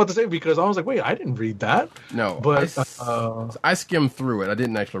 I was about to say, because I was like, wait, I didn't read that. No, but I skimmed through it. I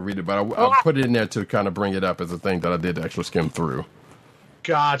didn't actually read it, but I put it in there to kind of bring it up as a thing that I did actually skim through.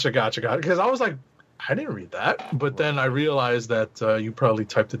 Gotcha. Because I was like, I didn't read that, but then I realized that you probably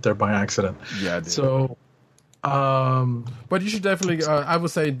typed it there by accident. Yeah, I did. So, but you should definitely. I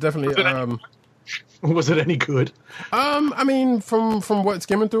would say definitely. Was it any good? I mean, from what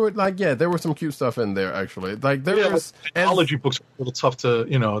skimming through it, like, yeah, there was some cute stuff in there actually. Like there was technology books are a little tough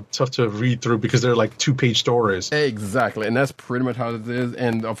to read through because they're like 2-page stories. Exactly, and that's pretty much how it is.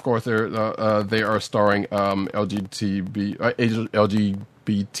 And of course, they are starring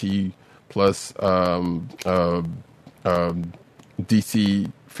LGBT plus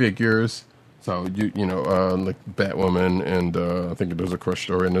DC figures So like Batwoman, and I think there's a Crush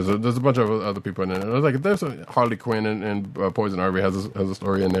story, and there's a bunch of other people in there. There's a Harley Quinn and Poison Ivy has a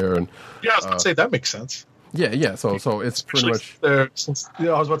story in there, and Yeah, I was going to say that makes sense. yeah. So it's pretty much I was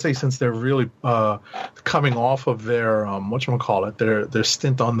about to say, since they're really coming off of their their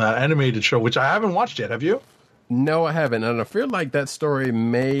stint on that animated show, which I haven't watched yet. Have you? no, I haven't, and I feel like that story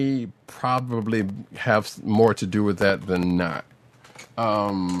may probably have more to do with that than not.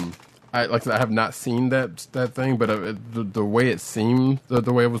 I have not seen that thing, but the way it seemed,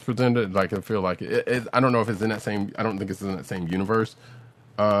 the way it was presented, I feel like it. I don't know if it's in that same. I don't think it's in that same universe.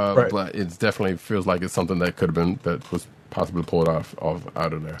 Right. But it definitely feels like it's something that that was possibly pulled off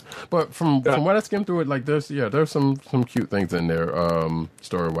out of there. But from what I skimmed through it, there's some cute things in there,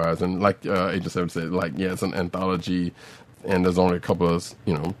 story wise, and Agent 7 said, it's an anthology, and there's only a couple of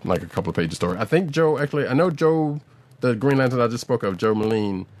a couple of pages story. I think I know Joe, the Green Lantern I just spoke of, Joe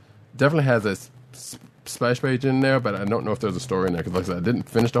Moline, definitely has a splash page in there, but I don't know if there's a story in there because, like I said, I didn't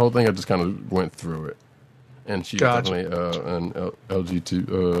finish the whole thing. I just kind of went through it. And she's definitely an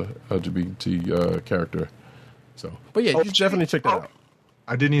LGBT character. So, but yeah, you should definitely check that out.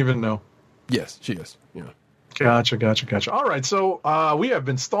 I didn't even know. Yes, she is. Yeah. Gotcha. All right, so we have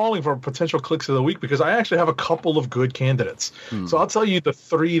been stalling for potential clicks of the week because I actually have a couple of good candidates. So I'll tell you the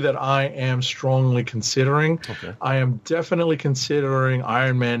three that I am strongly considering. Okay. I am definitely considering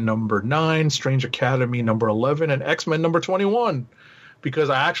Iron Man number 9, Strange Academy number 11, and X-Men number 21.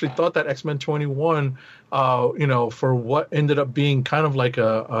 Because I actually thought that X-Men 21, for what ended up being kind of like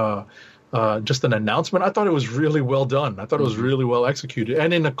just an announcement, I thought it was really well done. I thought it was really well executed.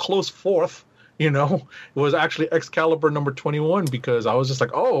 And in a close fourth, it was actually Excalibur number 21, because I was just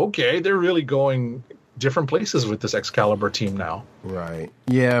like, oh, okay, they're really going different places with this Excalibur team now. Right.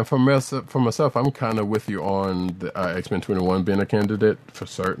 Yeah, for myself, I'm kind of with you on the X-Men 21 being a candidate for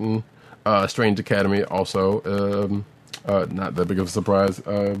certain. Strange Academy also. Not that big of a surprise.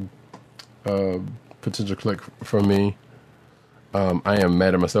 Potential click for me. I am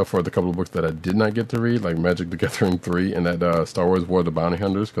mad at myself for the couple of books that I did not get to read, like Magic the Gathering 3 and that Star Wars War of the Bounty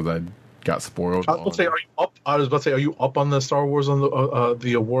Hunters, because I got spoiled. I was about to say, are you up on the Star Wars on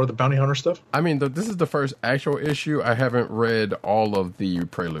the War of the Bounty Hunter stuff? I mean, this is the first actual issue. I haven't read all of the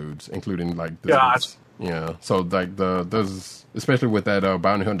preludes, including this. Yeah. So there's especially with that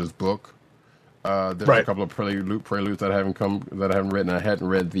Bounty Hunters book. There's a couple of preludes that I haven't read, and I hadn't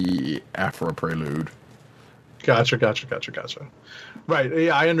read the Afro prelude. Gotcha. Right.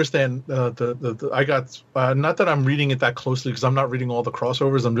 Yeah, I understand. I got not that I'm reading it that closely because I'm not reading all the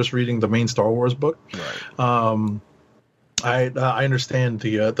crossovers. I'm just reading the main Star Wars book. Right. I understand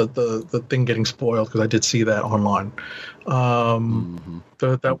the thing getting spoiled because I did see that online.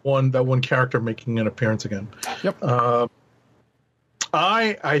 That one character making an appearance again. Yep.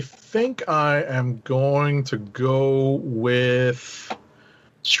 I think I am going to go with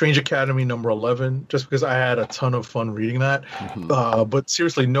Strange Academy number 11, just because I had a ton of fun reading that. But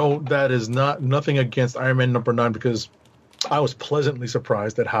seriously, no, that is nothing against Iron Man number 9, because I was pleasantly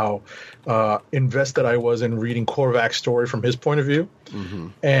surprised at how invested I was in reading Korvac's story from his point of view.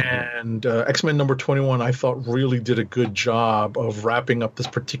 And X-Men number 21, I thought really did a good job of wrapping up this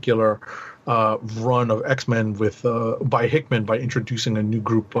particular run of X-Men by Hickman, by introducing a new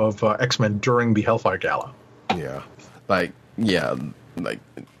group of X-Men during the Hellfire Gala.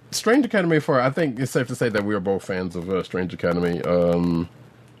 Strange Academy I think it's safe to say that we are both fans of Strange Academy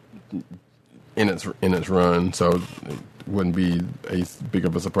in its run, so it wouldn't be a big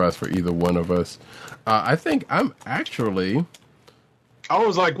of a surprise for either one of us. I think I'm actually. I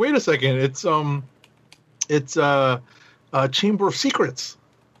was like, wait a second, it's Chamber of Secrets.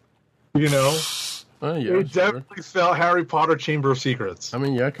 It definitely felt Harry Potter Chamber of Secrets. I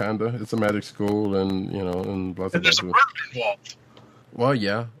mean, yeah, kinda. It's a magic school, and and lots of. There's a murder involved. Well,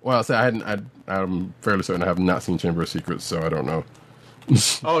 yeah. Well, I'll say I'm fairly certain I have not seen Chamber of Secrets, so I don't know.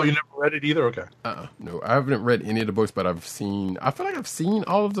 Oh, you never read it either? Okay. No, I haven't read any of the books, but I feel like I've seen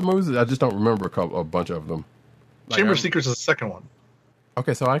all of the movies. I just don't remember a bunch of them. Chamber of Secrets is the second one.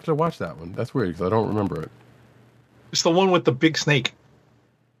 Okay, so I actually watched that one. That's weird because I don't remember it. It's the one with the big snake.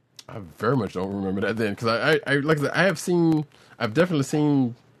 I very much don't remember that then, because I've definitely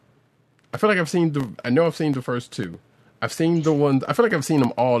seen. I feel like I've seen the first two. I've seen the ones. I feel like I've seen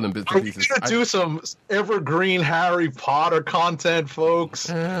them all in bits and pieces. We're gonna do some evergreen Harry Potter content, folks.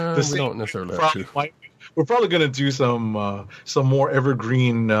 We don't necessarily have to. We're probably gonna do some more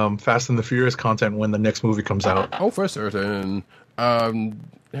evergreen Fast and the Furious content when the next movie comes out. Oh, for certain.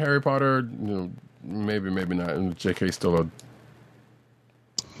 Harry Potter, maybe not. And JK's still a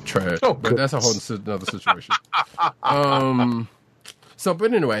trash, but that's a whole another situation.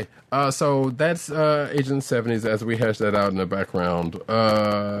 But anyway, so that's Agent 70s as we hash that out in the background.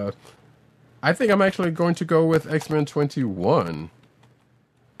 I think I'm actually going to go with X-Men 21.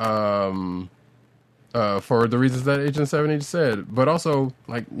 For the reasons that Agent 70 said, but also,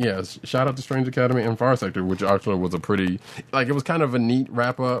 like, shout out to Strange Academy and Far Sector, which actually was a pretty, like, it was kind of a neat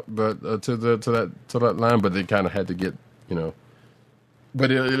wrap up, but to that line, but they kind of had to get, but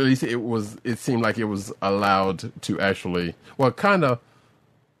at least it seemed like it was allowed to actually, well, kind of.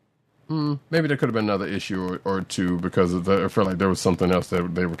 Maybe there could have been another issue or two because I felt like there was something else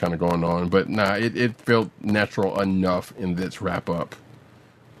that they were kind of going on, but it felt natural enough in this wrap up.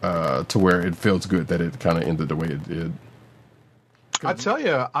 To where it feels good that it kind of ended the way it did. I tell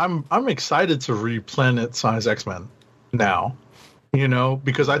you, I'm excited to read Planet Size X-Men now,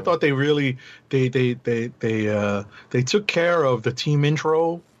 because I thought they really they took care of the team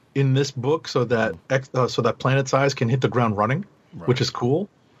intro in this book so that Planet Size can hit the ground running, which is cool.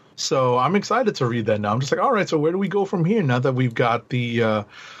 So I'm excited to read that now. I'm just like, all right, so where do we go from here now that we've got the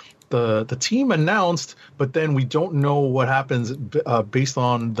team announced, but then we don't know what happens based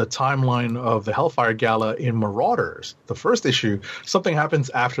on the timeline of the Hellfire Gala in Marauders. The first issue, something happens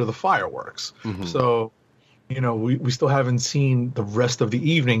after the fireworks. Mm-hmm. So, we still haven't seen the rest of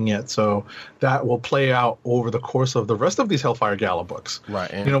the evening yet. So that will play out over the course of the rest of these Hellfire Gala books. Right.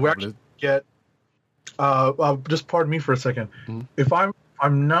 And we actually get, just pardon me for a second. Mm-hmm. If I'm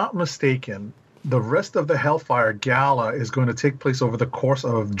not mistaken, the rest of the Hellfire Gala is going to take place over the course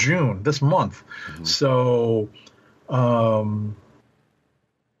of June, this month. Mm-hmm.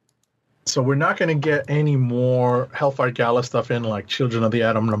 So we're not going to get any more Hellfire Gala stuff in like Children of the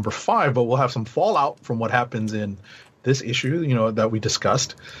Atom #5, but we'll have some fallout from what happens in this issue, that we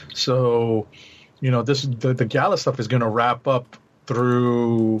discussed. So, the Gala stuff is going to wrap up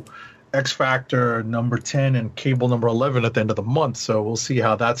through X Factor #10 and Cable #11 at the end of the month. So we'll see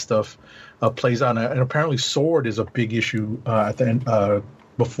how that stuff plays out. And apparently Sword is a big issue at the end,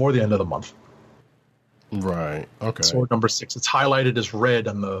 before the end of the month. Right. Okay. Sword #6. It's highlighted as red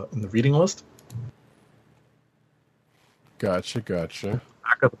in the reading list. Gotcha.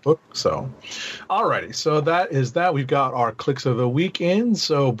 Back of the book. So, alrighty. So that is that. We've got our clicks of the weekend.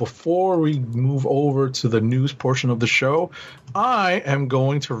 So before we move over to the news portion of the show, I am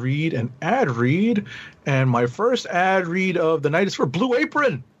going to read an ad read, and my first ad read of the night is for Blue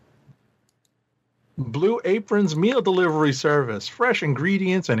Apron. Blue Apron's meal delivery service. Fresh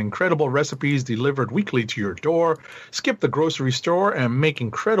ingredients and incredible recipes delivered weekly to your door. Skip the grocery store and make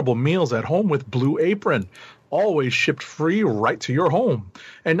incredible meals at home with Blue Apron. Always shipped free right to your home.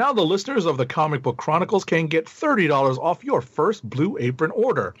 And now the listeners of the Comic Book Chronicles can get $30 off your first Blue Apron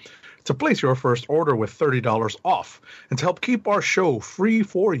order. To place your first order with $30 off and to help keep our show free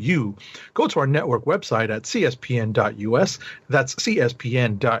for you, go to our network website at cspn.us. That's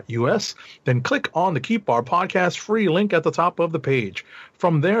cspn.us. Then click on the Keep Our Podcast free link at the top of the page.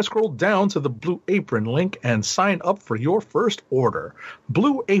 From there, scroll down to the Blue Apron link and sign up for your first order.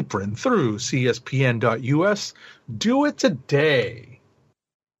 Blue Apron through cspn.us. Do it today.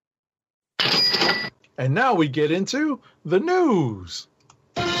 And now we get into the news.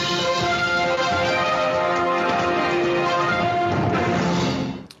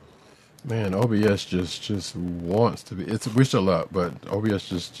 Man, OBS just wants to be. We're still up, but OBS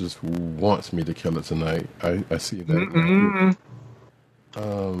just wants me to kill it tonight. I see that.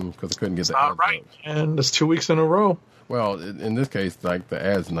 Because I couldn't get the ads right, and it's 2 weeks in a row. Well, in this case, like the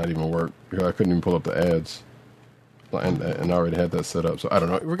ads not even work because I couldn't even pull up the ads, and I already had that set up. So I don't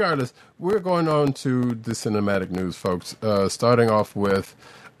know. Regardless, we're going on to the cinematic news, folks. Starting off with.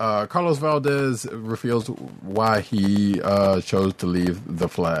 Carlos Valdez reveals why he chose to leave The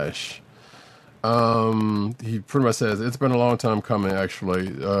Flash. He pretty much says it's been a long time coming, actually,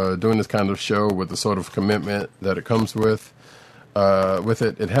 doing this kind of show with the sort of commitment that it comes with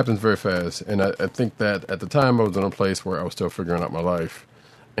it. It happens very fast. And I think that at the time I was in a place where I was still figuring out my life.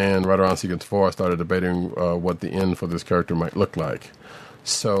 And right around season 4, I started debating what the end for this character might look like.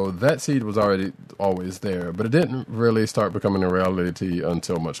 So that seed was always there, but it didn't really start becoming a reality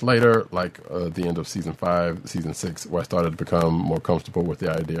until much later, like the end of season 5, season 6, where I started to become more comfortable with the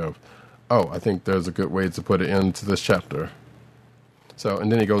idea of, I think there's a good way to put it into this chapter. So,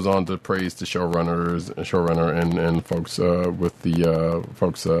 and then he goes on to praise the showrunner and folks with the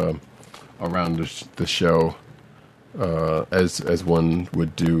folks around the show, as one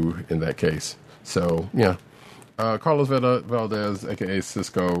would do in that case. So, yeah. Carlos Valdez, aka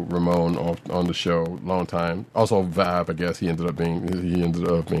Cisco Ramon, on the show, long time. Also Vibe, I guess he ended up being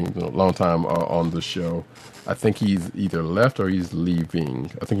long time on the show. I think he's either left or he's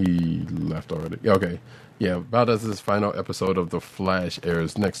leaving. I think he left already. Yeah, okay, yeah. Valdez's final episode of The Flash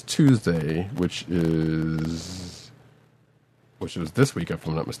airs next Tuesday, which was this week, if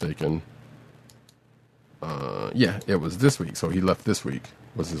I'm not mistaken. Yeah, it was this week. So he left this week.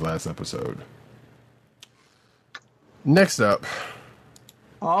 Was his last episode. Next up.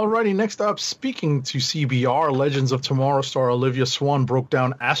 Alrighty, next up, speaking to CBR, Legends of Tomorrow star Olivia Swan broke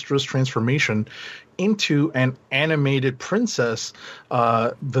down Astra's transformation into an animated princess,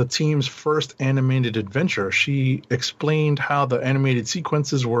 the team's first animated adventure. She explained how the animated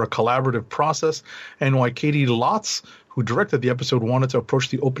sequences were a collaborative process and why Katie Lotz, who directed the episode, wanted to approach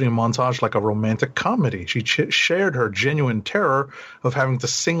the opening montage like a romantic comedy. She shared her genuine terror of having to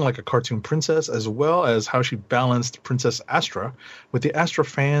sing like a cartoon princess, as well as how she balanced Princess Astra with the Astra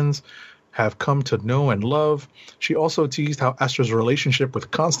fans have come to know and love. She also teased how Astra's relationship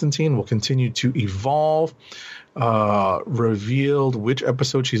with Constantine will continue to evolve, revealed which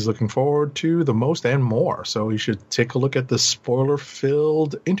episode she's looking forward to the most, and more. So you should take a look at the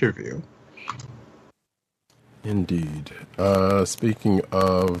spoiler-filled interview. Indeed. Speaking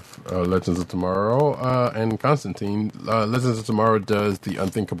of Legends of Tomorrow and Constantine, Legends of Tomorrow does the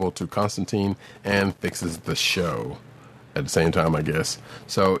unthinkable to Constantine and fixes the show at the same time, I guess.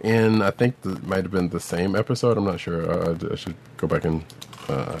 So I think it might have been the same episode. I'm not sure. I should go back and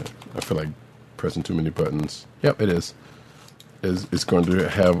I feel like pressing too many buttons. Yep, it is. It's going to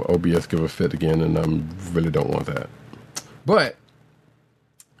have OBS give a fit again, and I really don't want that. But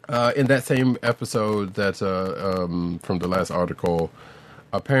in that same episode that from the last article,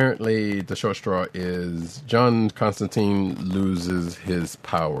 apparently the short straw is John Constantine loses his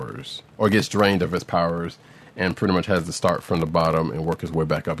powers or gets drained of his powers and pretty much has to start from the bottom and work his way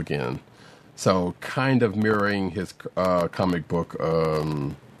back up again. So kind of mirroring his comic book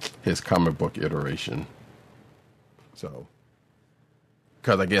iteration. So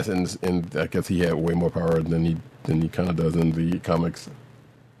because I guess I guess he had way more power than he kind of does in the comics.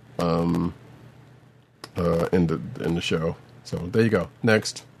 In the show. So there you go.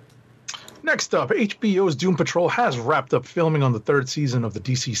 Next up, HBO's Doom Patrol has wrapped up filming on the third season of the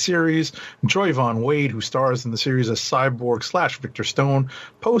DC series. Joy Von Wade, who stars in the series as Cyborg / Victor Stone,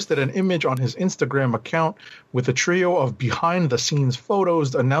 posted an image on his Instagram account with a trio of behind-the-scenes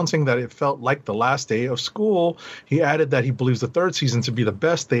photos announcing that it felt like the last day of school. He added that he believes the third season to be the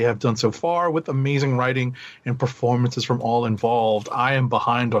best they have done so far, with amazing writing and performances from all involved. I am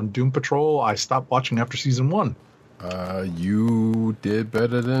behind on Doom Patrol. I stopped watching after season 1. You did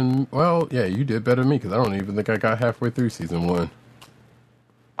better than... Well, yeah, you did better than me, because I don't even think I got halfway through season 1.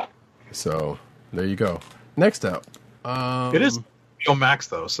 So, there you go. Next up. It is HBO Max,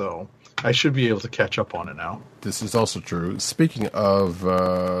 though, so I should be able to catch up on it now. This is also true. Speaking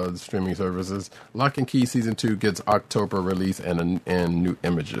of streaming services, Lock and Key Season 2 gets October release and new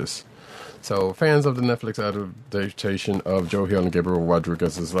images. So fans of the Netflix adaptation of Joe Hill and Gabriel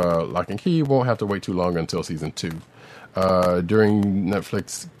Rodriguez's Lock and Key won't have to wait too long until Season 2. During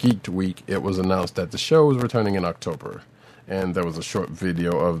Netflix Geeked Week, it was announced that the show is returning in October. And there was a short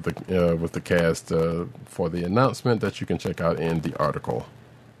video of with the cast for the announcement that you can check out in the article.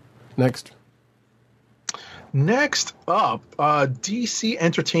 Next up, DC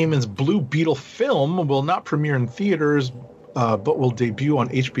Entertainment's Blue Beetle film will not premiere in theaters, but will debut on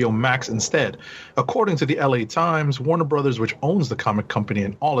HBO Max instead. According to the LA Times, Warner Brothers, which owns the comic company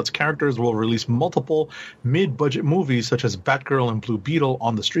and all its characters, will release multiple mid-budget movies such as Batgirl and Blue Beetle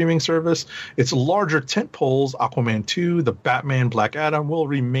on the streaming service. Its larger tentpoles, Aquaman 2, The Batman, Black Adam, will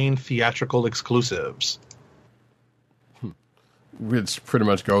remain theatrical exclusives. Which pretty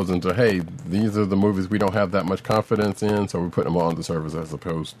much goes into, hey, these are the movies we don't have that much confidence in, so we put them on the service as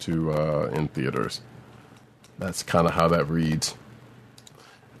opposed to in theaters. That's kind of how that reads.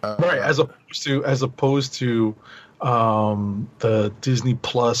 Right, as opposed to the Disney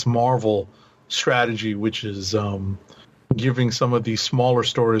Plus Marvel strategy, which is giving some of these smaller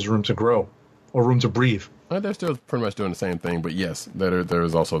stories room to grow or room to breathe. They're still pretty much doing the same thing, but yes, there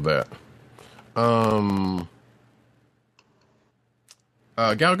is also that. Gal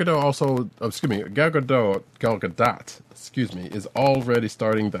Gadot, is already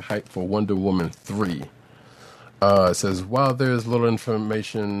starting the hype for Wonder Woman 3. It says, while there's little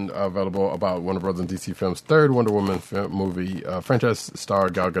information available about Warner Bros. And DC Films' third Wonder Woman movie, franchise star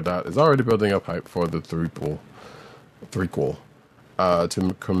Gal Gadot is already building up hype for the threequel.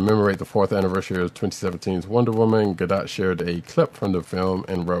 To commemorate the 4th anniversary of 2017's Wonder Woman, Gadot shared a clip from the film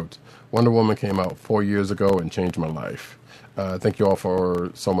and wrote, "Wonder Woman came out 4 years ago and changed my life. Thank you all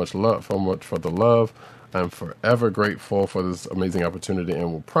for so much for the love. I'm forever grateful for this amazing opportunity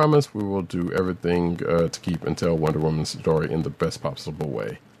and will promise we will do everything to keep and tell Wonder Woman's story in the best possible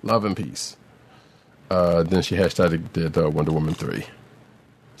way. Love and peace." Then she did Wonder Woman 3.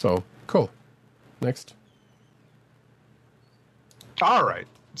 So, cool. Next. All right.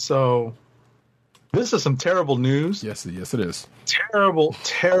 So this is some terrible news. Yes, it is. Terrible,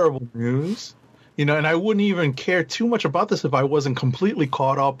 terrible news. You know, and I wouldn't even care too much about this if I wasn't completely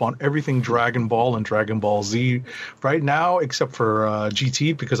caught up on everything Dragon Ball and Dragon Ball Z right now, except for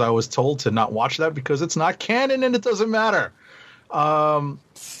GT, because I was told to not watch that because it's not canon and it doesn't matter.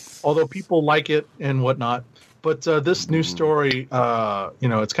 Although people like it and whatnot. But this new story,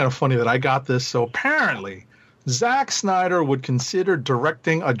 it's kind of funny that I got this. So apparently, Zack Snyder would consider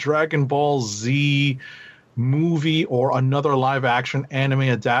directing a Dragon Ball Z movie or another live-action anime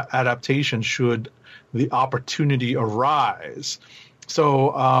adaptation should the opportunity arise. So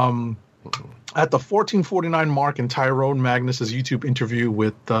at the 1449 mark in Tyrone Magnus's YouTube interview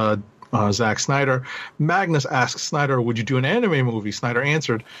with Zack Snyder, Magnus asked Snyder, "Would you do an anime movie?" Snyder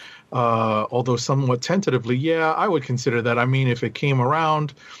answered, although somewhat tentatively, "Yeah, I would consider that. I mean, if it came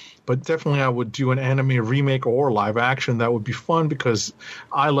around, but definitely I would do an anime remake or live action. That would be fun because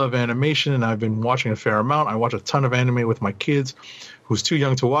I love animation and I've been watching a fair amount. I watch a ton of anime with my kids who's too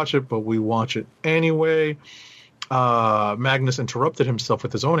young to watch it, but we watch it anyway." Magnus interrupted himself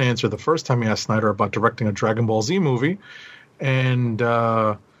with his own answer the first time he asked Snyder about directing a Dragon Ball Z movie. And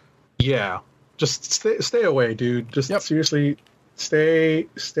just stay away, dude. Just seriously, stay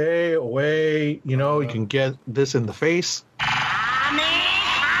away. You know, you can get this in the face.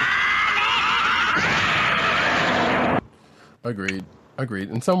 Agreed.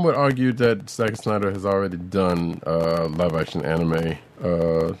 And some would argue that Zack Snyder has already done live-action anime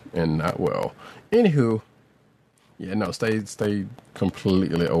and not well. Anywho, stay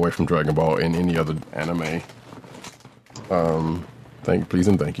completely away from Dragon Ball and any other anime. Please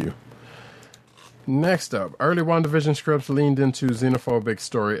and thank you. Next up, early WandaVision scripts leaned into xenophobic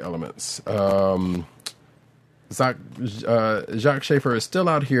story elements. Jacques Schaefer is still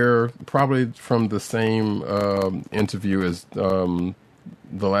out here, probably from the same interview as the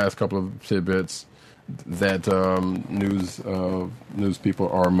last couple of tidbits that news people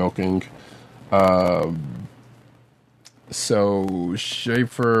are milking. So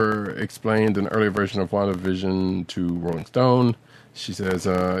Schaefer explained an earlier version of WandaVision to Rolling Stone. She says,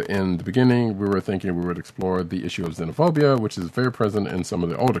 in the beginning, we were thinking we would explore the issue of xenophobia, which is very present in some of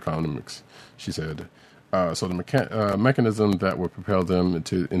the older comics, she said. So the mechanism that would propel them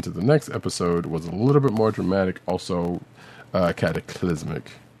into the next episode was a little bit more dramatic, also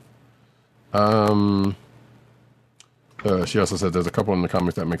cataclysmic. She also said there's a couple in the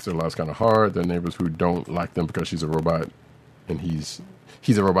comics that makes their lives kind of hard. Their neighbors who don't like them because she's a robot, and he's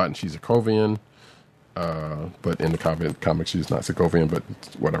a robot and she's a Sokovian. But in the comics she's not Sokovian, but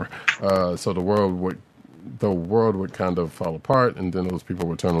whatever. So the world would kind of fall apart, and then those people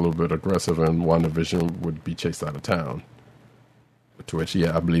would turn a little bit aggressive, and WandaVision would be chased out of town. To which,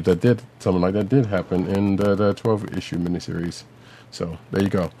 I believe something like that did happen in the 12-issue miniseries. So there you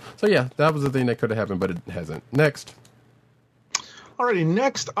go. So that was the thing that could have happened, but it hasn't. Next. Alrighty,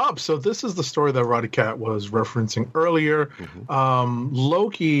 next up. So this is the story that Roddy Cat was referencing earlier. Mm-hmm.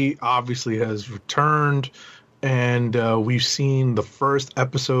 Loki obviously has returned, and we've seen the first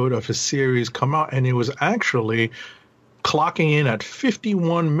episode of his series come out, and it was actually clocking in at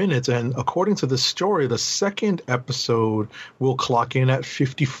 51 minutes. And according to the story, the second episode will clock in at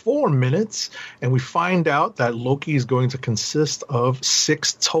 54 minutes. And we find out that Loki is going to consist of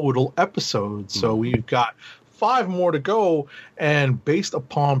 6 total episodes. So we've got 5 more to go, and based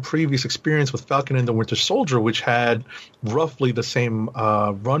upon previous experience with Falcon and the Winter Soldier, which had roughly the same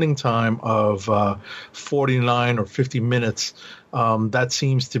running time of 49 or 50 minutes, that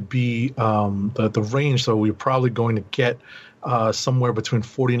seems to be the range. So we're probably going to get somewhere between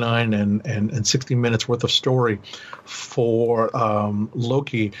 49 and 60 minutes worth of story for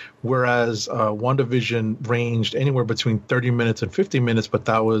Loki, whereas WandaVision ranged anywhere between 30 minutes and 50 minutes, but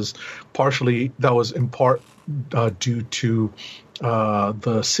that was in part due to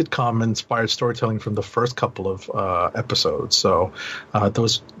the sitcom-inspired storytelling from the first couple of episodes. So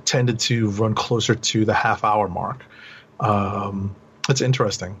those tended to run closer to the half-hour mark. It's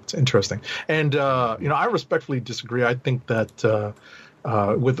interesting. And, I respectfully disagree. I think that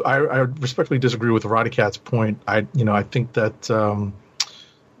I respectfully disagree with Roddy Cat's point. I think that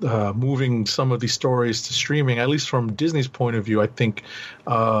moving some of these stories to streaming, at least from Disney's point of view, I think,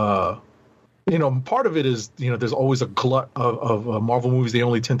 part of it is, there's always a glut of Marvel movies. They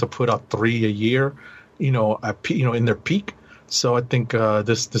only tend to put out 3 a year, in their peak. So I think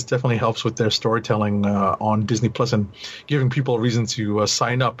this definitely helps with their storytelling on Disney Plus and giving people a reason to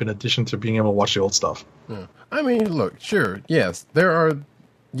sign up in addition to being able to watch the old stuff. Yeah. I mean, look, sure, yes, there are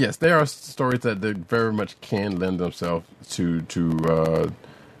stories that they very much can lend themselves to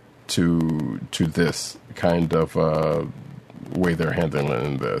this kind of way they're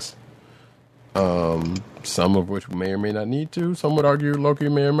handling this. Some of which may or may not need to. Some would argue Loki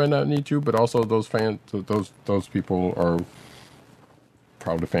may or may not need to, but also those fans, those people are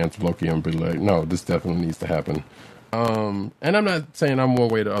probably fans of Loki and be like, no, this definitely needs to happen. And I'm not saying I'm one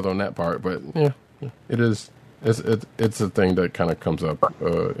way or the other on that part, but yeah, it is. It's a thing that kind of comes up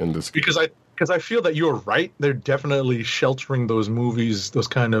in this because I feel that you're right. They're definitely sheltering those movies, those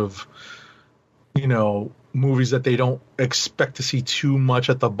kind of movies that they don't expect to see too much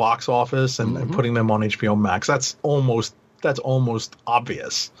at the box office and putting them on HBO Max. That's almost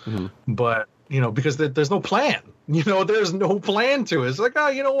obvious. Mm-hmm. But because there's no plan. There's no plan to it. It's like,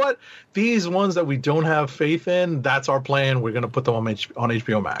 you know what? These ones that we don't have faith in, that's our plan. We're going to put them on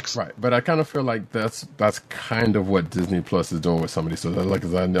HBO Max. Right. But I kind of feel like that's kind of what Disney Plus is doing with some of these. So like,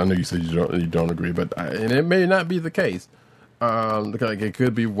 I know you said you don't agree, but and it may not be the case. Like it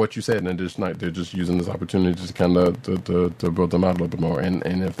could be what you said, and they're just using this opportunity to kind of to build them out a little bit more. And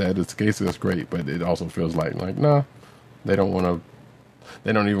if that is the case, that's great. But it also feels like nah, they don't want to.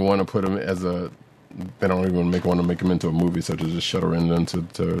 They don't even want to put them as a. They don't even want to make them into a movie, so to just shutter in them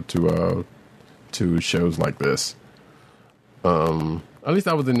to shows like this. At least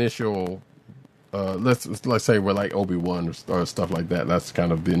that was the initial. Let's say we're like Obi-Wan or stuff like that. That's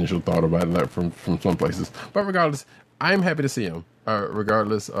kind of the initial thought about it from some places. But regardless, I'm happy to see him.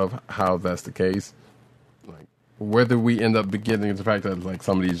 Regardless of how that's the case, like whether we end up beginning the fact that like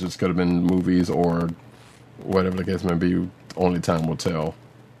some of these just could have been movies or whatever the case may be, only time will tell.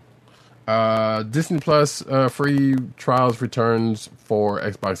 Disney Plus free trials returns for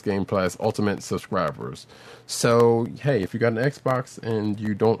Xbox Game Pass Ultimate subscribers. So, hey, if you got an Xbox and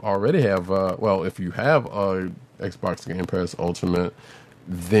you don't already have, if you have a Xbox Game Pass Ultimate,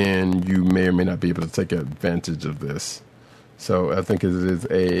 then you may or may not be able to take advantage of this. So, I think it is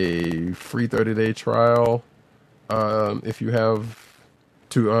a free 30-day trial if you have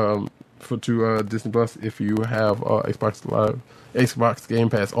to Disney Plus if you have Xbox Game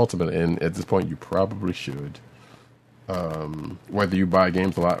Pass Ultimate, and at this point you probably should, whether you buy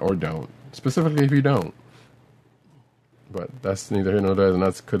games a lot or don't, specifically if you don't. But that's neither here nor there, and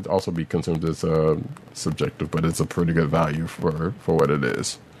that could also be consumed as subjective, but it's a pretty good value for what it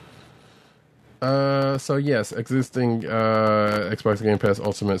is. So yes, existing Xbox Game Pass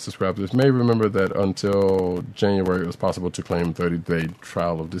Ultimate subscribers may remember that until January it was possible to claim 30-day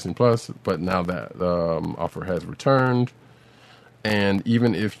trial of Disney Plus, but now that offer has returned. And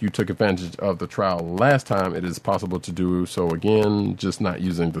even if you took advantage of the trial last time, it is possible to do so again, just not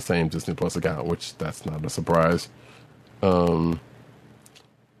using the same Disney Plus account, which that's not a surprise. Let's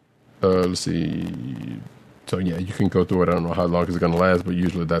see. So yeah, you can go through it. I don't know how long it's going to last, but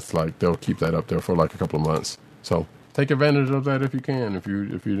usually that's like they'll keep that up there for like a couple of months. So take advantage of that if you can, if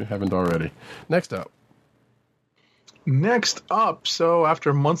you haven't already. Next up, so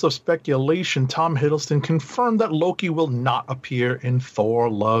after months of speculation, Tom Hiddleston confirmed that Loki will not appear in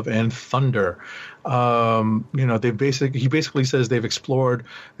Thor: Love and Thunder. He basically says they've explored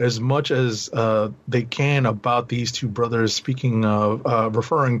as much as they can about these two brothers. Speaking of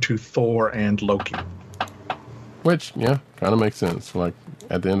referring to Thor and Loki, which kind of makes sense. Like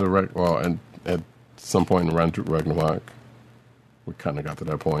at the end of and at some point around Ragnarok, we kind of got to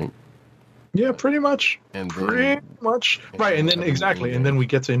that point. Yeah, pretty much. Right, and then exactly, and then we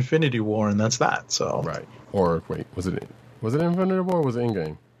get to Infinity War, and that's that. So right, or wait, was it Infinity War? Or was it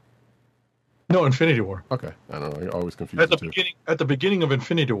Endgame? No, Infinity War. Okay, I don't know. I always confuse at the beginning of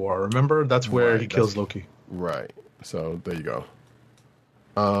Infinity War. Remember, that's where he kills Loki. Right. So there you go.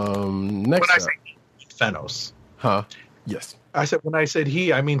 Next, when I say Thanos, huh? Yes. When I said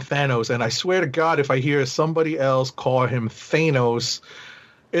he, I mean Thanos, and I swear to God, if I hear somebody else call him Thanos.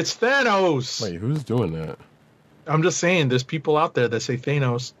 It's Thanos! Wait, who's doing that? I'm just saying, there's people out there that say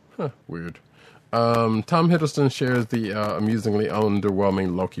Thanos. Huh, weird. Tom Hiddleston shares the amusingly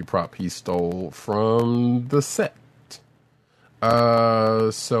underwhelming Loki prop he stole from the set.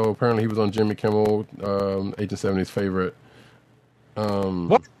 So apparently he was on Jimmy Kimmel, Agent 70's favorite.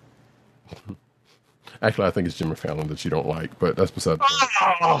 What? Actually, I think it's Jimmy Fallon that you don't like, but that's beside the point.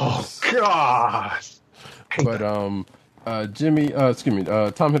 Oh, God! But, Tom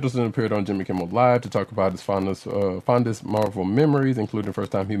Hiddleston appeared on Jimmy Kimmel Live to talk about his fondest Marvel memories, including the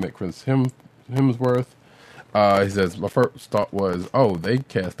first time he met Chris Hemsworth. He says, my first thought was, oh, they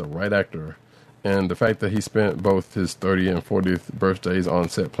cast the right actor. And the fact that he spent both his 30th and 40th birthdays on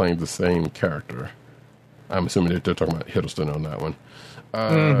set playing the same character. I'm assuming they're talking about Hiddleston on that one.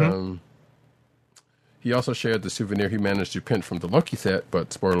 He also shared the souvenir he managed to pinch from the Loki set,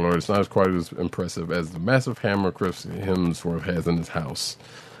 but spoiler alert, it's not quite as impressive as the massive hammer Chris Hemsworth has in his house.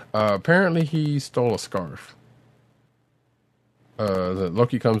 Apparently, he stole a scarf.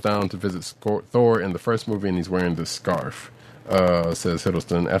 Loki comes down to visit Thor in the first movie, and he's wearing this scarf, says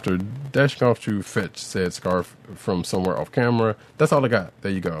Hiddleston. After dashing off to fetch said scarf from somewhere off camera, that's all I got.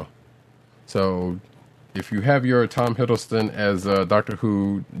 There you go. So, if you have your Tom Hiddleston as Doctor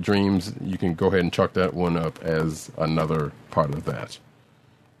Who dreams, you can go ahead and chalk that one up as another part of that.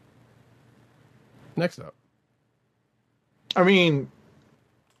 Next up. I mean,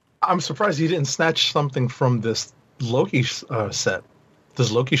 I'm surprised he didn't snatch something from this Loki set,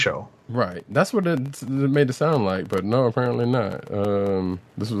 this Loki show. Right, that's what it made it sound like, but no, apparently not.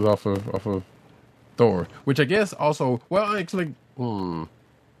 This was off of Thor, which I guess also. Well, actually,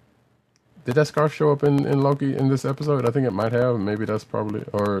 did that scarf show up in Loki in this episode? I think it might have. Maybe that's probably,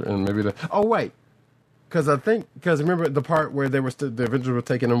 Oh wait, because remember the part where they were the Avengers were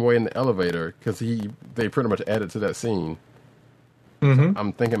taking him away in the elevator because they pretty much added to that scene. Mm-hmm. So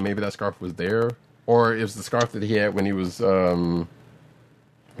I'm thinking maybe that scarf was there. Or it was the scarf that he had when he was taken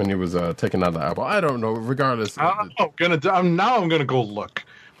out of the apple. I don't know. Regardless, I'm gonna go look.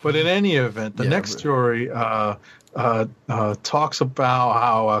 But in any event, the next story talks about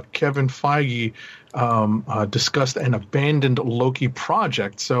how Kevin Feige discussed an abandoned Loki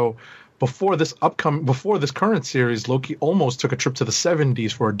project. So before this current series, Loki almost took a trip to the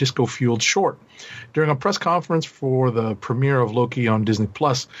 70s for a disco-fueled short. During a press conference for the premiere of Loki on Disney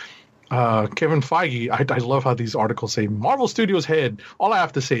Plus. Kevin Feige, I love how these articles say Marvel Studios head. All I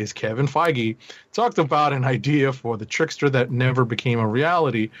have to say is Kevin Feige talked about an idea for the trickster that never became a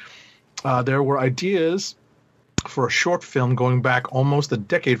reality. There were ideas for a short film going back almost a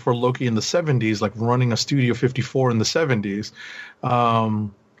decade for Loki in the 70s, like running a Studio 54 in the 70s.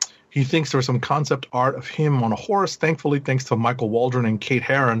 He thinks there was some concept art of him on a horse. Thankfully, thanks to Michael Waldron and Kate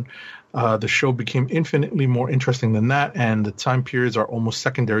Herron, the show became infinitely more interesting than that, and the time periods are almost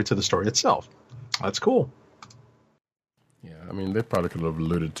secondary to the story itself. That's cool. Yeah, I mean, they probably could have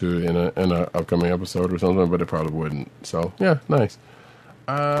alluded to it in an upcoming episode or something, but they probably wouldn't. So, yeah, nice.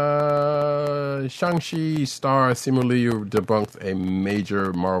 Shang-Chi star Simu Liu debunks a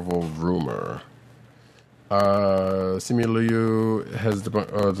major Marvel rumor. Simu Liu has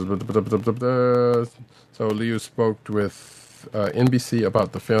debunked... So Liu spoke with NBC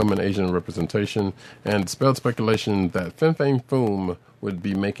about the film and Asian representation and dispelled speculation that Fin Fang Foom would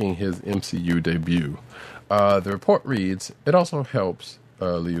be making his MCU debut. The report reads, it also helps,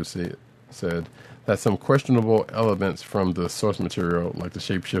 Liu said, that some questionable elements from the source material, like the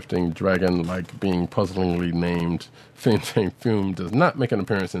shape-shifting dragon, like being puzzlingly named Fin Fang Foom, does not make an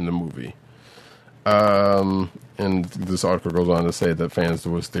appearance in the movie. And this article goes on to say that fans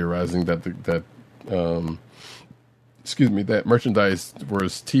was theorizing that merchandise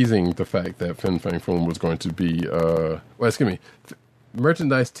was teasing the fact that Fin Fang Foom was going to be,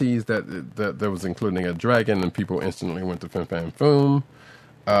 merchandise teased that there was including a dragon, and people instantly went to Fin Fang Foom,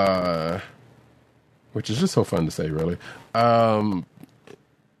 which is just so fun to say, really.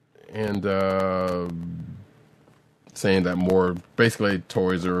 Saying that more, basically,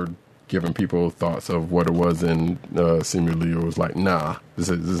 toys are giving people thoughts of what it was, and Simu Liu was like, nah, this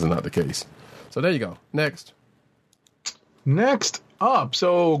is not the case. So there you go. Next up,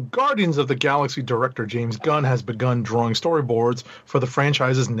 so Guardians of the Galaxy director James Gunn has begun drawing storyboards for the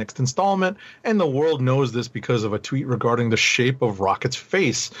franchise's next installment, and the world knows this because of a tweet regarding the shape of Rocket's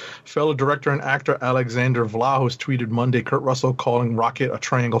face. Fellow director and actor Alexander Vlahos tweeted Monday, Kurt Russell calling Rocket a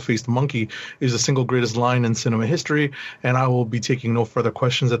triangle-faced monkey is the single greatest line in cinema history, and I will be taking no further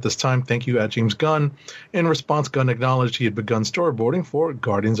questions at this time. Thank you, at James Gunn. In response, Gunn acknowledged he had begun storyboarding for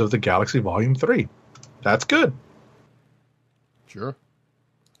Guardians of the Galaxy Volume 3. That's good. Sure.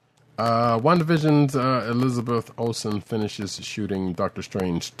 WandaVision's Elizabeth Olsen finishes shooting Doctor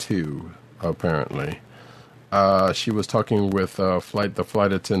Strange 2, apparently. She was talking with the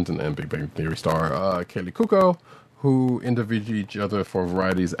flight attendant and Big Bang Theory star Kaylee Kuko, who interviewed each other for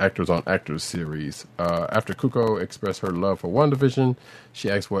Variety's Actors on Actors series. After Kuko expressed her love for WandaVision,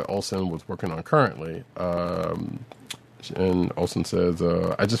 she asked what Olsen was working on currently. And Olsen says,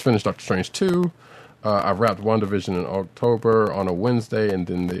 I just finished Doctor Strange 2. I wrapped WandaVision in October on a Wednesday, and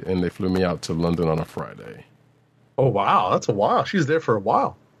then they flew me out to London on a Friday. Oh wow, that's a while. She's there for a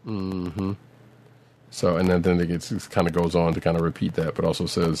while. So, and then it kind of goes on to kind of repeat that, but also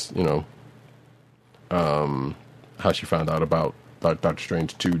says, how she found out about Doctor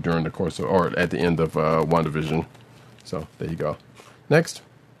Strange 2 during the course of, or at the end of WandaVision. So, there you go. Next.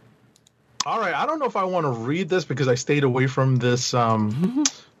 All right, I don't know if I want to read this because I stayed away from this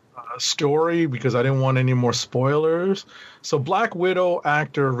story because I didn't want any more spoilers. So Black Widow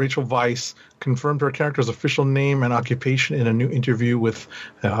actor Rachel Weisz confirmed her character's official name and occupation in a new interview with,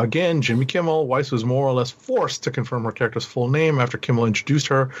 again, Jimmy Kimmel. Weisz was more or less forced to confirm her character's full name after Kimmel introduced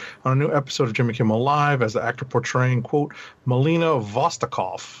her on a new episode of Jimmy Kimmel Live as the actor portraying, quote, Melina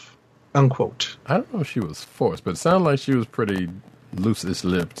Vostokov, unquote. I don't know if she was forced, but it sounded like she was pretty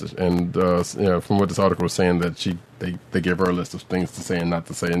loose-lipped. And from what this article was saying, that they gave her a list of things to say and not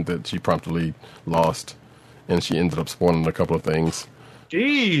to say, and that she promptly lost, and she ended up spoiling a couple of things.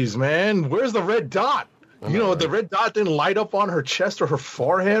 Jeez, man, where's the red dot? The red dot didn't light up on her chest or her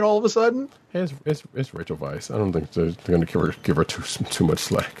forehead all of a sudden. Hey, it's Rachel Weisz. I don't think they're going to give her too much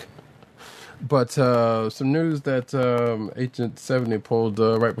slack. But some news that Agent 70 pulled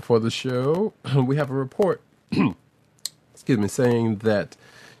right before the show. We have a report, excuse me, saying that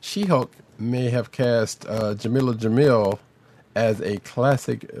She-Hulk may have cast Jamila Jamil as a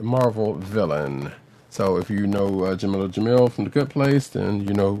classic Marvel villain. So if you know Jamila Jamil from The Good Place, then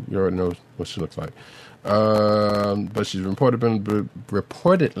you already know what she looks like. But she's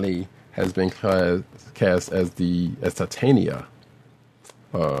reportedly has been cast as Titania.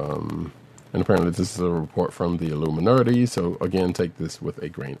 And apparently this is a report from the Illuminati. So again, take this with a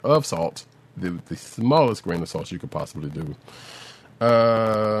grain of salt, the smallest grain of salt you could possibly do.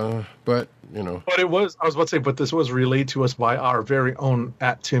 But it was, I was about to say, but this was relayed to us by our very own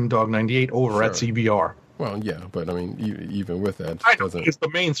 @TimDog98 over at CBR. Well, yeah, but I mean, even with that, it's the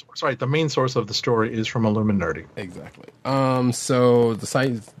main source, right? The main source of the story is from Illuminati. Exactly. So the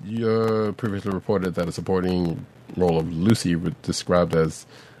site previously reported that a supporting role of Lucy was described as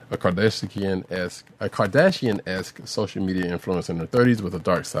a Kardashian-esque social media influencer in her 30s with a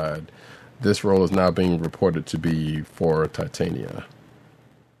dark side. This role is now being reported to be for Titania.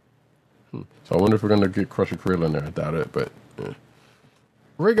 So I wonder if we're going to get Crusher Creel in there. I doubt it, but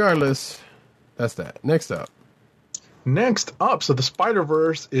regardless, that's that. Next up, so the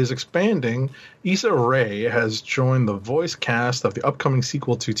Spider-Verse is expanding. Issa Rae has joined the voice cast of the upcoming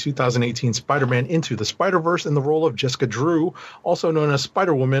sequel to 2018 Spider-Man Into the Spider-Verse in the role of Jessica Drew, also known as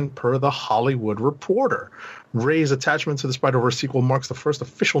Spider-Woman, per The Hollywood Reporter. Rae's attachment to the Spider-Verse sequel marks the first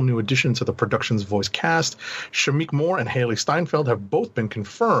official new addition to the production's voice cast. Shamik Moore and Haley Steinfeld have both been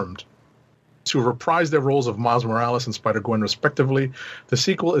confirmed to reprise their roles of Miles Morales and Spider-Gwen, respectively. The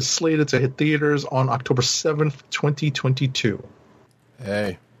sequel is slated to hit theaters on October 7th, 2022.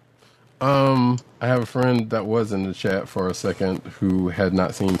 Hey. I have a friend that was in the chat for a second who had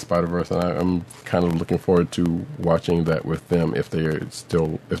not seen Spider-Verse, and I'm kind of looking forward to watching that with them if they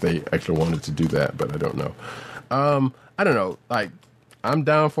actually wanted to do that, but I don't know. I don't know. Like, I'm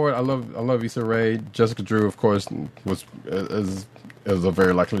down for it. I love Issa Rae. Jessica Drew, of course, is a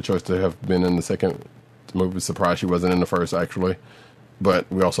very likely choice to have been in the second movie. Surprised she wasn't in the first, actually.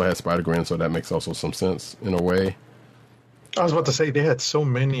 But we also had Spider-Gwen, so that makes also some sense in a way. I was about to say, they had so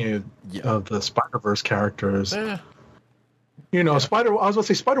many of the Spider-Verse characters. Yeah. I was about to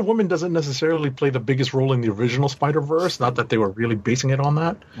say, Spider-Woman doesn't necessarily play the biggest role in the original Spider-Verse. Not that they were really basing it on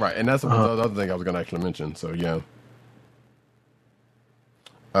that. Right, and that's the other thing I was going to actually mention. So, yeah.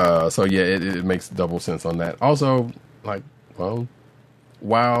 It makes double sense on that. Also,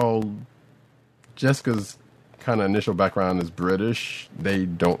 while Jessica's kind of initial background is British, they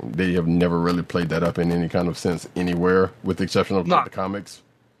have never really played that up in any kind of sense anywhere, with the exception of the comics.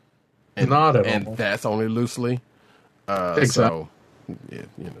 Not at all. And that's only loosely. Exactly.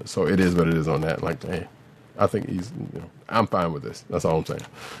 So it is what it is on that. Like, hey, I think I'm fine with this. That's all I'm saying.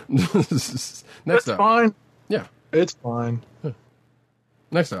 Next up. Fine. Yeah. It's fine.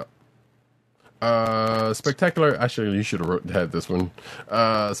 Next up. Spectacular. Actually, you should have had this one.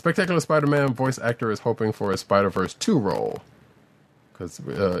 Spectacular Spider-Man voice actor is hoping for a Spider-Verse 2 role. Because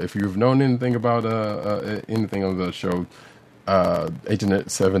if you've known anything about anything on the show, Agent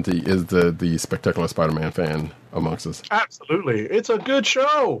 70 is the Spectacular Spider-Man fan amongst us. Absolutely, it's a good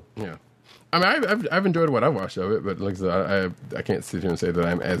show. Yeah. I mean, I've enjoyed what I've watched of it, but like I said, I can't sit here and say that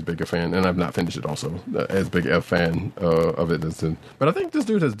I'm as big a fan, and I've not finished it also, as big a fan of it as but I think this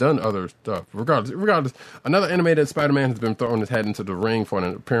dude has done other stuff. Regardless, another animated Spider-Man has been thrown his hat into the ring for an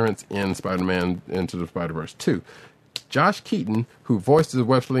appearance in Spider-Man Into the Spider-Verse 2. Josh Keaton, who voiced the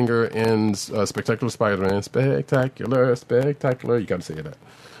web slinger in Spectacular Spider-Man, spectacular, you gotta say that,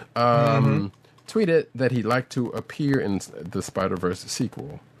 tweeted that he'd like to appear in the Spider-Verse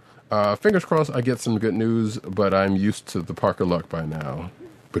sequel. Fingers crossed I get some good news, but I'm used to the Parker luck by now.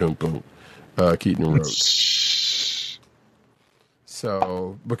 Boom, boom. Keaton wrote.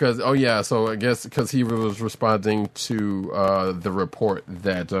 So, so I guess because he was responding to the report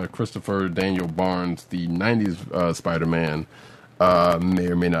that Christopher Daniel Barnes, the 90s Spider-Man, may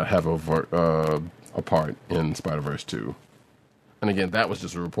or may not have a part in Spider-Verse 2. And again, that was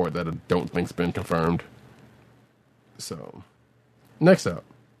just a report that I don't think's been confirmed. So, next up,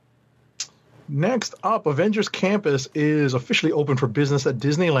 Avengers Campus is officially open for business at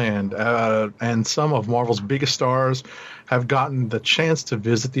Disneyland, and some of Marvel's biggest stars have gotten the chance to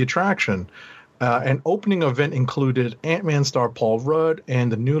visit the attraction. An opening event included Ant-Man star Paul Rudd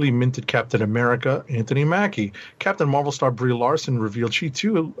and the newly minted Captain America, Anthony Mackie. Captain Marvel star Brie Larson revealed she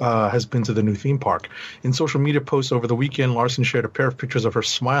too has been to the new theme park. In social media posts over the weekend, Larson shared a pair of pictures of her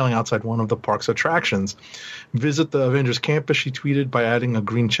smiling outside one of the park's attractions. Visit the Avengers Campus, she tweeted by adding a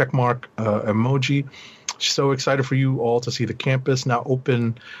green checkmark emoji. She's so excited for you all to see the campus now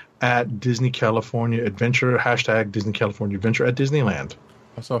open at Disney California Adventure. # Disney California Adventure at Disneyland.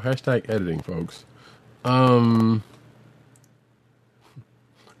 Also, # editing, folks. I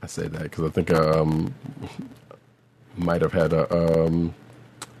say that because I think might have had an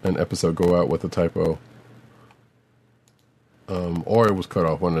episode go out with a typo. Or it was cut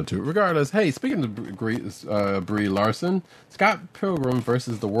off, one or two. Regardless, hey, speaking of Brie Larson, Scott Pilgrim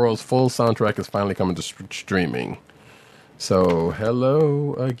versus the World's full soundtrack is finally coming to streaming. So,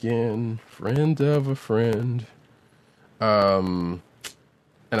 hello again, friend of a friend.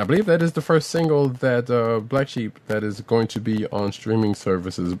 And I believe that is the first single that Black Sheep that is going to be on streaming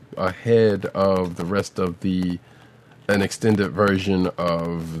services ahead of the rest of an extended version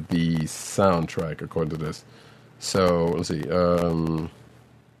of the soundtrack, according to this. So let's see. When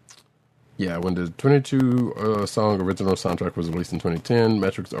the 22-song original soundtrack was released in 2010,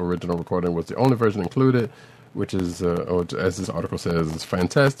 Metric's original recording was the only version included, which is, as this article says, is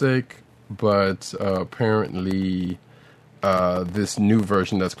fantastic. But apparently, this new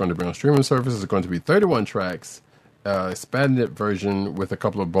version that's going to be on streaming services is going to be 31 tracks, expanded version with a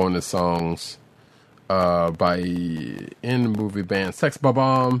couple of bonus songs by in-movie band Sex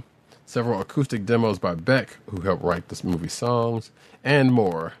Bomb, several acoustic demos by Beck, who helped write this movie songs, and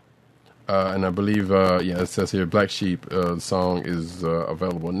more. And I believe, it says here, Black Sheep, the song is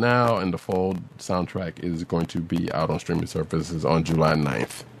available now, and the full soundtrack is going to be out on streaming services on July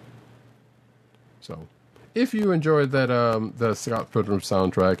 9th. So, if you enjoyed that the Scott Pilgrim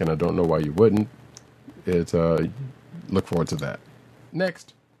soundtrack, and I don't know why you wouldn't, look forward to that.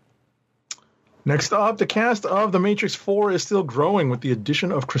 Next up, the cast of The Matrix 4 is still growing with the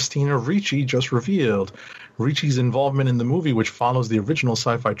addition of Christina Ricci just revealed. Ricci's involvement in the movie, which follows the original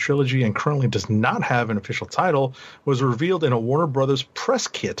sci-fi trilogy and currently does not have an official title, was revealed in a Warner Brothers press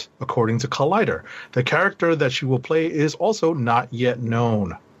kit, according to Collider. The character that she will play is also not yet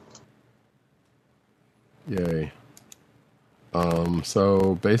known. Yay.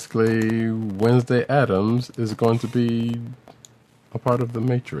 So basically, Wednesday Addams is going to be a part of The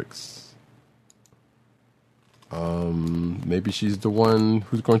Matrix. Maybe she's the one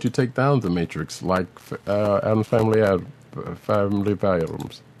who's going to take down The Matrix, like Addams Family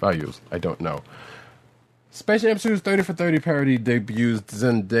Values. I don't know. Space Jam 2's 30 for 30 parody debuts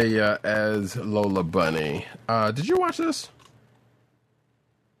Zendaya as Lola Bunny. Did you watch this?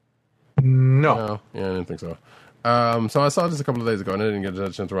 No. Yeah, I didn't think so. So I saw this a couple of days ago and I didn't get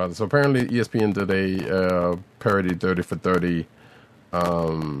a chance to watch it. So apparently ESPN did a parody 30 for 30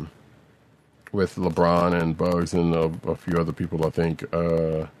 with LeBron and Bugs and a few other people, I think.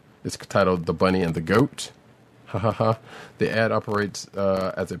 It's titled The Bunny and the Goat. The ad operates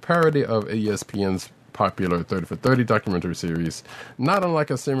as a parody of ESPN's popular 30 for 30 documentary series, not unlike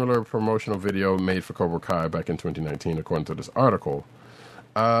a similar promotional video made for Cobra Kai back in 2019, according to this article.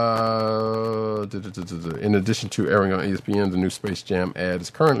 In addition to airing on ESPN, the new Space Jam ad is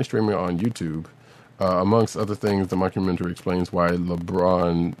currently streaming on YouTube. Amongst other things, the documentary explains why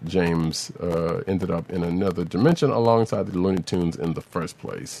LeBron James ended up in another dimension alongside the Looney Tunes in the first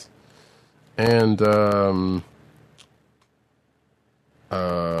place. And the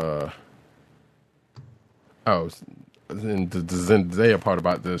Zendaya part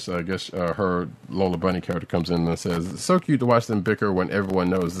about this, I guess her Lola Bunny character comes in and says, "It's so cute to watch them bicker when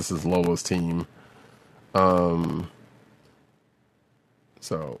everyone knows this is Lola's team."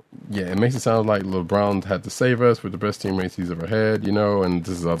 So, yeah, it makes it sound like LeBron had to save us. We're the best teammates he's ever had, and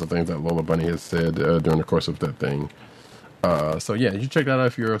this is other things that Lola Bunny has said during the course of that thing. So, yeah, you check that out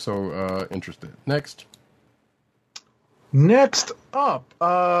if you're so interested. Next up,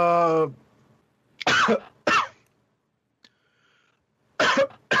 Uh-oh.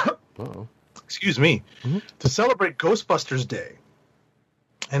 Excuse me. To celebrate Ghostbusters Day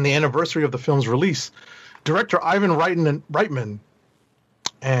and the anniversary of the film's release, director Ivan Reitman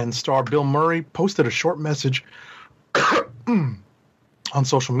and star Bill Murray posted a short message on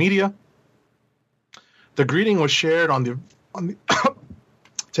social media. The greeting was shared on the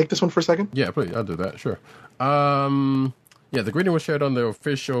take this one for a second. Yeah, please. I'll do that. Sure. Yeah, the greeting was shared on the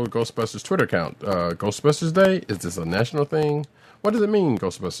official Ghostbusters Twitter account. Ghostbusters Day? Is this a national thing? What does it mean,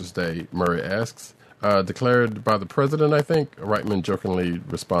 Ghostbusters Day? Murray asks. Declared by the president, I think. Reitman jokingly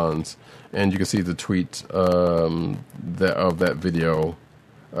responds. And you can see the tweet of that video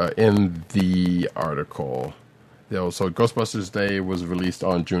in the article. So Ghostbusters Day was released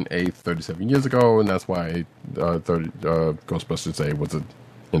on June 8th, 37 years ago, and that's why Ghostbusters Day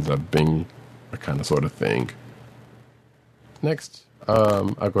ended up being a kind of sort of thing. Next,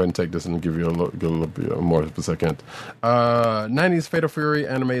 I'll go ahead and take this and give you a little bit more of a second. 90s Fatal Fury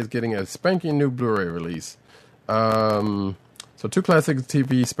anime is getting a spanking new Blu-ray release. So two classic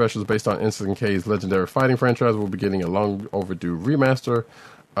TV specials based on Instant K's legendary fighting franchise will be getting a long overdue remaster,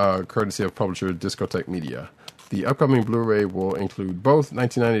 courtesy of publisher Discotek Media. The upcoming Blu-ray will include both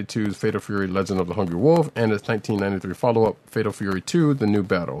 1992's Fatal Fury Legend of the Hungry Wolf and its 1993 follow-up Fatal Fury 2 The New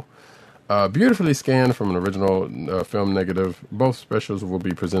Battle. Beautifully scanned from an original film negative, both specials will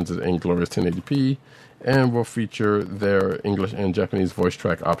be presented in glorious 1080p and will feature their English and Japanese voice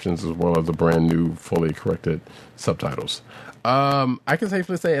track options as well as the brand new fully corrected subtitles. I can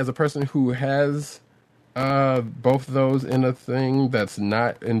safely say, as a person who has both of those in a thing that's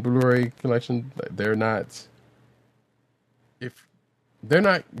not in Blu-ray collection, they're not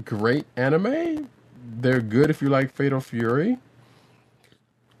great anime. They're good if you like Fatal Fury.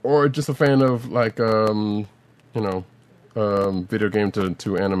 Or just a fan of, like, video game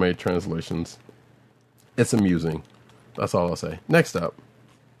to anime translations. It's amusing. That's all I'll say. Next up,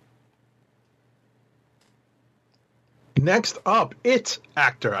 It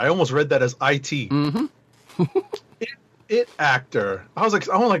Actor. I almost read that as IT. Mm-hmm. It Actor. I was like,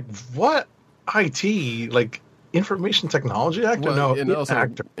 what? IT? Like, information technology actor? Well, no,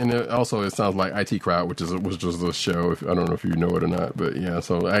 Actor. And it sounds like IT Crowd, which was just a show. I don't know if you know it or not, but yeah,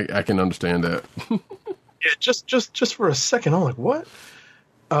 so I can understand that. Yeah, just for a second, I'm like, what?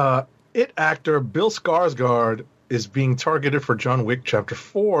 It Actor Bill Skarsgård is being targeted for John Wick Chapter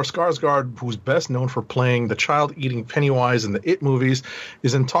 4. Skarsgård, who's best known for playing the child-eating Pennywise in the It movies,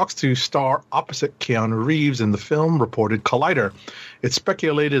 is in talks to star opposite Keanu Reeves in the film, reported Collider. It's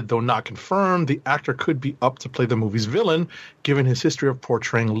speculated, though not confirmed, the actor could be up to play the movie's villain, given his history of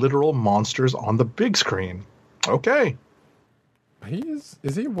portraying literal monsters on the big screen. Okay. Is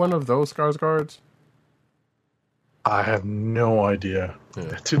he one of those Skarsgårds? I have no idea.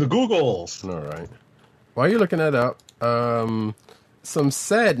 Yeah. To the Googles. All right. While you're looking that up, some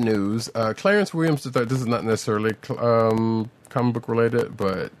sad news. Clarence Williams III, this is not necessarily comic book related,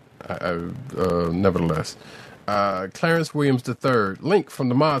 but nevertheless. Clarence Williams III, Link from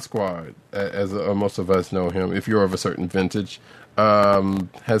the Mod Squad, as most of us know him, if you're of a certain vintage,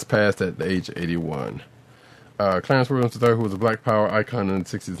 has passed at the age of 81. Clarence Williams III, who was a Black Power icon in the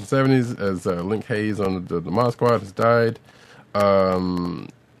 60s and 70s, as Link Hayes on the Mod Squad, has died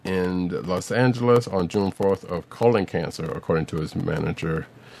in Los Angeles on June 4th of colon cancer, according to his manager.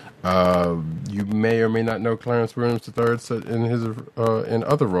 You may or may not know Clarence Williams III in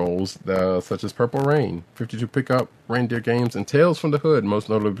other roles, such as Purple Rain, 52 Pickup, Reindeer Games, and Tales from the Hood, most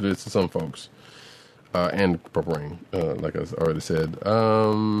notably to some folks. And Purple Rain, like I already said.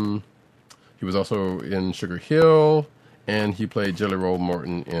 He was also in Sugar Hill, and he played Jelly Roll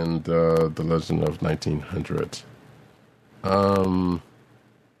Morton in The Legend of 1900.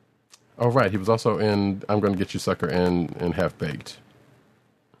 Oh, right. He was also in I'm Gonna Get You, Sucker, and Half Baked.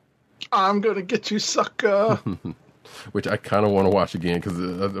 I'm gonna get you, sucker. Which I kind of want to watch again because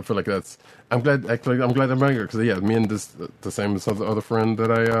I feel like I'm glad I'm back here because me and the same as the other friend that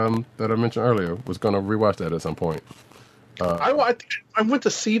I mentioned earlier was gonna rewatch that at some point. I went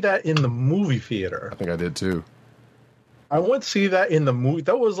to see that in the movie theater. I think I did too. I went to see that in the movie.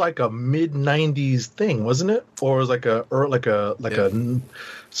 That was like a mid '90s thing, wasn't it? Or it was like a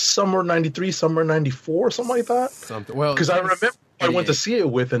summer '93, summer '94, something like that. Something. Well, because I remember I went to see it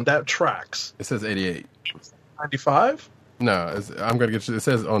with, and that tracks. It says 88. 95? No, I'm gonna get you. It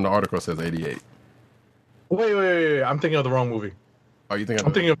says on the article. It says 88. Wait! I'm thinking of the wrong movie. Oh, you think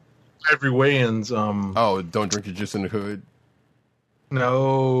I'm thinking of Ivory Wayans. Oh, Don't Drink Your Juice in the Hood.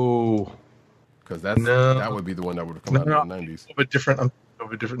 No. Because that would be the one that would have come out in the 90s. A bit different. I'm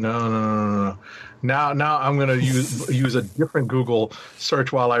of a different. No. Now I'm going to use a different Google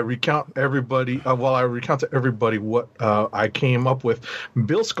search while I recount everybody. While I recount to everybody what I came up with.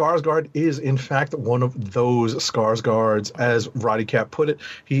 Bill Skarsgård is in fact one of those Skarsgårds, as Roddy Cat put it.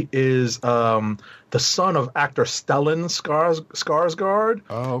 He is the son of actor Stellan Skarsgård.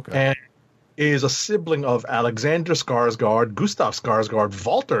 Oh, okay. And is a sibling of Alexander Skarsgård, Gustav Skarsgård,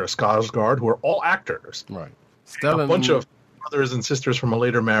 Walter Skarsgård, who are all actors. Right. A bunch of brothers and sisters from a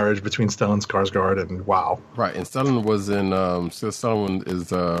later marriage between Stellan Skarsgård and wow. Right, and Stellan was in. Stellan is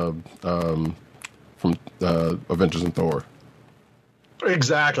from Avengers and Thor.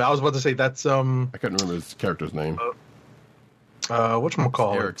 Exactly. I was about to say that's I couldn't remember his character's name.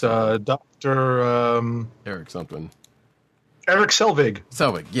 Whatchamacallit? Doctor Eric something. Eric Selvig.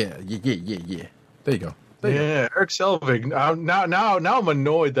 Selvig. Yeah. There you go. Eric Selvig. Now I'm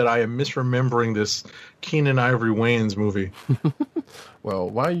annoyed that I am misremembering this Keenan Ivory Wayans movie.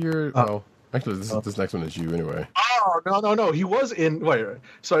 Well, actually, this next one is you anyway. Oh, no. He was in. Wait.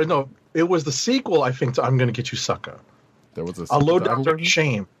 Sorry, no. It was the sequel, I think, to I'm Gonna Get You, Sucker. There was a Low Down Dirty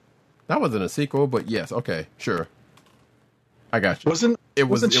Shame. That wasn't a sequel, but yes. Okay, sure. I got you. Wasn't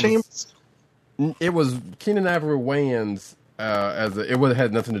Shame? It was Keenan Ivory Wayans. It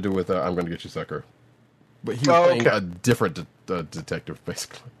had nothing to do with I'm Gonna Get You, Sucker. But he was playing a different detective,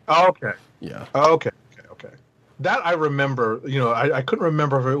 basically. Oh, okay. Yeah. Okay. That I remember. I couldn't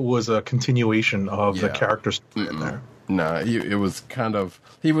remember if it was a continuation of the characters in there. Nah, it was kind of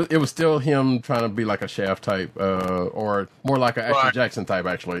it was still him trying to be like a Shaft type, or more like an Action Jackson type,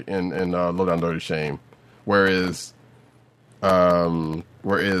 actually, in Low Down Dirty Shame. Whereas I'm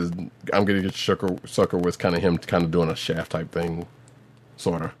Gonna Get You, Sucker was kind of him doing a Shaft type thing,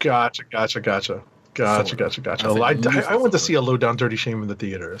 sort of. Gotcha. I went to see a Low Down Dirty Shame in the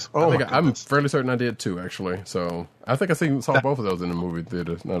theaters. I'm fairly certain I did too, actually. So I think I saw both of those in the movie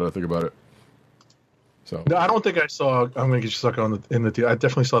theaters. Now that I think about it. So no, I don't think I saw I'm Gonna Get You, Sucker in the theater. I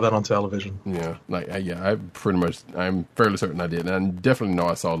definitely saw that on television. Yeah, I'm fairly certain I did, and I definitely know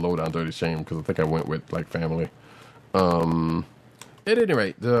I saw Low Down Dirty Shame because I think I went with like family. At any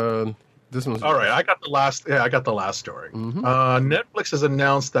rate, this one's all right. I got the last story. Mm-hmm. Netflix has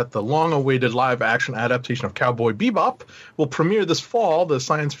announced that the long-awaited live-action adaptation of Cowboy Bebop will premiere this fall. The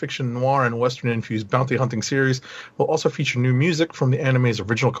science fiction, noir, and western-infused bounty hunting series will also feature new music from the anime's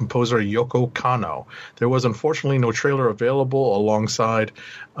original composer Yoko Kanno. There was unfortunately no trailer available alongside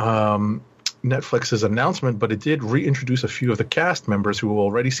Netflix's announcement, but it did reintroduce a few of the cast members who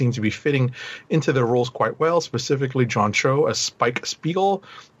already seem to be fitting into their roles quite well, specifically John Cho as Spike Spiegel,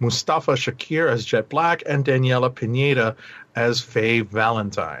 Mustafa Shakir as Jet Black, and Daniela Pineda as Faye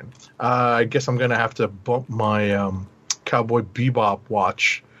Valentine. I guess I'm going to have to bump my Cowboy Bebop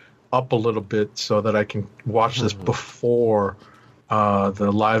watch up a little bit so that I can watch this before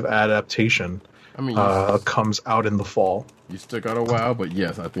the live adaptation comes out in the fall. You still got a while, but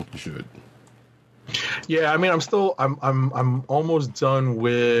yes, I think you should. Yeah, I mean, I'm almost done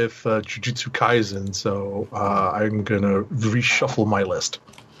with Jujutsu Kaisen, so I'm gonna reshuffle my list.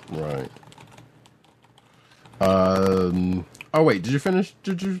 Right. Oh wait, did you finish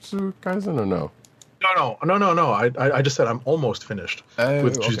Jujutsu Kaisen or no? No. I just said I'm almost finished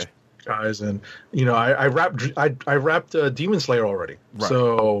with Jujutsu Kaisen. I wrapped Demon Slayer already, right.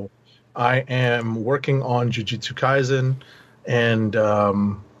 So I am working on Jujutsu Kaisen, and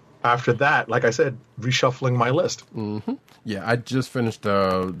after that, like I said, reshuffling my list. Mm-hmm. Yeah, I just finished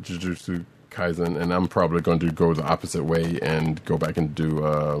Jujutsu Kaisen, and I'm probably going to go the opposite way and go back and do.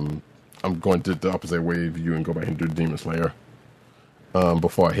 I'm going to the opposite way of you and go back and do Demon Slayer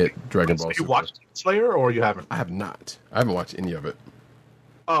before I hit Dragon Ball. You watched Demon Slayer, or you haven't? I have not. I haven't watched any of it.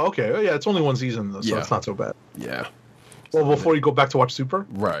 Oh, okay. Oh, yeah, it's only one season, so it's not so bad. Yeah. Well, before you go back to watch Super,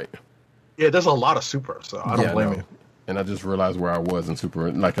 right? Yeah, there's a lot of Super, so I don't blame you. And I just realized where I was in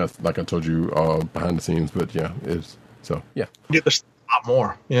Super, like I told you behind the scenes. But yeah, it's so yeah. Yeah, there's a lot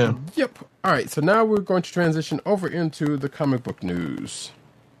more. Yeah. Yep. All right. So now we're going to transition over into the comic book news.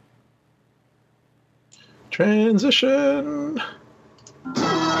 Transition.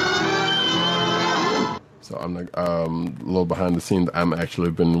 So I'm like a little behind the scenes. I'm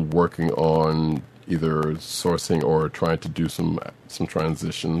actually been working on either sourcing or trying to do some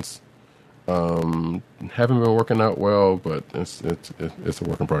transitions. Haven't been working out well, but it's a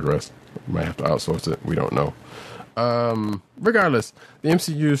work in progress. Might have to outsource it. We don't know. Regardless, the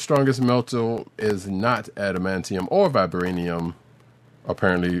MCU's strongest metal is not adamantium or vibranium,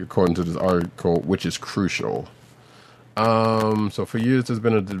 apparently, according to this article, which is crucial. So for years, there's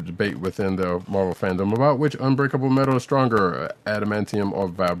been a debate within the Marvel fandom about which unbreakable metal is stronger, adamantium or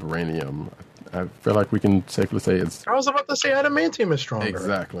vibranium. I feel like we can safely say it's I was about to say adamantium is stronger.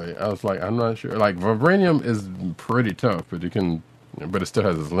 exactly. I was like, I'm not sure. Like vibranium is pretty tough, but it still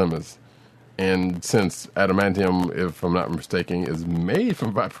has its limits. And since adamantium, if I'm not mistaken, is made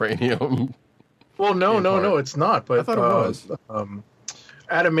from vibranium. Well, no, it's not. But I thought it was.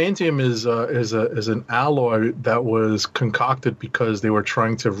 Adamantium is an alloy that was concocted because they were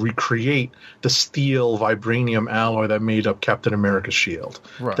trying to recreate the steel vibranium alloy that made up Captain America's shield.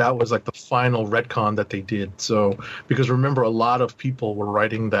 Right. That was like the final retcon that they did. So, because remember, a lot of people were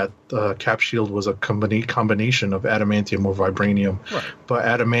writing that Cap shield was a combination of adamantium or vibranium, Right. but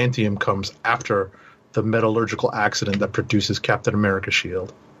adamantium comes after the metallurgical accident that produces Captain America's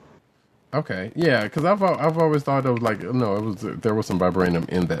shield. Okay, yeah, because I've always thought it was like no, there was some vibranium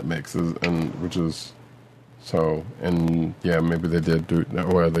in that mix, and which is so, and yeah, maybe they did do,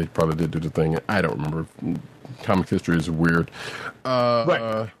 well, they probably did do the thing. I don't remember. Comic history is weird.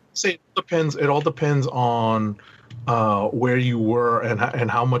 Right. See, it all depends on where you were and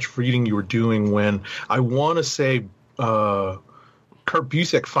how much reading you were doing. When I want to say Kurt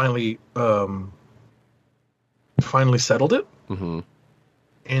Busiek finally settled it. Mm-hmm.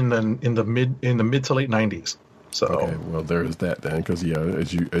 In the mid to late 90s. So okay, well there is that then, because yeah,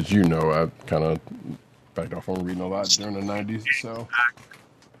 as you know, I kind of backed off on reading a lot during the 90s. So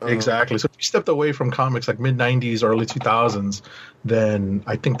exactly. So if you stepped away from comics like mid 90s, early 2000s, then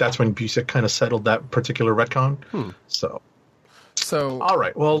I think that's when Busiek kind of settled that particular retcon. So all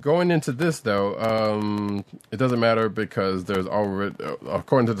right. Well, going into this though, it doesn't matter because there's already,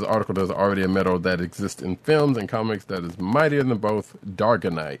 according to this article, there's already a metal that exists in films and comics that is mightier than both.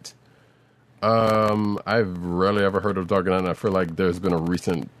 Dargonite. I've rarely ever heard of Dargonite, and I feel like there's been a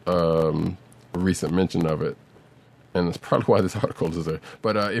recent mention of it, and that's probably why this article is there.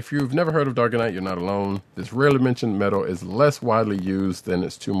 But if you've never heard of Dargonite, you're not alone. This rarely mentioned metal is less widely used than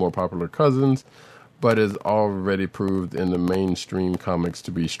its two more popular cousins, but is already proved in the mainstream comics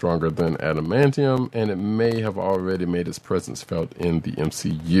to be stronger than adamantium, and it may have already made its presence felt in the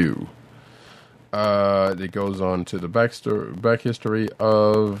MCU. It goes on to the back history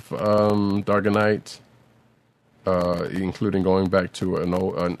of Dargonite, including going back to an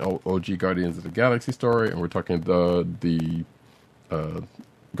OG Guardians of the Galaxy story, and we're talking the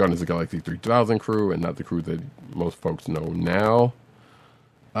Guardians of the Galaxy 3000 crew, and not the crew that most folks know now.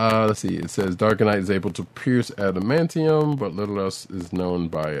 Let's see. It says Dargonite is able to pierce adamantium, but little else is known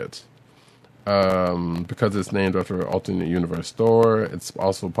by it. Because it's named after an alternate universe Thor, it's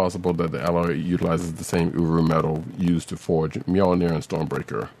also possible that the alloy utilizes the same Uru metal used to forge Mjolnir and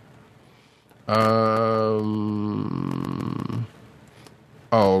Stormbreaker.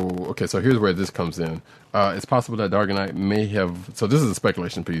 Oh, okay. So here's where this comes in. It's possible that Dargonite may have. So this is a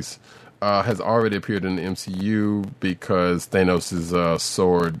speculation piece. Has already appeared in the MCU because Thanos'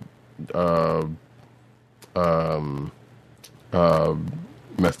 sword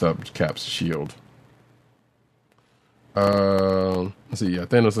messed up Cap's shield. Let's see. Yeah,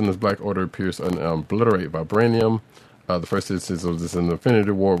 Thanos and his Black Order pierce and obliterate vibranium. The first instance of this in the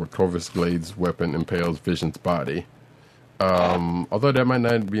Infinity War, where Corvus Glade's weapon impales Vision's body. Although that might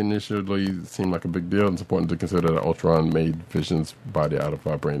not be initially seem like a big deal, it's important to consider that Ultron made Vision's body out of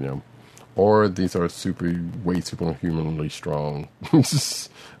vibranium. Or these are superhumanly strong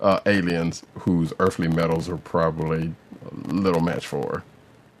aliens whose earthly metals are probably little match for.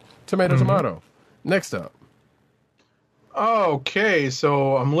 Tomato. Next up. Okay,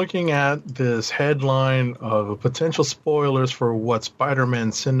 so I'm looking at this headline of potential spoilers for what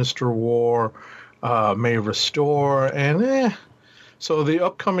Spider-Man Sinister War may restore, and so the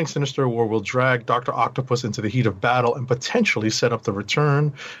upcoming Sinister War will drag Dr. Octopus into the heat of battle and potentially set up the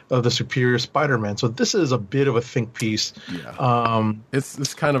return of the superior Spider-Man. So this is a bit of a think piece. Yeah.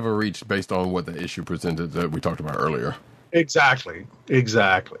 It's kind of a reach based on what the issue presented that we talked about earlier. Exactly.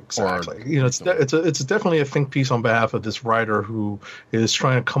 Or, it's definitely a think piece on behalf of this writer who is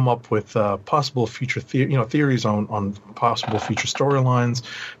trying to come up with possible future theories on possible future storylines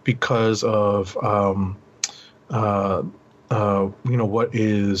because of what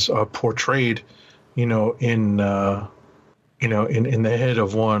is portrayed, in the head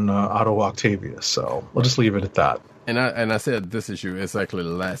of one Otto Octavius. So we'll just leave it at that. And I said this issue is actually the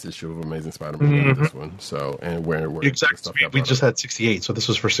last issue of Amazing Spider-Man. Mm-hmm. This one, so and where exactly we just had 68, so this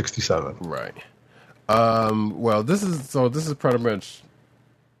was for 67, right? Well, this is pretty much.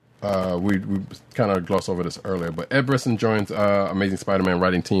 We kind of glossed over this earlier, but Ed Brisson joins Amazing Spider-Man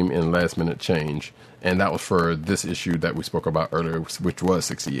writing team in Last Minute Change, and that was for this issue that we spoke about earlier, which was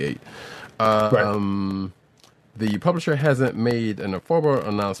 68. Right. The publisher hasn't made an formal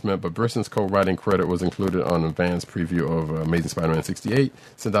announcement, but Brisson's co-writing credit was included on an advanced preview of Amazing Spider-Man 68,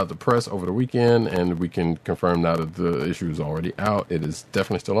 sent out to press over the weekend, and we can confirm now that the issue is already out. It is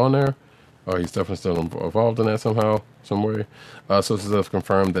definitely still on there. He's definitely still involved in that somehow, some way. Sources have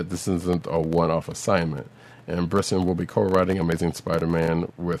confirmed that this isn't a one-off assignment, and Brisson will be co-writing Amazing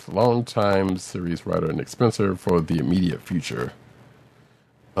Spider-Man with longtime series writer Nick Spencer for the immediate future.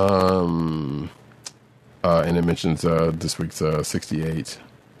 And it mentions this week's 68,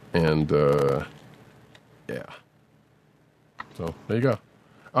 and yeah. So there you go.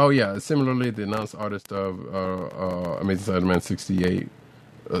 Oh yeah, similarly, the announced artist of Amazing Spider-Man 68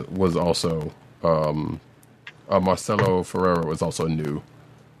 was also Marcelo Ferreira was also new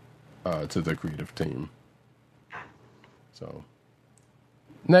to the creative team. So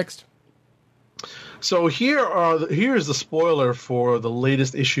next. So here's the spoiler for the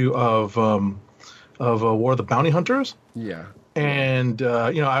latest issue of War of the Bounty Hunters. Yeah. And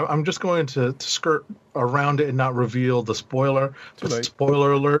I'm just going to skirt around it and not reveal the spoiler.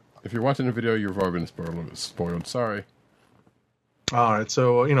 Spoiler alert. If you're watching the video, you've already been spoiled. Sorry. All right.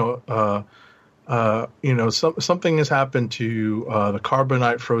 So something has happened to the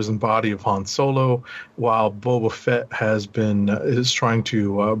carbonite frozen body of Han Solo, while Boba Fett is trying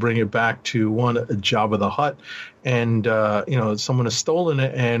to bring it back to Jabba the Hutt, and someone has stolen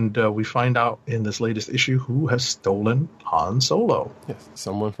it, and we find out in this latest issue who has stolen Han Solo. Yes,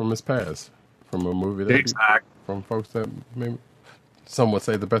 someone from his past, from a movie Exactly. From folks that maybe some would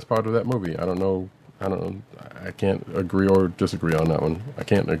say the best part of that movie. I don't know. I can't agree or disagree on that one. I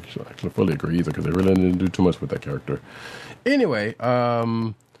can't actually fully agree either because they really didn't do too much with that character. Anyway,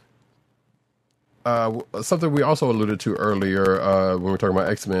 something we also alluded to earlier when we were talking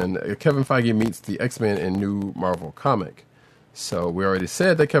about X-Men, Kevin Feige meets the X-Men in new Marvel comic. So we already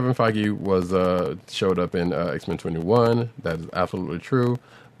said that Kevin Feige showed up in X-Men 21. That is absolutely true.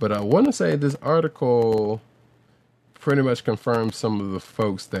 But I want to say this article pretty much confirms some of the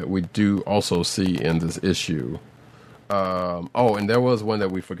folks that we do also see in this issue. And there was one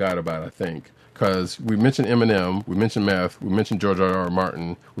that we forgot about, I think, because we mentioned Eminem, we mentioned Meth, we mentioned George R.R.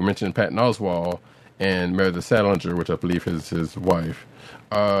 Martin, we mentioned Patton Oswalt and Meredith Salinger, which I believe is his wife.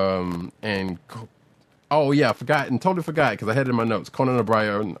 Totally forgot because I had it in my notes. Conan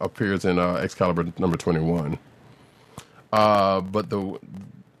O'Brien appears in Excalibur number 21.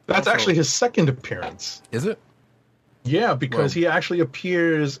 That's actually his second appearance. Is it? Yeah, because he actually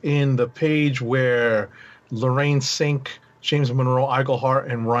appears in the page where Lorraine Sink, James Monroe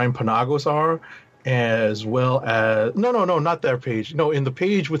Iglehart, and Ryan Panagos are, as well as no, not that page. No, in the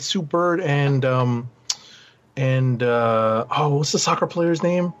page with Sue Bird and what's the soccer player's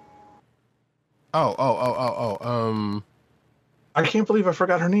name? I can't believe I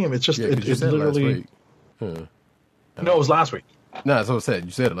forgot her name. It's just it's literally. No, it was last week. No, that's what I said.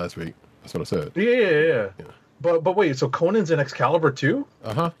 You said it last week. That's what I said. Yeah. But wait, so Conan's in Excalibur too?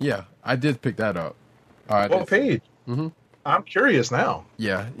 Yeah, I did pick that up. What page? Mm-hmm. I'm curious now.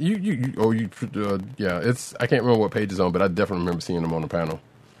 Yeah, it's I can't remember what page it's on, but I definitely remember seeing him on the panel.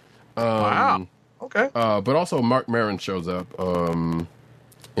 Wow. Okay. But also Mark Maron shows up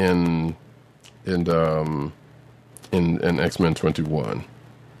in X-Men 21.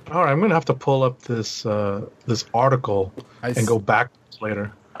 All right, I'm gonna have to pull up this article and go back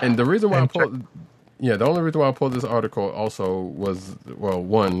later. And the reason why the only reason why I pulled this article also was,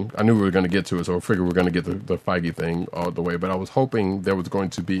 one, I knew we were going to get to it, so I figured we were going to get the Feige thing all the way, but I was hoping there was going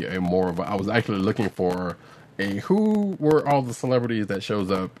to be I was actually looking for who were all the celebrities that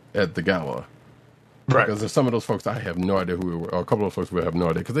shows up at the gala. Right. Because there's some of those folks I have no idea who they were, or a couple of folks we have no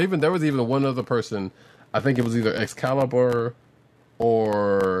idea. Because there was even one other person, I think it was either Excalibur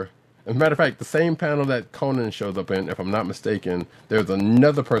or... As a matter of fact, the same panel that Conan shows up in, if I'm not mistaken, there's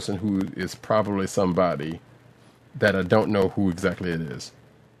another person who is probably somebody that I don't know who exactly it is.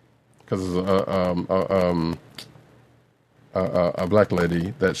 Because there's a black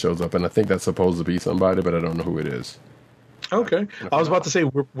lady that shows up, and I think that's supposed to be somebody, but I don't know who it is. Okay. I was about to say,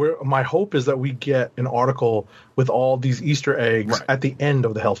 my hope is that we get an article with all these Easter eggs at the end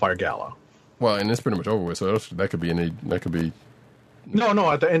of the Hellfire Gala. Well, and it's pretty much over with, so that could be...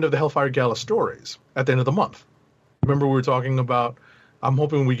 No, at the end of the Hellfire Gala stories, at the end of the month. Remember we were talking about, I'm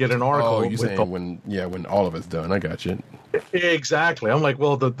hoping we get an article. Oh, you're saying when all of it's done. I got you. Exactly. I'm like,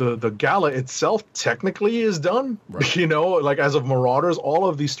 well, the gala itself technically is done. Right. Like as of Marauders, all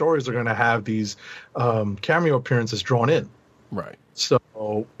of these stories are going to have these cameo appearances drawn in. Right. So,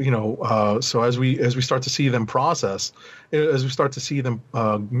 so as we start to see them process, as we start to see them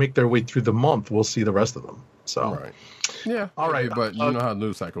make their way through the month, we'll see the rest of them. So. Right. Yeah. All right. But you know how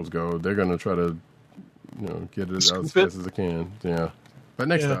news cycles go. They're going to try to get it out as Scoop fast it. as I can. Yeah. But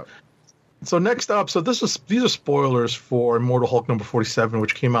next Yeah. up. So next up, these are spoilers for Immortal Hulk number 47,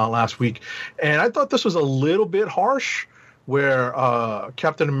 which came out last week, and I thought this was a little bit harsh, where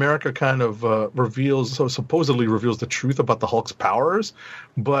Captain America kind of supposedly reveals the truth about the Hulk's powers,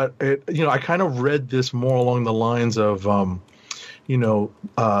 but I kind of read this more along the lines of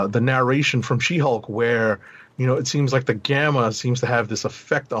the narration from She-Hulk, where it seems like the gamma seems to have this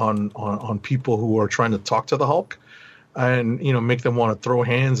effect on people who are trying to talk to the Hulk, and make them want to throw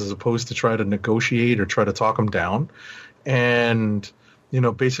hands as opposed to try to negotiate or try to talk them down. And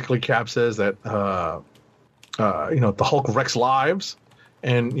basically Cap says that the Hulk wrecks lives,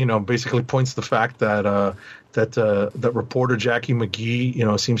 and basically points to the fact that that reporter Jackie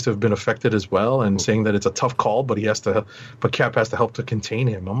McGee seems to have been affected as well, and saying that it's a tough call, but Cap has to help to contain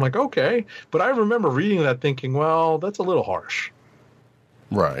him. I'm like, okay, but I remember reading that thinking, well, that's a little harsh.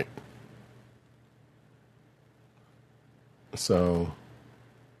 Right. So,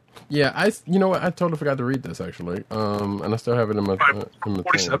 yeah, I totally forgot to read this actually, and I still have it in my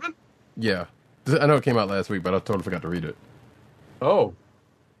 47. Yeah, I know it came out last week, but I totally forgot to read it. Oh,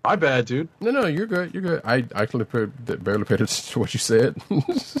 my bad, dude. No, you're good. You're good. I actually barely paid attention to what you said.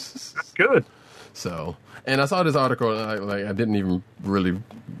 That's good. So, and I saw this article, and I didn't even really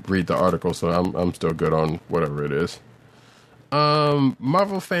read the article, so I'm still good on whatever it is.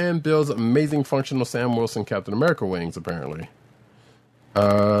 Marvel fan builds amazing functional Sam Wilson Captain America wings, apparently.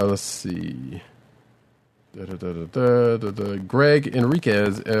 Let's see. Greg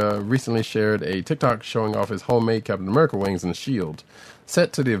Enriquez recently shared a TikTok showing off his homemade Captain America wings and shield.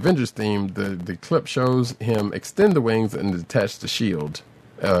 Set to the Avengers theme, the clip shows him extend the wings and detach the shield.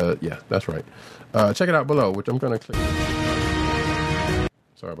 Yeah, that's right. Check it out below, which I'm going to click.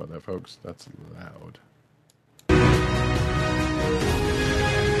 Sorry about that, folks. That's loud.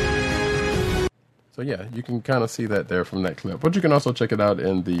 So yeah, you can kind of see that there from that clip, but you can also check it out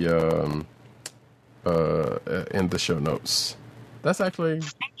in the show notes. That's actually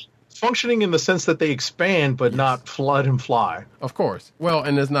Functioning in the sense that they expand, but not flood and fly. of course. Well,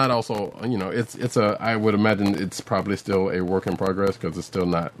 and it's not also it's I would imagine it's probably still a work in progress because it's still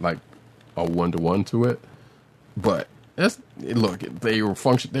not like a 1-to-1 to it. But they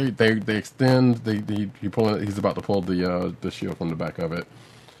function. They extend. He's about to pull the shield from the back of it.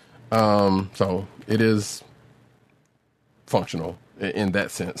 So it is functional in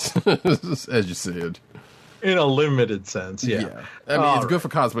that sense, as you said. In a limited sense, yeah. I mean, it's good for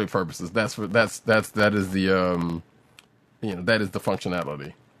cosplay purposes. That is the that is the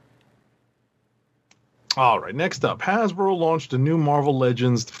functionality. All right, next up, Hasbro launched a new Marvel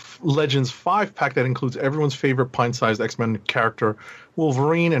Legends 5-pack that includes everyone's favorite pint-sized X-Men character,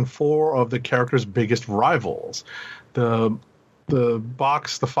 Wolverine, and 4 of the character's biggest rivals. The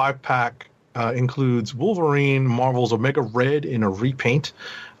 5-pack includes Wolverine, Marvel's Omega Red in a repaint,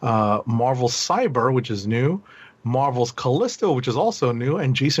 Marvel's Cyber, which is new, Marvel's Callisto, which is also new,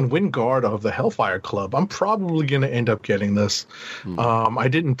 and Jason Wingard of the Hellfire Club. I'm probably going to end up getting this. I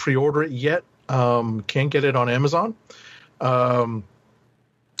didn't pre-order it yet. Can't get it on Amazon.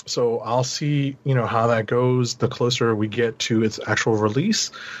 So I'll see, how that goes the closer we get to its actual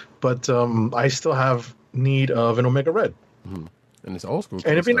release. But I still have need of an Omega Red. And it's old school.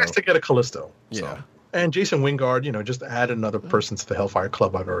 And it'd be nice to get a Callisto. Yeah. So. And Jason Wingard, just add another person to the Hellfire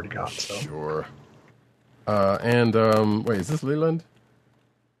Club I've already got. So. Sure. Wait, is this Leland?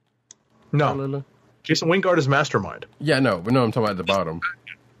 No. Leland? Jason Wingard is Mastermind. Yeah, no, but no, I'm talking about at the bottom.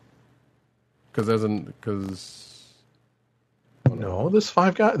 No, there's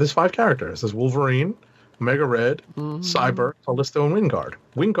 5 characters. There's Wolverine, Omega Red, Cyber, Callisto, and Wingard.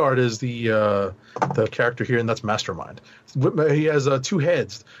 Wingard is the character here, and that's Mastermind. He has 2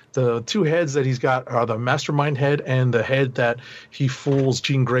 heads. The 2 heads that he's got are the Mastermind head and the head that he fools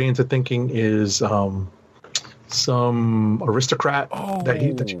Jean Grey into thinking is some aristocrat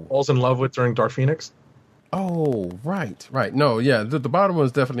that she falls in love with during Dark Phoenix. Oh, right. No, yeah, the bottom one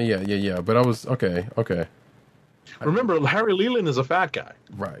was definitely yeah. But I was okay. Remember, Harry Leland is a fat guy.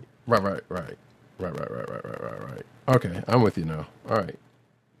 Right. Okay, I'm with you now. All right,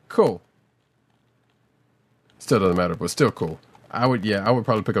 cool. Still doesn't matter, but still cool. I would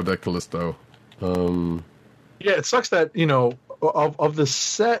probably pick up that Callisto. Yeah, it sucks that of the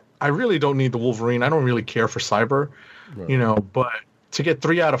set, I really don't need the Wolverine. I don't really care for Cyber, right. But to get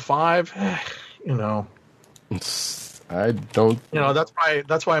 3 out of 5, I don't.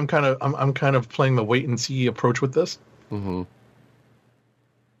 That's why I'm kind of playing the wait and see approach with this. Mm-hmm.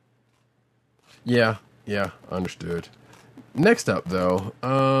 Yeah, understood. Next up, though,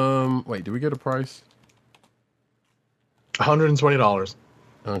 wait, did we get a price? $120.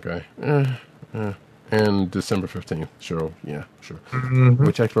 Okay. And December 15th. Sure. Yeah, sure. Mm-hmm.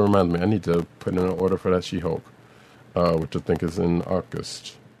 Which actually reminds me, I need to put in an order for that She-Hulk, which I think is in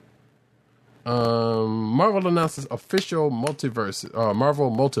August. Marvel announces official Marvel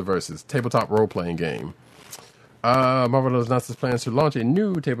Multiverses tabletop role-playing game. Marvel announces plans to launch a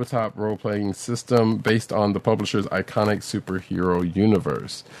new tabletop role-playing system based on the publisher's iconic superhero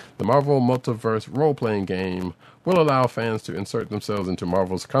universe. The Marvel Multiverse role-playing game will allow fans to insert themselves into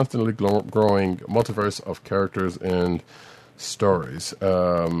Marvel's constantly growing multiverse of characters and stories.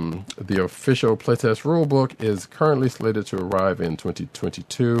 The official playtest rulebook is currently slated to arrive in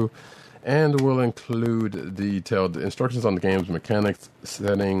 2022 and will include detailed instructions on the game's mechanics,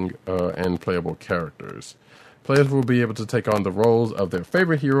 setting, and playable characters. Players will be able to take on the roles of their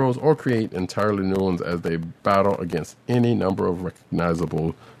favorite heroes or create entirely new ones as they battle against any number of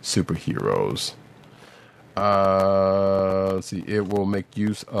recognizable superheroes. Let's see. It will make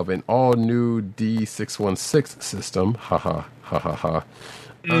use of an all-new D616 system. Ha ha ha ha ha.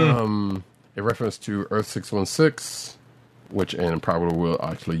 A reference to Earth 616, which and probably will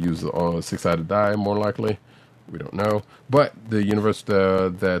actually use a six-sided die, more likely. We don't know. But the universe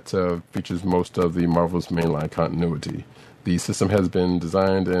that features most of the Marvel's mainline continuity. The system has been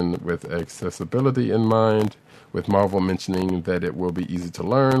designed with accessibility in mind, with Marvel mentioning that it will be easy to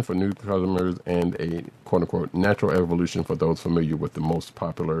learn for newcomers and a quote-unquote natural evolution for those familiar with the most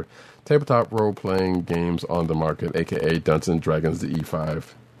popular tabletop role-playing games on the market, aka Dungeons and Dragons, the E5.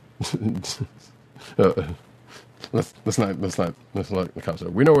 Let's not the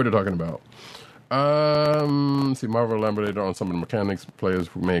concept. We know what they're talking about. See, Marvel elaborated on some of the mechanics players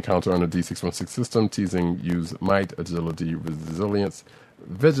may encounter on the D616 system, teasing use might, agility, resilience,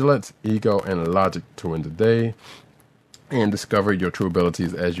 vigilance, ego, and logic to win the day, and discover your true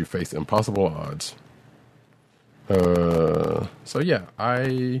abilities as you face impossible odds. So yeah,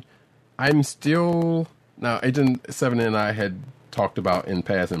 I'm still now. Agent 7 and I had talked about in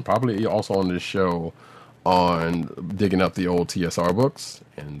past, and probably also on this show, on digging up the old TSR books,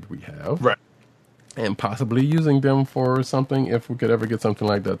 and we have. Right. And possibly using them for something if we could ever get something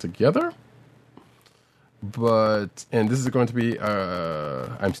like that together. But, and this is going to be,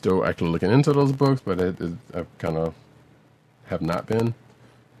 I'm still actually looking into those books, but I kind of have not been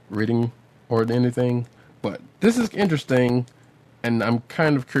reading or anything. But this is interesting, and I'm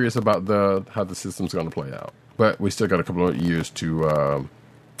kind of curious about how the system's going to play out. But we still got a couple of years to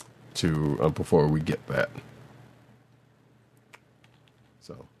before we get that.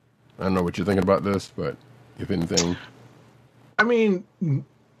 So, I don't know what you're thinking about this, but if anything, I mean,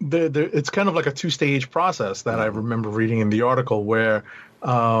 it's kind of like a two-stage process that I remember reading in the article where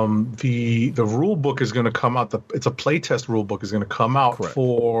the rule book is going to come out. It's a playtest rule book is going to come out Correct.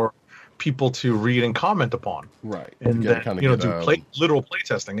 For people to read and comment upon. right? And then, do literal play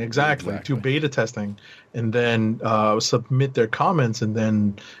testing, exactly, Exactly. do beta testing, and then submit their comments, and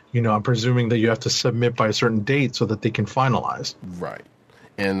then, I'm presuming that you have to submit by a certain date so that they can finalize. Right.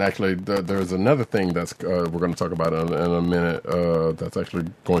 And actually, there's another thing that's we're going to talk about in a minute that's actually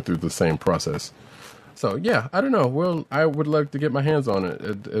going through the same process. So, yeah, I don't know. Well, I would like to get my hands on it.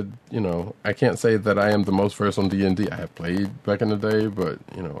 I can't say that I am the most versed on D&D. I have played back in the day, but,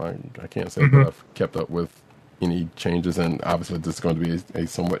 I can't say that I've kept up with any changes. And obviously, this is going to be a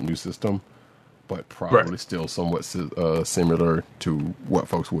somewhat new system, but probably still somewhat similar to what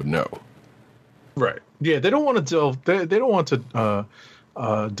folks would know. Right. Yeah, they don't want to they don't want to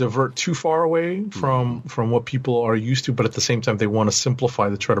divert too far away from what people are used to, but at the same time they want to simplify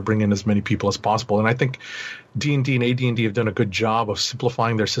to try to bring in as many people as possible. And I think D&D and AD&D have done a good job of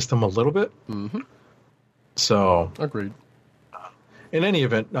simplifying their system a little bit. Mm-hmm. So agreed. In any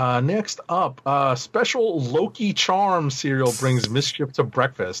event, next up, special Loki charm cereal brings mischief to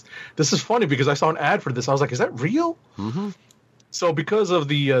breakfast. This is funny because I saw an ad for this. I was like, is that real? Mm-hmm. So because of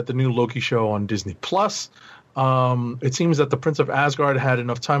the new Loki show on Disney Plus, it seems that the Prince of Asgard had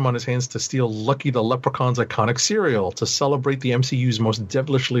enough time on his hands to steal Lucky the Leprechaun's iconic cereal to celebrate the MCU's most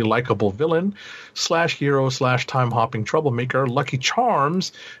devilishly likable villain / hero / time-hopping troublemaker. Lucky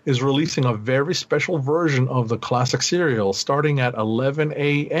Charms is releasing a very special version of the classic cereal starting at 11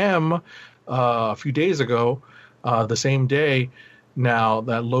 a.m. A few days ago, the same day. Now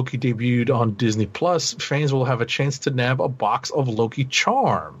that Loki debuted on Disney Plus, fans will have a chance to nab a box of Loki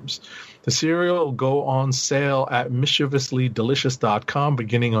Charms. The cereal will go on sale at mischievouslydelicious.com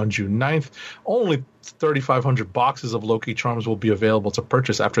beginning on June 9th. Only 3,500 boxes of Loki Charms will be available to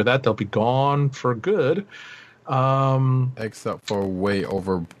purchase. After that, they'll be gone for good. Except for way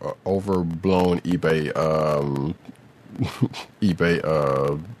overblown eBay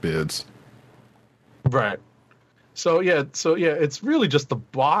eBay bids. Right. it's really just the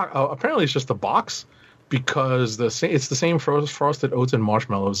box. Apparently, it's just the box because it's the same frosted oats and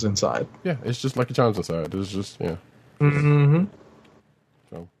marshmallows inside. Yeah, it's just Lucky Charms inside. It's just Mm-hmm.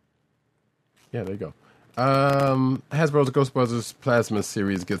 So, yeah, there you go. Hasbro's Ghostbusters Plasma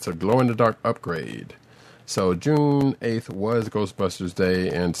series gets a glow-in-the-dark upgrade. So June 8th was Ghostbusters Day,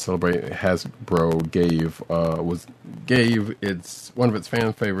 and to celebrate, Hasbro gave its one of its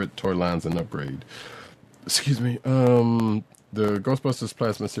fan favorite toy lines an upgrade. Excuse me. The Ghostbusters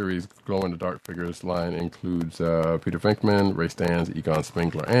Plasma series glow-in-the-dark figures line includes Peter Venkman, Ray Stantz, Egon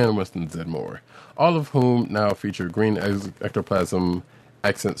Spengler, and Winston Zeddemore, all of whom now feature green ectoplasm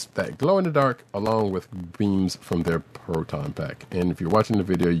accents that glow in the dark, along with beams from their proton pack. And if you're watching the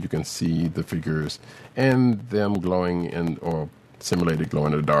video, you can see the figures and them glowing in or simulated glow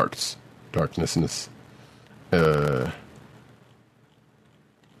in the darkness in the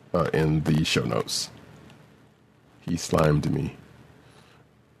show notes. He slimed me.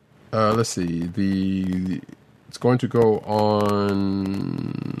 Let's see. It's going to go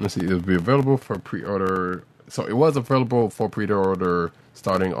on. Let's see. It'll be available for pre-order. So it was available for pre-order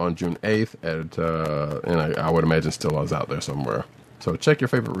starting on June 8th, and I would imagine still is out there somewhere. So check your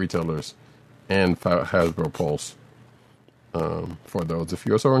favorite retailers and Hasbro Pulse for those if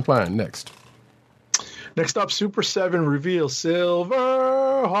you're so inclined. Next up, Super 7 reveals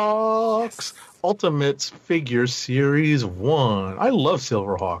Silverhawks Ultimates Figures Series 1. I love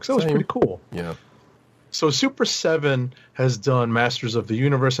Silverhawks. That was pretty cool. Yeah. So Super 7 has done Masters of the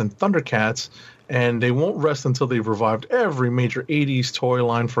Universe and Thundercats, and they won't rest until they've revived every major 80s toy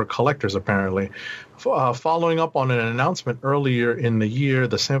line for collectors, apparently. Following up on an announcement earlier in the year,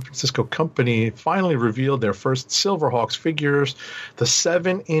 the San Francisco company finally revealed their first Silverhawks figures. The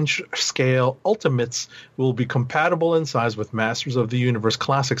 7-inch scale Ultimates will be compatible in size with Masters of the Universe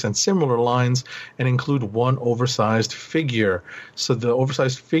Classics and similar lines, and include one oversized figure. So the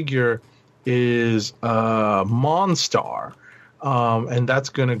oversized figure is Monstar. And that's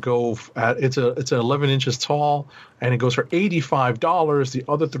going to go at it's 11 inches tall, and it goes for $85. The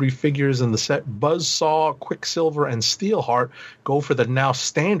other three figures in the set, Buzzsaw, Quicksilver, and Steelheart, go for the now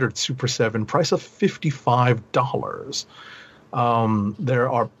standard Super 7 price of $55.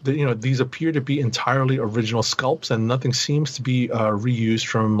 These appear to be entirely original sculpts, and nothing seems to be reused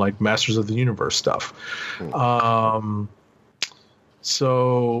from like Masters of the Universe stuff.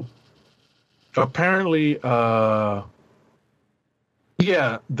 So apparently, the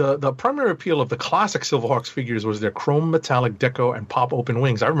primary appeal of the classic Silverhawks figures was their chrome metallic deco and pop open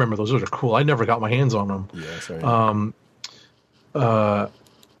wings. I remember those are cool. I never got my hands on them. Yeah,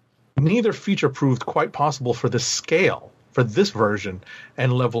 Neither feature proved quite possible for this scale, for this version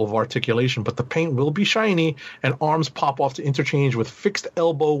and level of articulation, but the paint will be shiny and arms pop off to interchange with fixed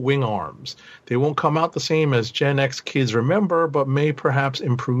elbow wing arms. They won't come out the same as Gen X kids remember, but may perhaps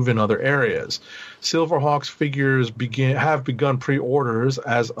improve in other areas. Silverhawks figures have begun pre-orders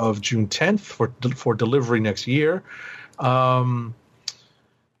as of June 10th for delivery next year.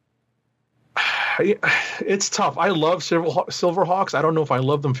 It's tough. I love Silverhawks. I don't know if I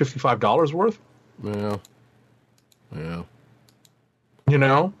love them $55 worth. Yeah. You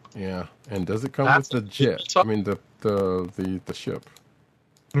know? Yeah. And does it come with the jet? I mean, the ship.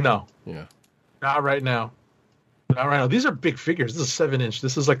 No. Yeah. Not right now. These are big figures. This is 7-inch.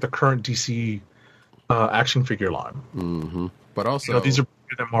 This is like the current DC action figure line. Mm-hmm. But also, these are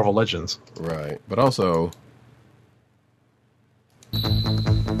bigger than Marvel Legends. Right. But also, Tally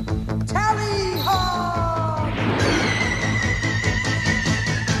ho!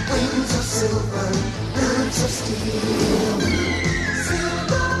 Wings of silver, birds of steel.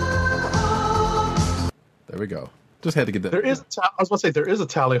 Silverhawks. there we go. Just had to get that. There is. I was about to say there is a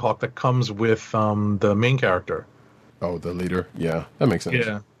Tallyhawk that comes with the main character. Oh, the leader. Yeah, that makes sense.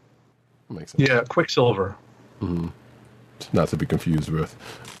 Yeah. That makes sense. Yeah, Quicksilver. Mm-hmm. Not to be confused with.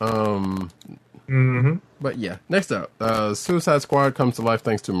 But yeah, next up, Suicide Squad comes to life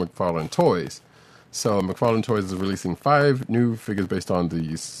thanks to McFarlane Toys. So McFarlane Toys is releasing 5 new figures based on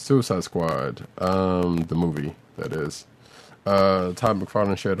the Suicide Squad, the movie, that is. Todd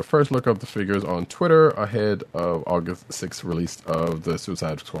McFarlane shared a first look of the figures on Twitter ahead of August 6th release of the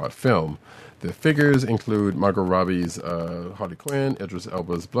Suicide Squad film. The figures include Margot Robbie's Harley Quinn, Idris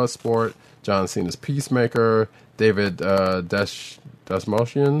Elba's Bloodsport, John Cena's Peacemaker, David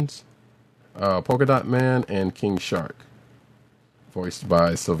Dastmalchian's Polka Dot Man, and King Shark, voiced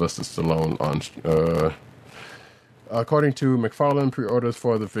by Sylvester Stallone. According to McFarlane, pre-orders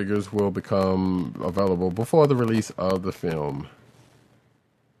for the figures will become available before the release of the film.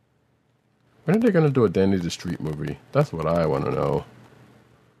 When are they going to do a Danny the Street movie? That's what I want to know.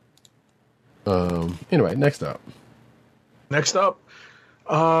 Anyway, next up. Next up,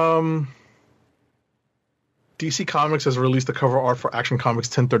 DC Comics has released the cover art for Action Comics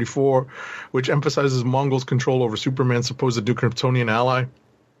 1034, which emphasizes Mongols' control over Superman's supposed new Kryptonian ally.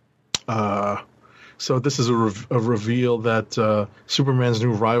 So this is a reveal that Superman's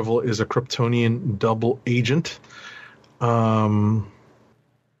new rival is a Kryptonian double agent. The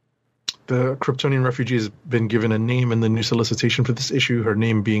Kryptonian refugee has been given a name in the new solicitation for this issue, her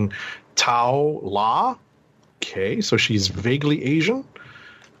name being Tao La. Okay, so she's vaguely Asian.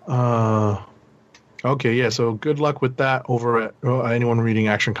 Okay, yeah, so good luck with that over at anyone reading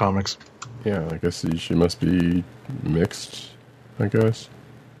Action Comics. Yeah, I guess she must be mixed, I guess.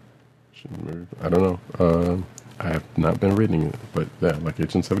 I don't know. I have not been reading it, but yeah, like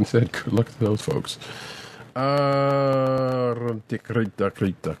Agent 7 said, good luck to those folks.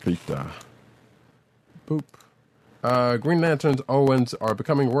 Boop. Green Lantern's Owens are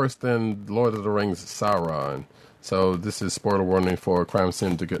becoming worse than Lord of the Rings Sauron. So this is spoiler warning for Crime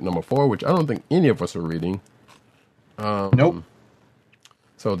Syndicate number 4, which I don't think any of us are reading. Nope.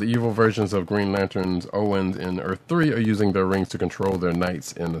 So the evil versions of Green Lantern's Owens in Earth 3 are using their rings to control their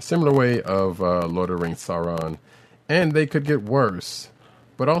knights in a similar way of Lord of the Rings Sauron. And they could get worse.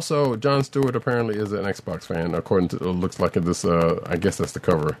 But also, Jon Stewart apparently is an Xbox fan, according to it looks like this. I guess that's the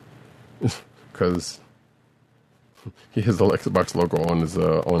cover, because he has the Xbox logo on his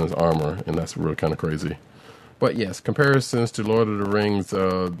armor, and that's really kind of crazy. But yes, comparisons to Lord of the Rings,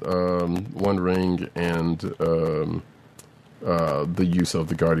 One Ring, and the use of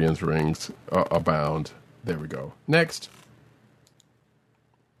the Guardian's rings abound. There we go. Next.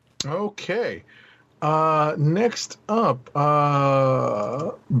 Okay. Next up,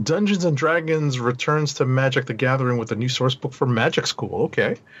 Dungeons and Dragons returns to Magic the Gathering with a new source book for Magic School.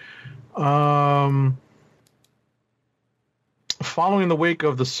 Okay. Following the wake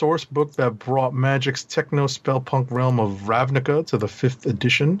of the source book that brought Magic's techno-spellpunk realm of Ravnica to the 5th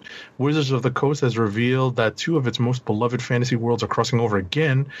edition, Wizards of the Coast has revealed that 2 of its most beloved fantasy worlds are crossing over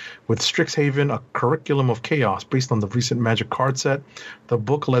again, with Strixhaven, a curriculum of chaos based on the recent Magic card set. The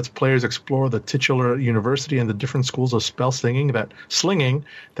book lets players explore the titular university and the different schools of spell slinging that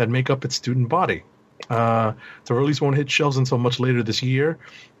make up its student body. The release won't hit shelves until much later this year.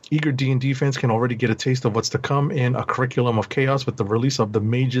 Eager D&D fans can already get a taste of what's to come in A Curriculum of Chaos with the release of the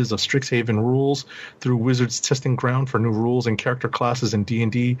Mages of Strixhaven rules through Wizards' testing ground for new rules and character classes in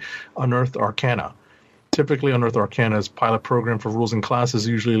D&D Unearthed Arcana. Typically, Unearthed Arcana's pilot program for rules and classes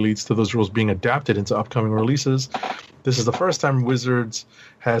usually leads to those rules being adapted into upcoming releases. This is the first time Wizards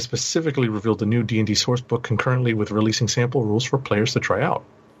has specifically revealed the new D&D sourcebook concurrently with releasing sample rules for players to try out.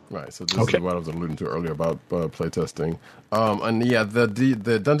 Right, so this is what I was alluding to earlier about playtesting. And yeah, the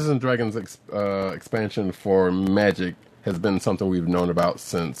Dungeons and Dragons expansion for Magic has been something we've known about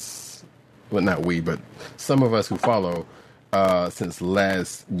since, well, not we, but some of us who follow, since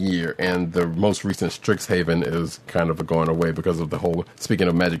last year. And the most recent Strixhaven is kind of going away because of the whole, speaking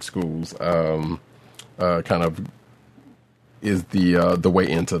of Magic schools, kind of is the way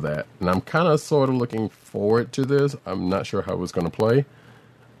into that. And I'm kind of sort of looking forward to this. I'm not sure how it's going to play.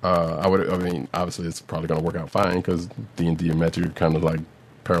 Obviously it's probably going to work out fine because D&D and Magic are kind of like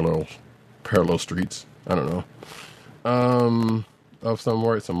parallel streets. I don't know. Of some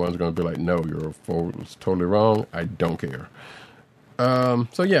words, someone's going to be like, no, you're totally wrong. I don't care.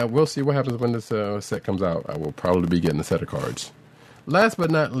 So yeah, we'll see what happens when this set comes out. I will probably be getting a set of cards. Last but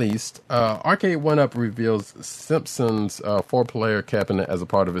not least, Arcade 1-Up reveals Simpsons 4-player cabinet as a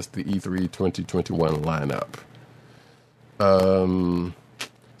part of its the E3 2021 lineup.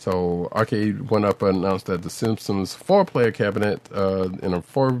 So Arcade 1-Up announced that the Simpsons 4-player cabinet in a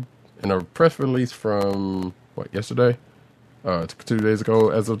press release from yesterday, 2 days ago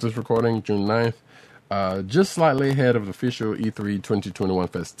as of this recording, June 9th, just slightly ahead of the official E3 2021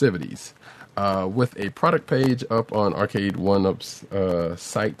 festivities, with a product page up on Arcade 1-Up's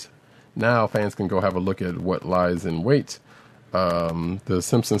site. Now fans can go have a look at what lies in wait. The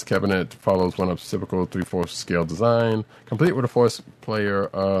Simpsons cabinet follows 1-Up's typical 3/4 scale design, complete with a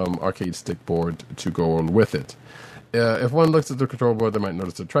 4-player arcade stick board to go with it. If one looks at the control board, they might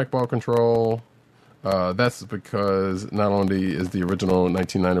notice the trackball control. That's because not only is the original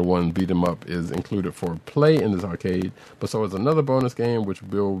 1991 beat 'em up is included for play in this arcade, but so is another bonus game which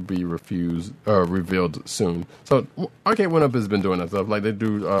will be revealed soon. So Arcade 1-Up has been doing that stuff. Like they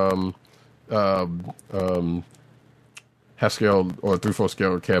do half scale or 3/4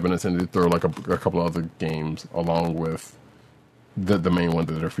 scale cabinets, and they throw like a couple other games along with the main one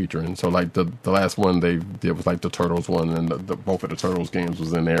that they're featuring. So like the last one they did was like the Turtles one, and both of the Turtles games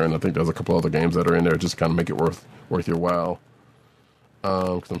was in there, and I think there's a couple other games that are in there just kind of make it worth your while.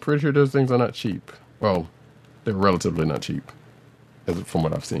 Because I'm pretty sure those things are not cheap. Well, they're relatively not cheap, from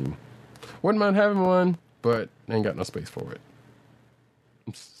what I've seen. Wouldn't mind having one, but ain't got no space for it.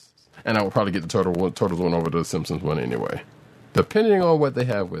 And I would probably get the Turtles one over the Simpsons one anyway, depending on what they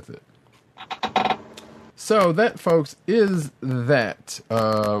have with it. So that, folks, is that.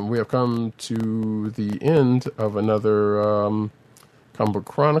 We have come to the end of another Comic Book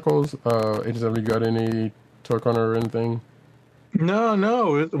Chronicles. Agent, you got any talk on or anything?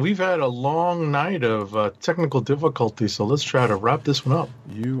 No. We've had a long night of technical difficulty, so let's try to wrap this one up.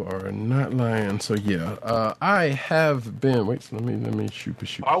 You are not lying. So yeah, I have been. Wait, let me shoot.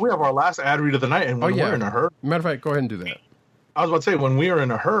 Oh, we have our last ad read of the night, and when we're in a hurry. Matter of fact, go ahead and do that. I was about to say, when we are in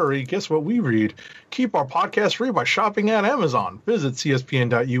a hurry, guess what we read? Keep our podcast free by shopping at Amazon. Visit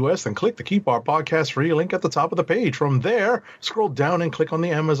cspn.us and click the Keep Our Podcast Free link at the top of the page. From there, scroll down and click on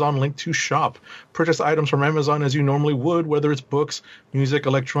the Amazon link to shop. Purchase items from Amazon as you normally would, whether it's books, music,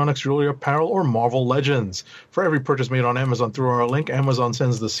 electronics, jewelry, apparel, or Marvel Legends. For every purchase made on Amazon through our link, Amazon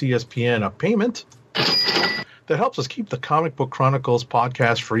sends the CSPN a payment that helps us keep the Comic Book Chronicles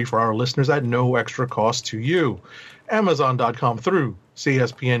podcast free for our listeners at no extra cost to you. Amazon.com through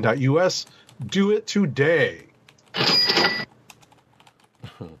CSPN.us. Do it today.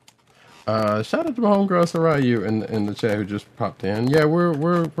 Shout out to my homegirl Sarayu in the chat who just popped in. Yeah, we're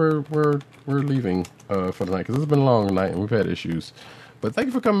leaving for the night because it's been a long night and we've had issues. But thank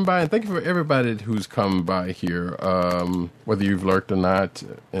you for coming by, and thank you for everybody who's come by here, whether you've lurked or not,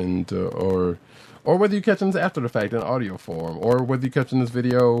 and or whether you're catching this after the fact in audio form, or whether you're catching this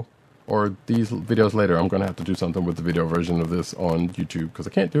video or these videos later. I'm going to have to do something with the video version of this on YouTube because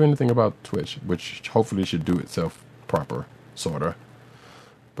I can't do anything about Twitch, which hopefully should do itself proper, sort of.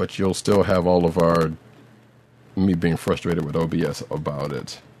 But you'll still have all of me being frustrated with OBS about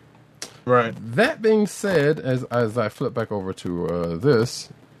it. Right. That being said, as I flip back over to this,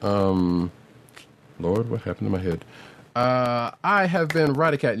 Lord, what happened to my head? I have been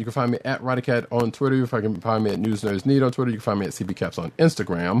Roddycat. You can find me at Roddycat on Twitter. You can find me at News Nerds Need on Twitter. You can find me at CBCaps on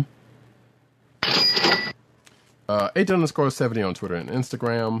Instagram. H_70 on Twitter and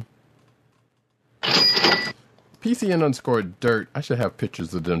Instagram. PCN_dirt. I should have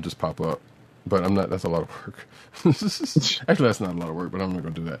pictures of them just pop up, but I'm not. That's a lot of work. Actually, that's not a lot of work, but I'm not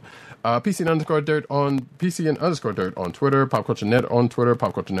going to do that. PCN_dirt on Twitter. Pop Culture Net on Twitter.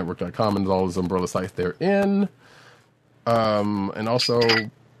 PopCultureNetwork.com and all those umbrella sites they're in. And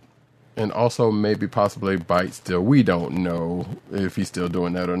also maybe possibly Byte still. We don't know if he's still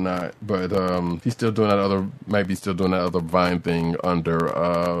doing that or not, but he's still doing that might be still doing that other Vine thing under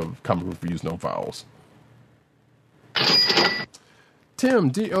Comic Book Reviews No Vowels.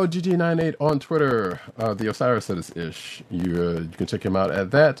 Tim DOGG98 on Twitter, the Osiris Ish. You can check him out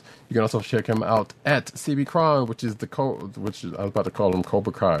at that. You can also check him out at CB Cron, which is I was about to call him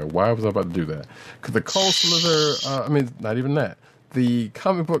Cobra Kai. Why was I about to do that? Because the Cold Slither, not even that. The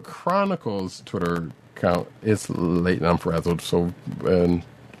Comic Book Chronicles Twitter account is late and I'm frazzled, so I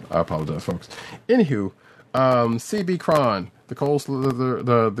apologize, folks. Anywho, CB Cron, the Cold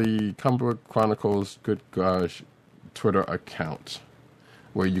Slither, the Comic Book Chronicles, good gosh, Twitter account,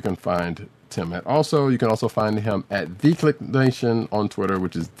 where you can find Tim at. Also, you can also find him at The Click Nation on Twitter,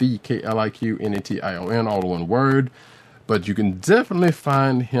 which is the KLIQNATION, all one word. But you can definitely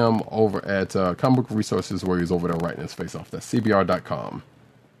find him over at Comic Book Resources, where he's over there writing his face off. That's CBR.com.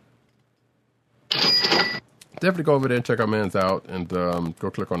 Definitely go over there and check our man's out and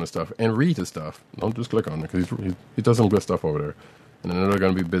go click on his stuff and read his stuff. Don't just click on it because he does some good stuff over there. And I know they're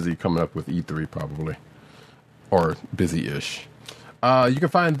going to be busy coming up with E3 probably. Or busy-ish. You can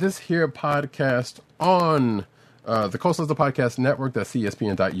find this here podcast on the Coastal Podcast Network. That's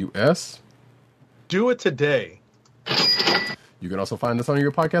CSPN.us. Do it today. You can also find us on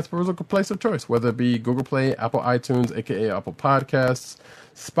your podcast perusal place of choice, whether it be Google Play, Apple iTunes, aka Apple Podcasts,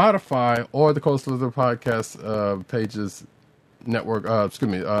 Spotify, or the Coastal Podcast pages network.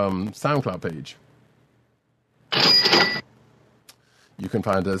 SoundCloud page. You can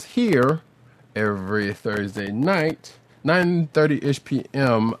find us here every Thursday night, 9:30-ish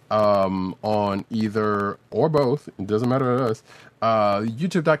p.m. On either or both. It doesn't matter to us.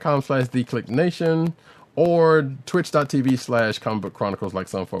 YouTube.com/TheClickNation or Twitch.tv/Comic Book Chronicles, like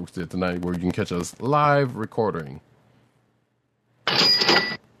some folks did tonight, where you can catch us live recording.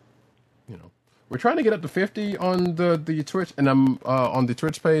 We're trying to get up to 50 on the Twitch, and I'm on the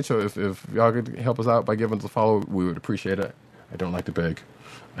Twitch page. So if y'all could help us out by giving us a follow, we would appreciate it. I don't like to beg.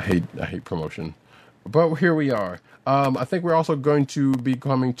 I hate promotion. But here we are. I think we're also going to be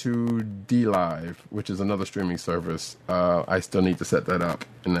coming to DLive, which is another streaming service. I still need to set that up.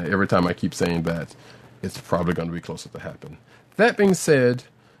 And every time I keep saying that, it's probably going to be closer to happen. That being said,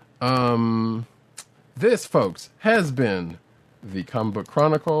 This, folks, has been the Comic Book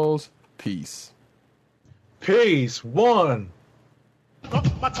Chronicles. Peace. Peace. One.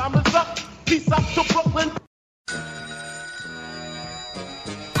 My time is up. Peace out to Brooklyn.